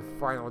guess for the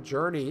final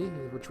journey,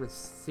 which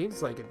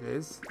seems like it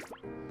is.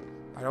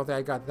 I don't think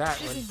I got that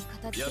one.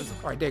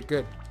 Oh, I did.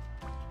 Good.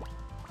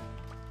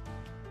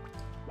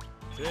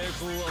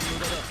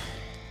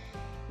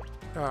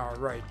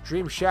 Alright,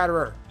 Dream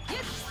Shatterer.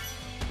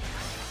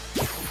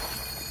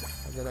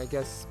 And then I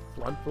guess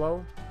Blunt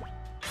Blow.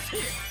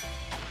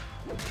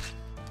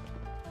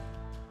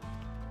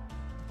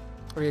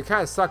 I mean, it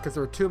kind of sucked because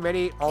there were too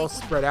many all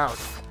spread out.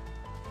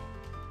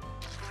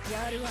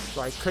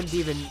 So I couldn't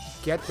even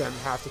get them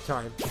half the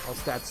time. All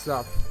stats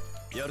up.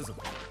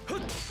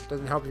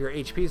 Doesn't help if your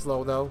HP's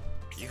low, though.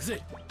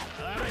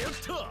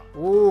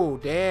 Ooh,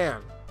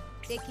 damn.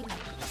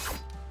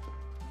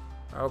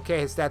 Okay,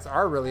 his stats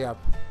are really up.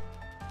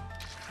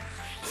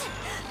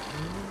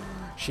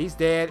 She's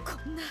dead.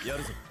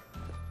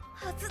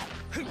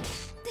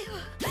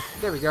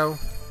 There we go.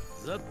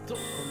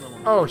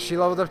 Oh, she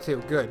leveled up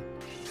too. Good.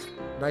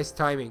 Nice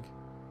timing.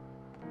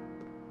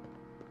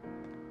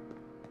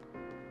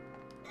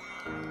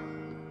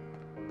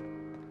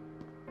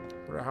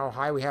 Wonder how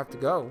high we have to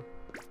go.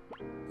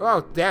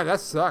 Oh, damn,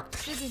 that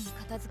sucked.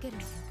 That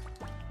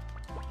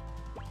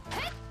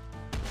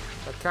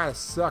kind of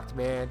sucked,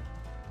 man.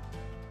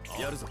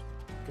 Guess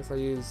I'll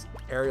use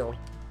aerial.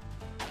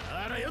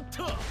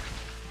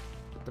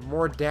 The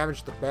more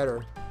damage, the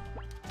better.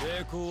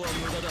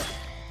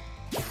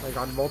 Like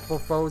on multiple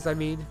foes, I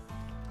mean.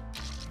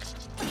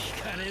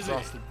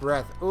 Exhausted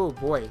breath. Oh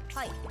boy.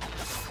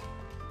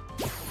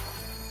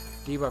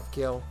 Debuff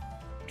kill.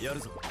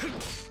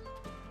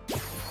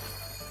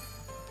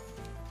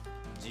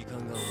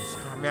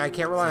 Oh, man, I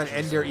can't rely on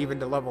Ender even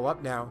to level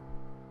up now.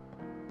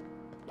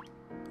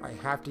 I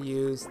have to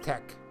use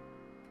Tech.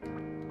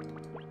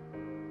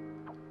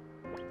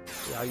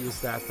 Yeah, I'll use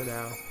that for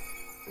now.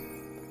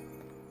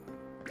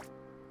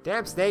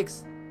 Damn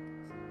snakes!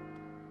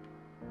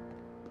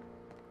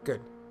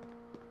 Good.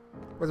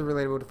 Wasn't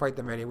really able to fight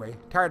them anyway.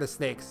 Tired of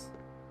snakes.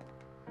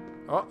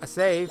 Oh, a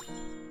save.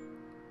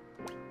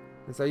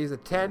 And so I use a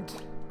tent.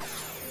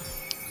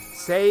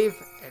 Save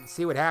and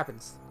see what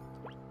happens.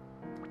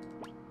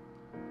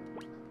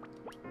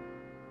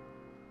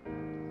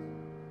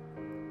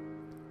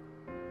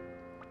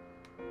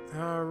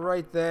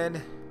 Alright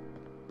then.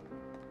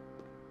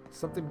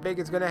 Something big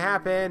is gonna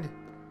happen.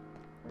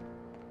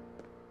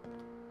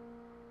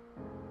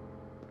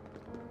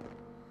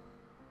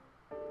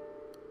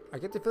 I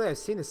get the feeling I've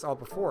seen this all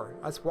before.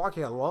 Us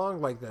walking along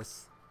like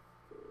this.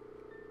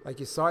 Like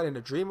you saw it in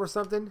a dream or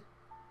something?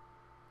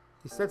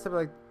 You said something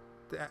like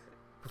that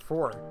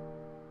before.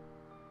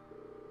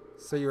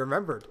 So you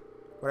remembered.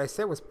 What I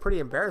said was pretty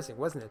embarrassing,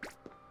 wasn't it?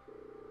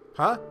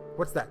 Huh?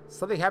 What's that?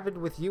 Something happened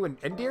with you and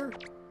Endir?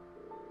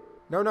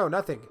 No,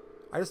 nothing.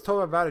 I just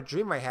told him about a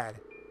dream I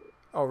had.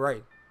 Oh,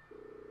 right.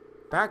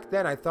 Back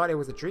then I thought it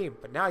was a dream,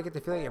 but now I get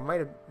the feeling it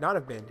might not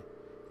have been.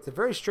 It's a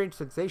very strange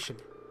sensation.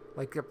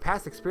 Like a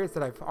past experience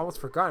that I've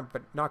almost forgotten,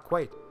 but not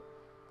quite.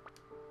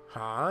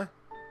 Huh?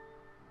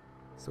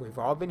 So we've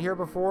all been here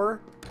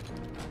before?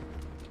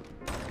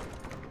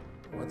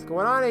 What's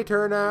going on,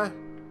 Eterna?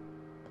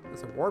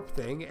 There's a warp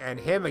thing,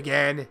 and him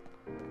again.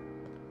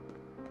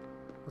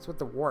 What's with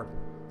the warp?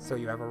 So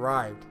you have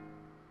arrived.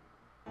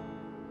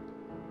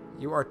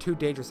 You are too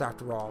dangerous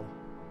after all.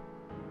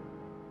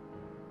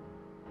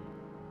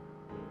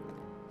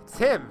 It's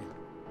him!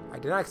 I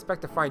did not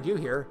expect to find you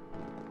here.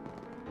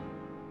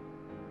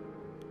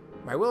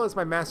 My will is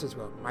my master's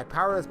will. My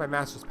power is my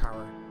master's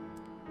power.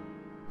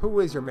 Who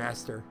is your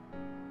master?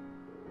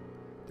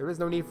 There is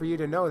no need for you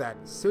to know that.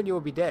 Soon you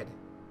will be dead.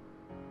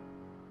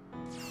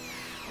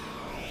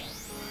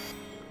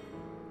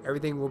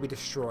 Everything will be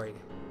destroyed.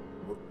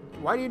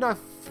 Why do you not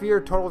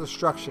fear total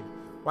destruction?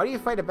 Why do you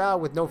fight a battle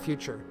with no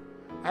future?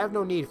 I have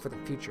no need for the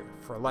future,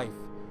 for life.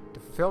 To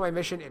fulfill my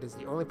mission, it is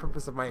the only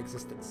purpose of my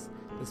existence.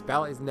 This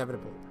battle is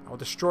inevitable. I will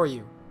destroy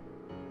you.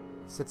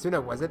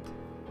 Setsuna, was it?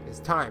 It is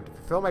time to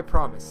fulfill my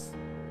promise.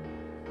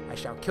 I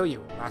shall kill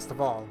you, last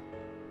of all.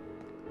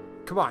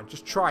 Come on,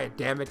 just try it,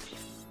 damn it.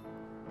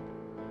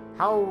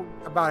 How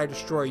about I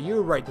destroy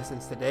you right this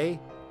instant, eh?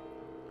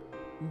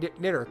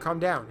 Knitter, calm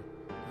down.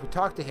 If we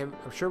talk to him,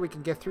 I'm sure we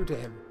can get through to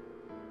him.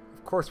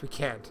 Of course we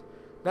can't.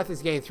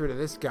 Nothing's getting through to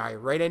this guy,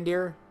 right,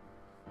 Endir?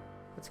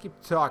 Let's keep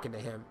talking to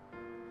him.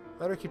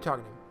 Let her keep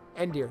talking to him.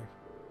 Endir.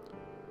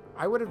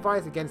 I would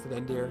advise against it,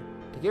 Endir.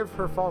 To give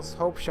her false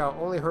hope shall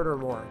only hurt her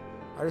more.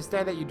 I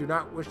understand that you do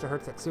not wish to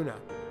hurt Setsuna,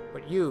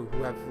 but you,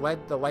 who have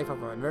led the life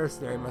of a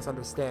mercenary, must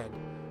understand.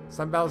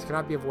 Some battles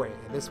cannot be avoided,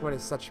 and this one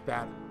is such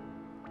battle.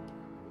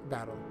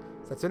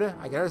 Setsuna,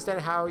 I can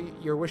understand how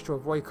your wish to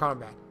avoid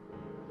combat.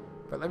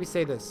 But let me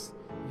say this.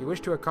 If you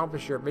wish to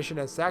accomplish your mission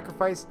as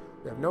sacrifice,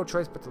 we have no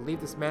choice but to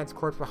leave this man's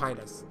corpse behind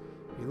us.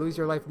 If you lose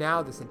your life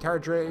now, this entire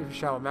journey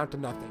shall amount to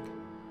nothing.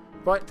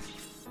 But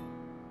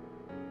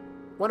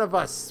one of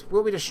us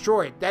will be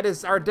destroyed. That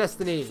is our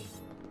destiny.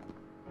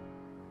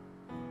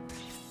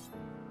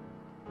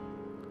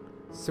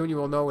 Soon you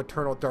will know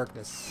eternal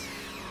darkness.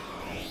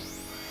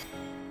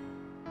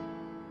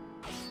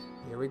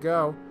 Here we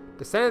go.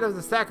 Descendant of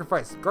the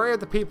sacrifice, guardian of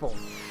the people.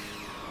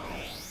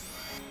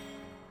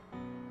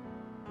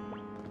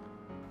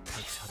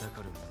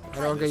 I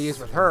don't get used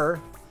with her.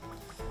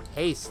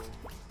 Haste.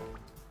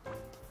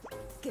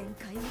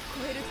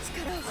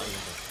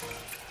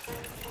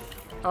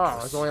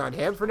 Oh, it's only on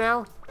him for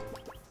now?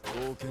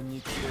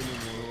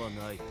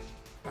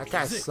 That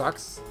guy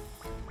sucks.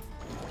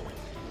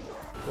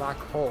 Black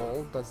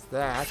hole does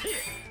that.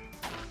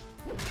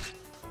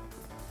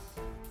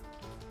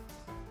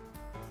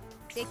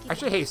 I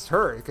should haste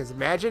her, because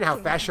imagine how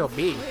fast she'll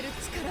be. I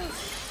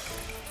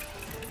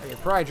mean,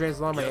 it probably drains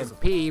a lot of my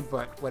MP,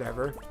 but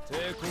whatever.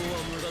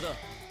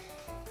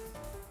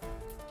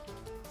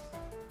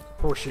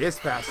 Oh, she is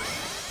fast.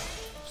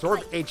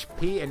 Absorbed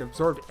HP and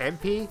absorbed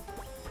MP?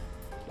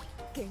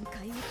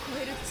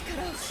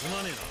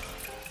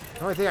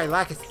 The only thing I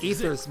lack is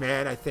ethers,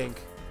 man, I think.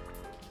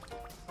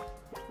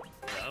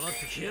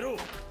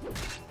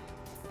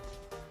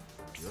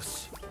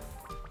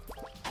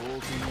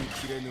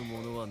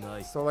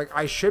 So, like,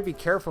 I should be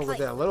careful with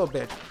it a little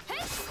bit.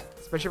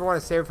 Especially if I want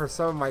to save for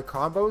some of my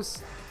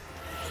combos.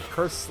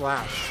 Curse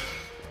Slash.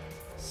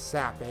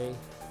 Sap, eh?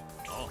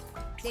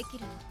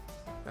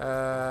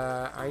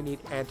 I need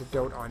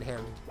antidote on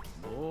him.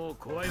 I'm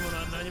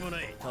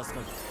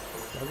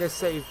gonna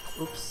save.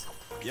 Oops.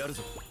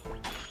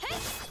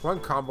 that's one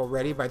combo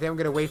ready, but I think I'm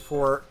gonna wait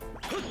for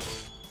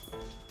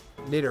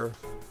Knitter.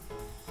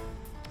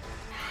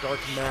 Dark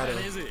Matter.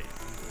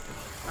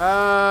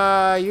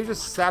 You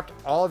just sapped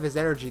all of his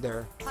energy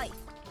there.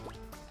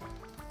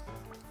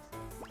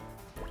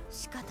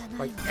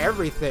 Like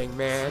everything,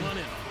 man.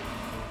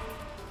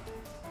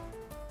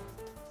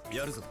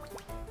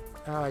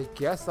 I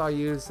guess I'll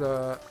use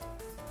a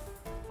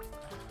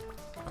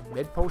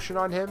mid potion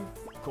on him.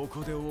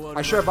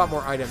 I should have bought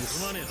more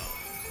items.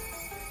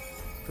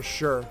 For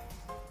sure.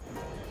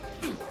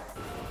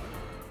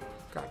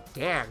 God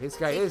damn, this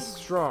guy is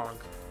strong.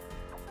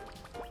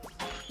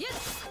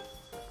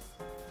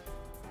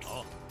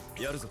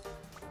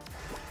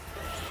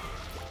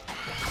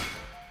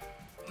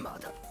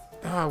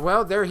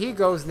 Well, there he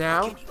goes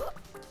now.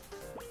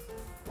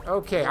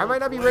 Okay, I might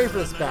not be ready for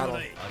this battle.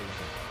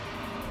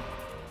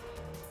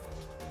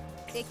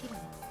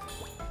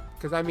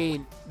 Because, I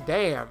mean,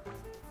 damn.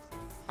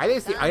 I think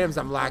it's the items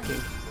I'm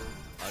lacking.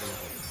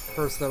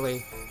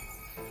 Personally.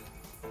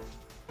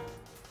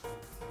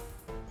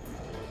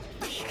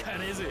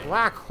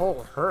 Black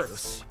hole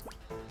hurts.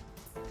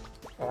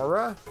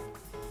 Aura?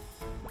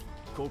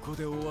 It's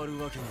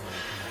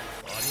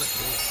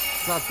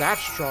not that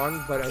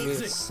strong, but I mean,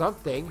 it's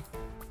something.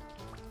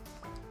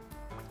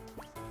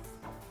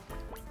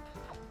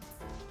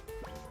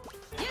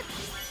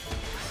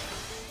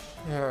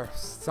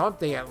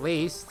 Something at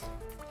least.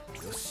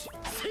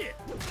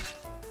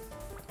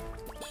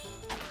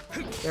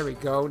 There we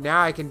go.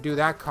 Now I can do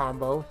that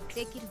combo.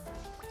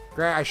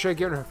 Great, I should have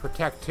given her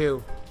Protect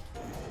too.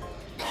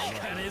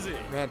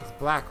 Man, this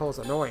black hole's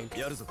annoying.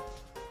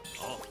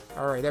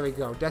 Alright, there we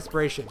go.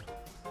 Desperation.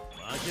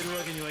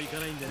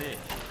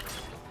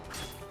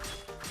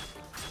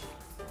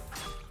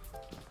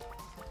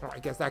 Oh, I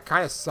guess that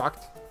kind of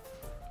sucked.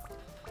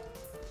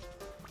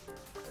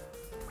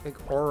 I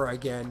think Aura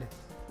again.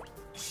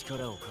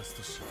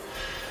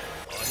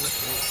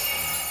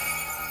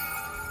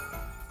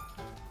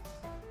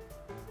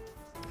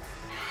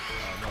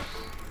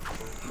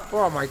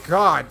 Oh my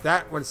god,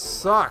 that one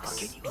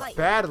sucks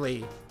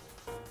badly.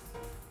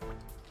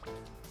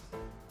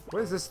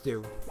 What does this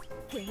do?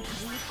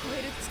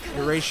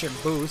 Duration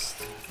boost.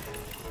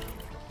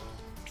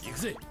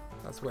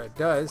 That's what it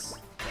does.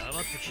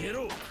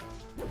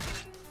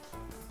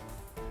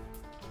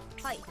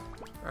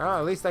 Oh,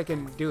 at least I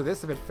can do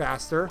this a bit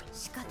faster.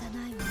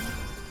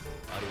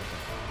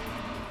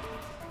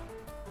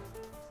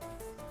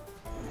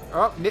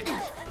 Oh,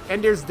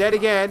 Ender's dead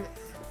again.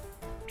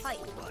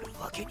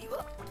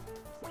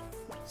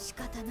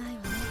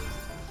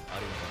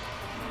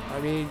 I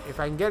mean, if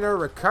I can get a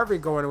recovery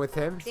going with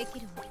him.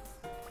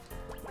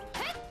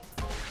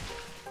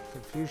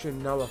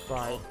 Confusion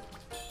nullified.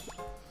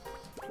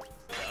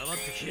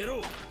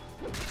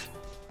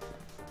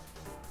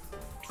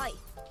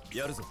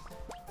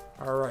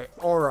 Alright,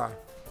 Aura.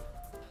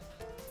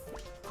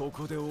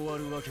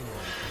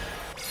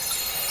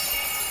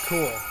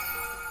 Cool.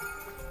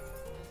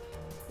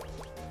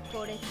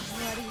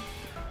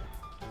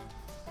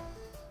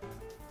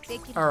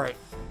 Alright,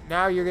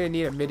 now you're gonna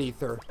need a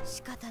mid-ether.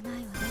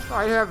 Oh,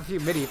 I have a few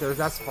mid-ethers,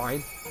 that's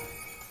fine.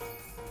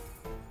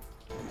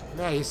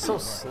 Man, he's so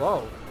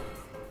slow.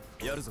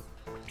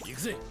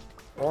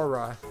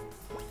 Aura.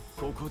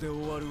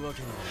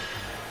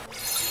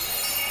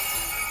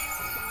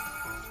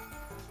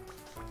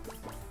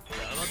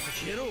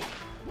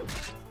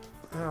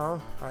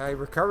 Oh, I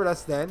recovered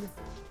us then.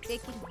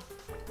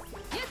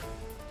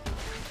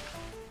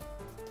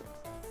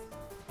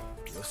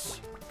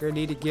 Gonna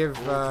need to give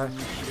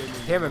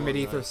him a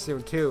mid-ether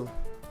soon too.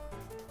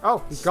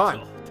 Oh, he's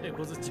gone.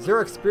 0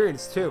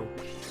 experience too.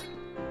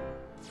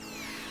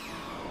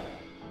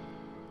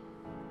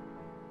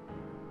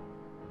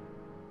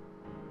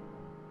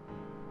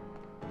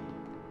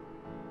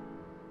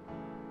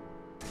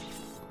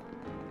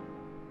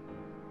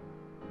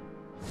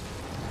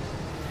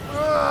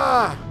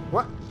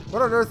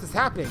 What on earth is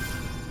happening?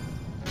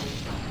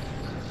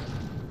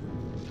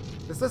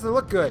 This doesn't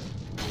look good.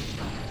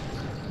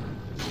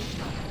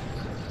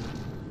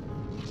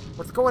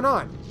 What's going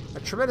on? A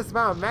tremendous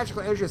amount of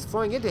magical energy is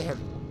flowing into him.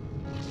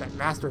 That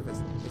master of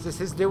his. Is this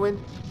his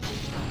doing?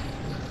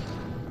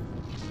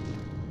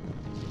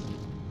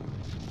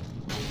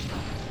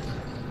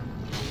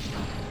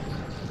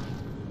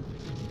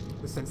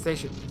 The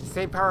sensation. The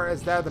same power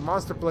as that of the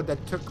monster blood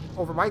that took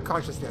over my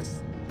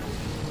consciousness.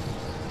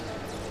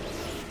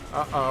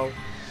 Uh-oh.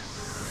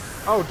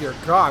 Oh dear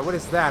god, what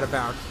is that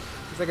about?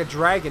 It's like a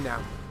dragon now.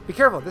 Be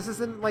careful, this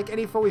isn't like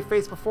any foe we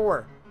faced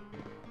before.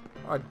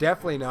 Oh,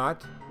 definitely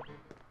not.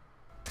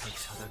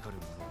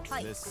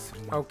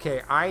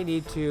 Okay, I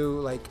need to,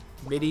 like,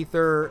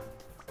 mid-ether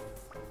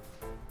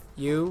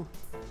you.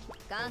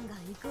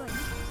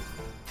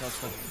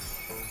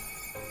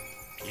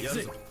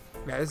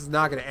 Man, this is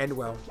not gonna end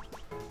well.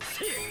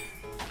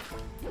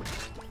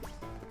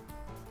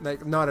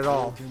 Like, not at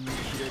all.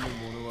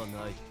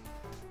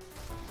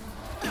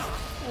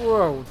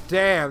 Whoa,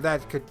 damn,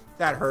 that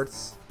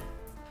hurts.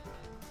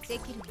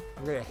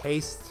 I'm gonna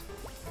haste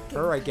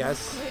her, I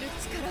guess.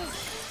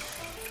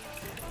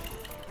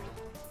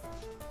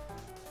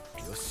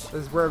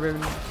 This would have been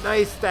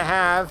nice to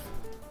have.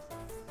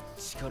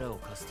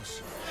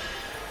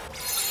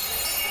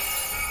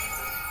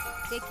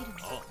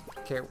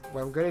 Okay,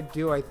 what I'm gonna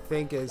do, I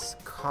think, is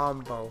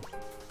combo.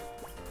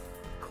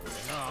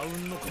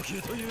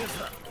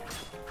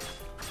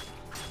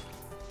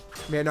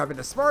 May not have been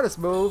the smartest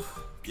move.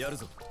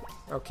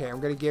 Okay, I'm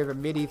gonna give a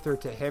mid-ether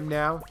to him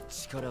now.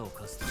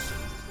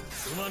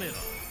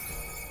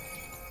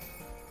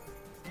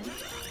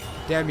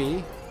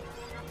 Demi.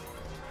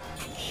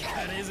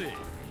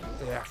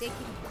 Yeah.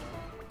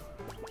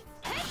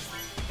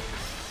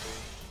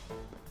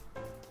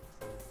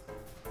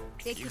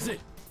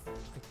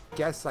 I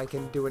guess I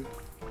can do it.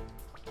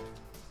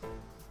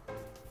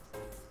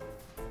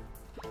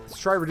 Let's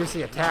try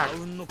reducing attack.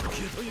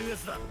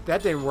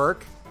 That didn't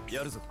work.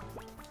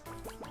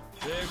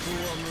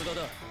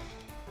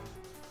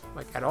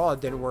 Like, at all, it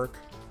didn't work.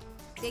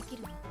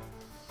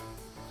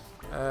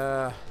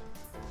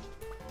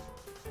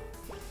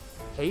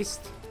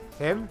 Haste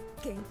him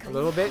a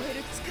little bit.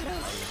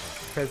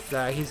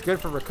 Because he's good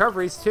for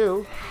recoveries,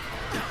 too.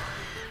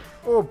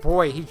 Oh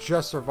boy, he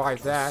just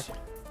survived that.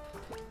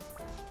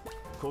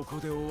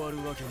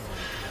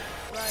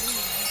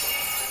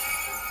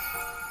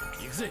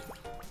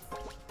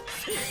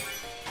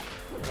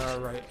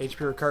 Alright, HP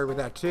recovery with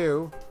that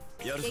too.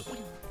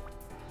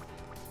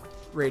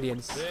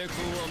 Radiance.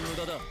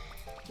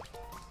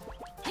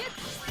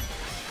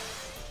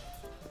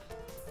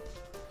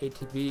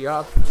 ATB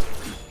up.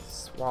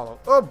 Swallow.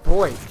 Oh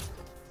boy!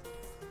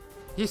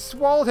 He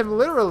swallowed him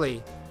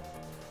literally!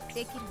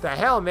 The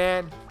hell,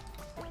 man?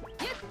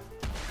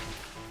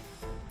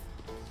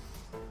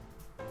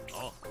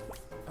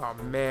 Oh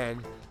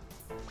man.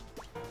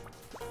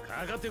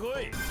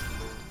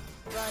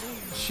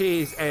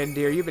 Jeez,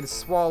 Endir, you've been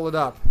swallowed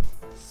up.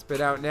 Spit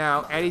out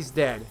now, and he's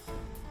dead.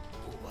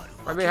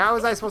 I mean, how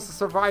was I supposed to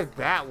survive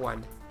that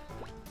one?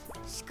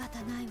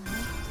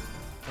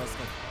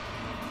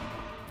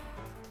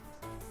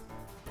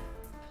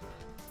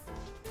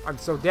 I'm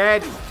so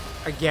dead.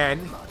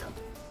 Again.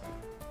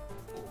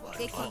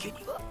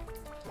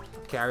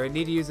 Okay, I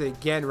need to use it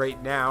again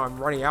right now. I'm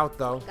running out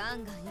though.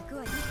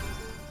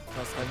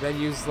 And then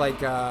use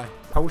like a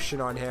potion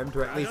on him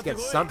to at least get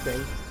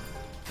something.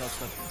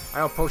 I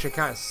know potion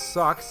kind of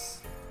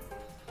sucks.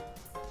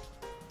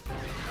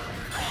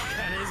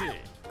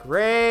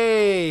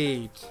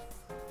 Great.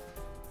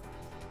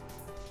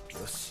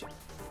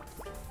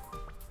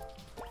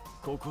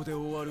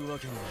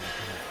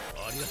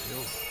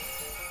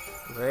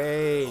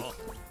 Great.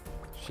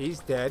 She's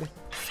dead.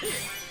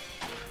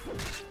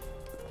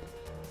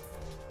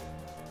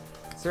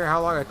 Consider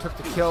how long it took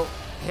to kill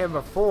him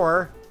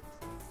before.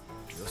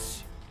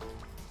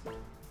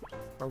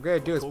 What I'm gonna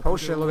do is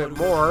potion a little bit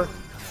more.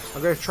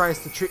 I'm gonna try and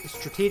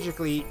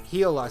strategically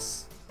heal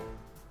us.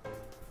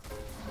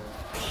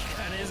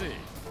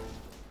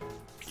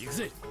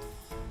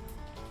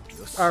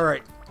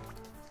 Alright.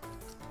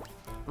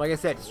 Like I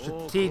said,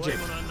 strategic.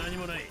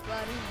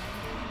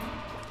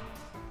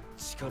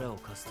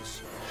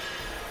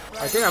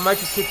 I think I might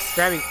just keep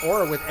spamming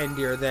Aura with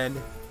Endir then.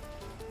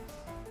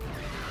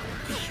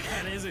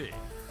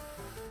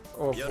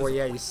 Oh boy,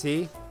 yeah, you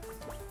see?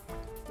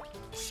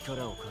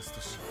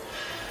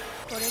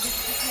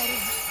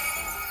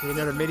 Need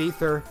another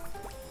mid-ether.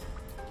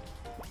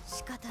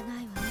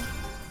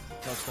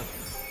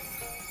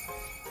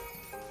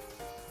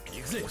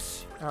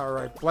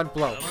 Alright, blunt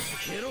blow.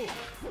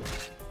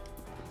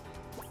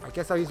 I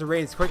guess I'll use the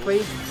reins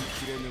quickly.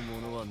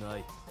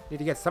 Need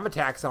to get some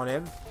attacks on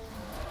him.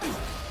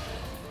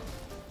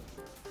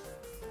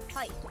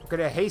 I'm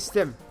gonna haste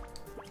him.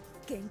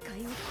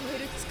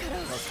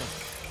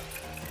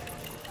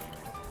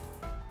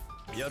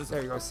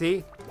 There you go,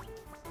 see?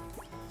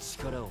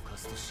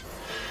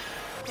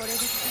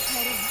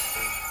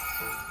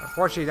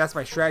 Unfortunately, that's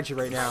my strategy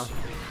right now.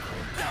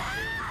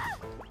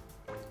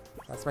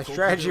 That's my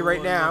strategy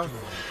right now.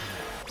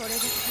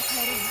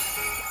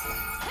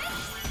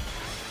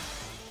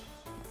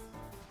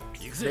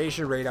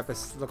 Evasion rate up, it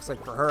looks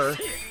like, for her.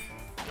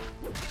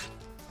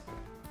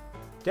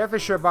 Definitely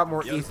should have bought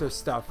more ether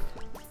stuff.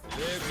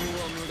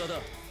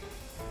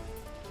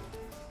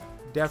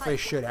 Definitely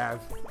should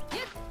have.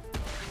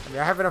 I mean,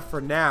 I have enough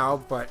for now,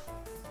 but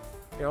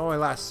it only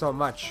lasts so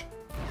much.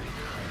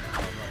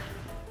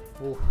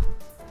 Ooh.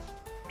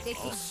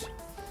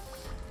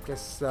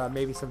 Guess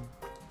maybe some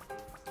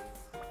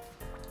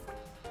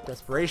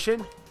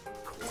desperation.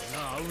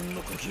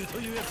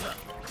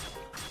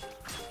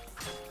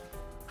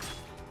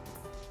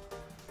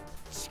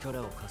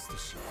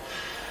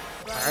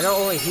 I know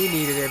only he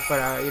needed it,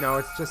 but you know,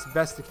 it's just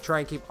best to try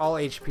and keep all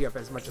HP up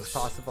as much as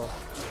possible.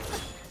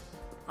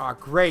 Aw,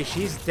 great,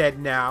 she's dead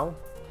now.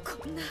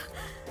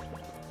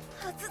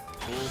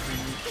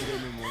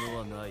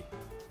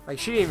 Like,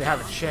 she didn't even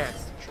have a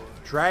chance.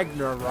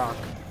 Ragnarok.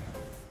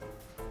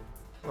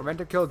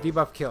 Momentum kill,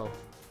 debuff kill.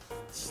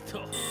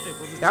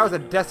 That was a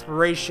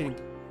desperation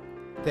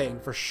thing,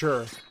 for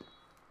sure.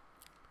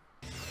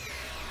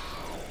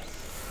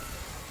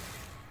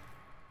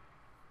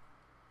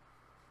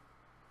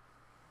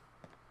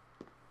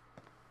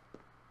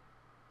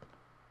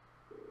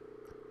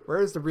 Where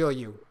is the real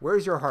you? Where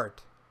is your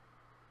heart?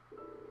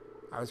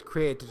 I was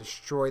created to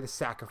destroy the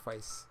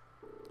sacrifice.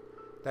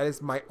 That is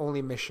my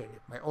only mission,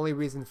 my only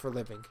reason for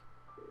living.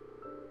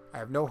 I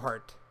have no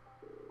heart.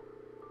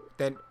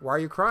 Then why are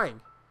you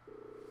crying?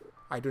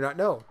 I do not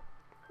know.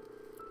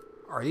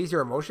 Are these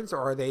your emotions, or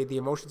are they the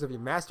emotions of your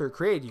master who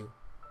created you?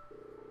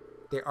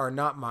 They are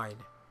not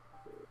mine.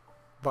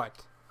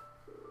 But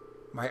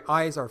my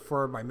eyes are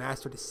for my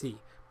master to see.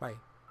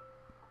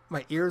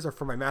 My ears are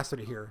for my master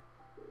to hear.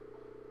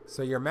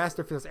 So your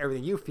master feels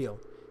everything you feel,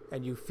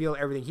 and you feel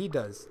everything he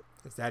does.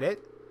 Is that it?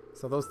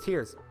 So those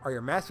tears are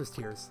your master's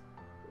tears.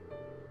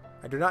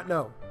 I do not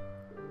know.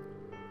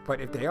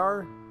 But if they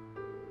are,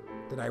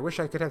 then I wish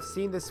I could have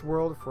seen this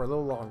world for a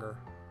little longer.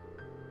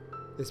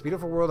 This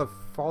beautiful world of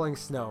falling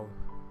snow.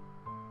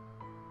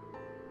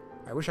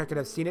 I wish I could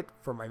have seen it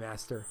for my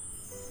master.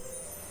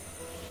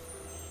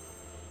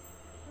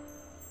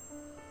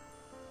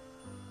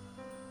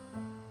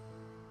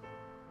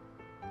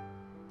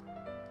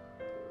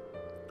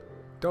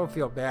 Don't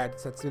feel bad,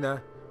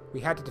 Setsuna. We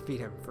had to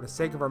defeat him for the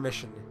sake of our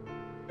mission.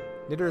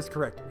 Knitter is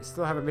correct. We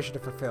still have a mission to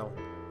fulfill.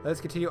 Let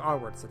us continue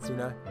onward,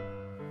 Setsuna.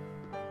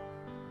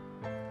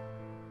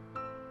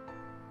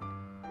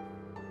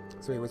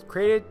 So he was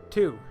created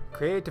to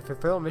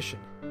fulfill a mission.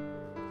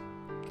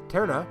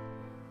 Eterna?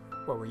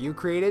 What, were you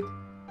created?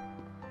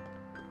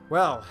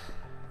 Well,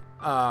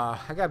 I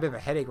got a bit of a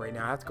headache right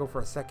now. I have to go for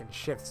a second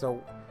shift.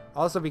 So,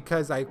 also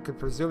because I could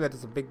presume that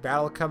there's a big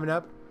battle coming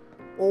up,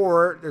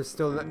 or there's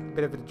still a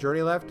bit of a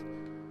journey left,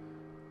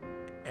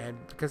 and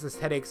because this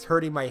headache's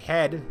hurting my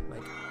head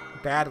like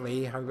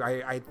badly,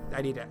 I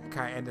need to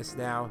kind of end this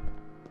now.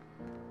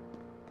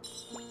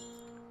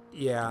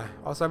 Yeah.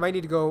 Also, I might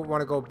need to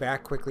want to go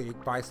back quickly to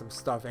buy some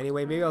stuff.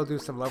 Anyway, maybe I'll do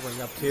some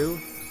leveling up too.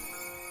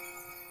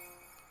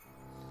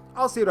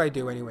 I'll see what I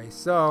do anyway.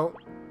 So,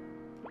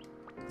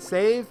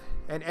 save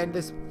and end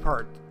this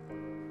part.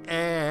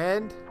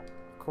 And,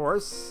 of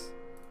course,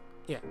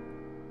 yeah.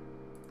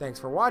 Thanks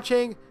for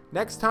watching.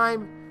 Next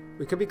time,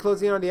 we could be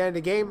closing in on the end of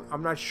the game.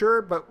 I'm not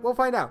sure, but we'll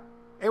find out.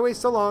 Anyway,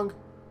 so long.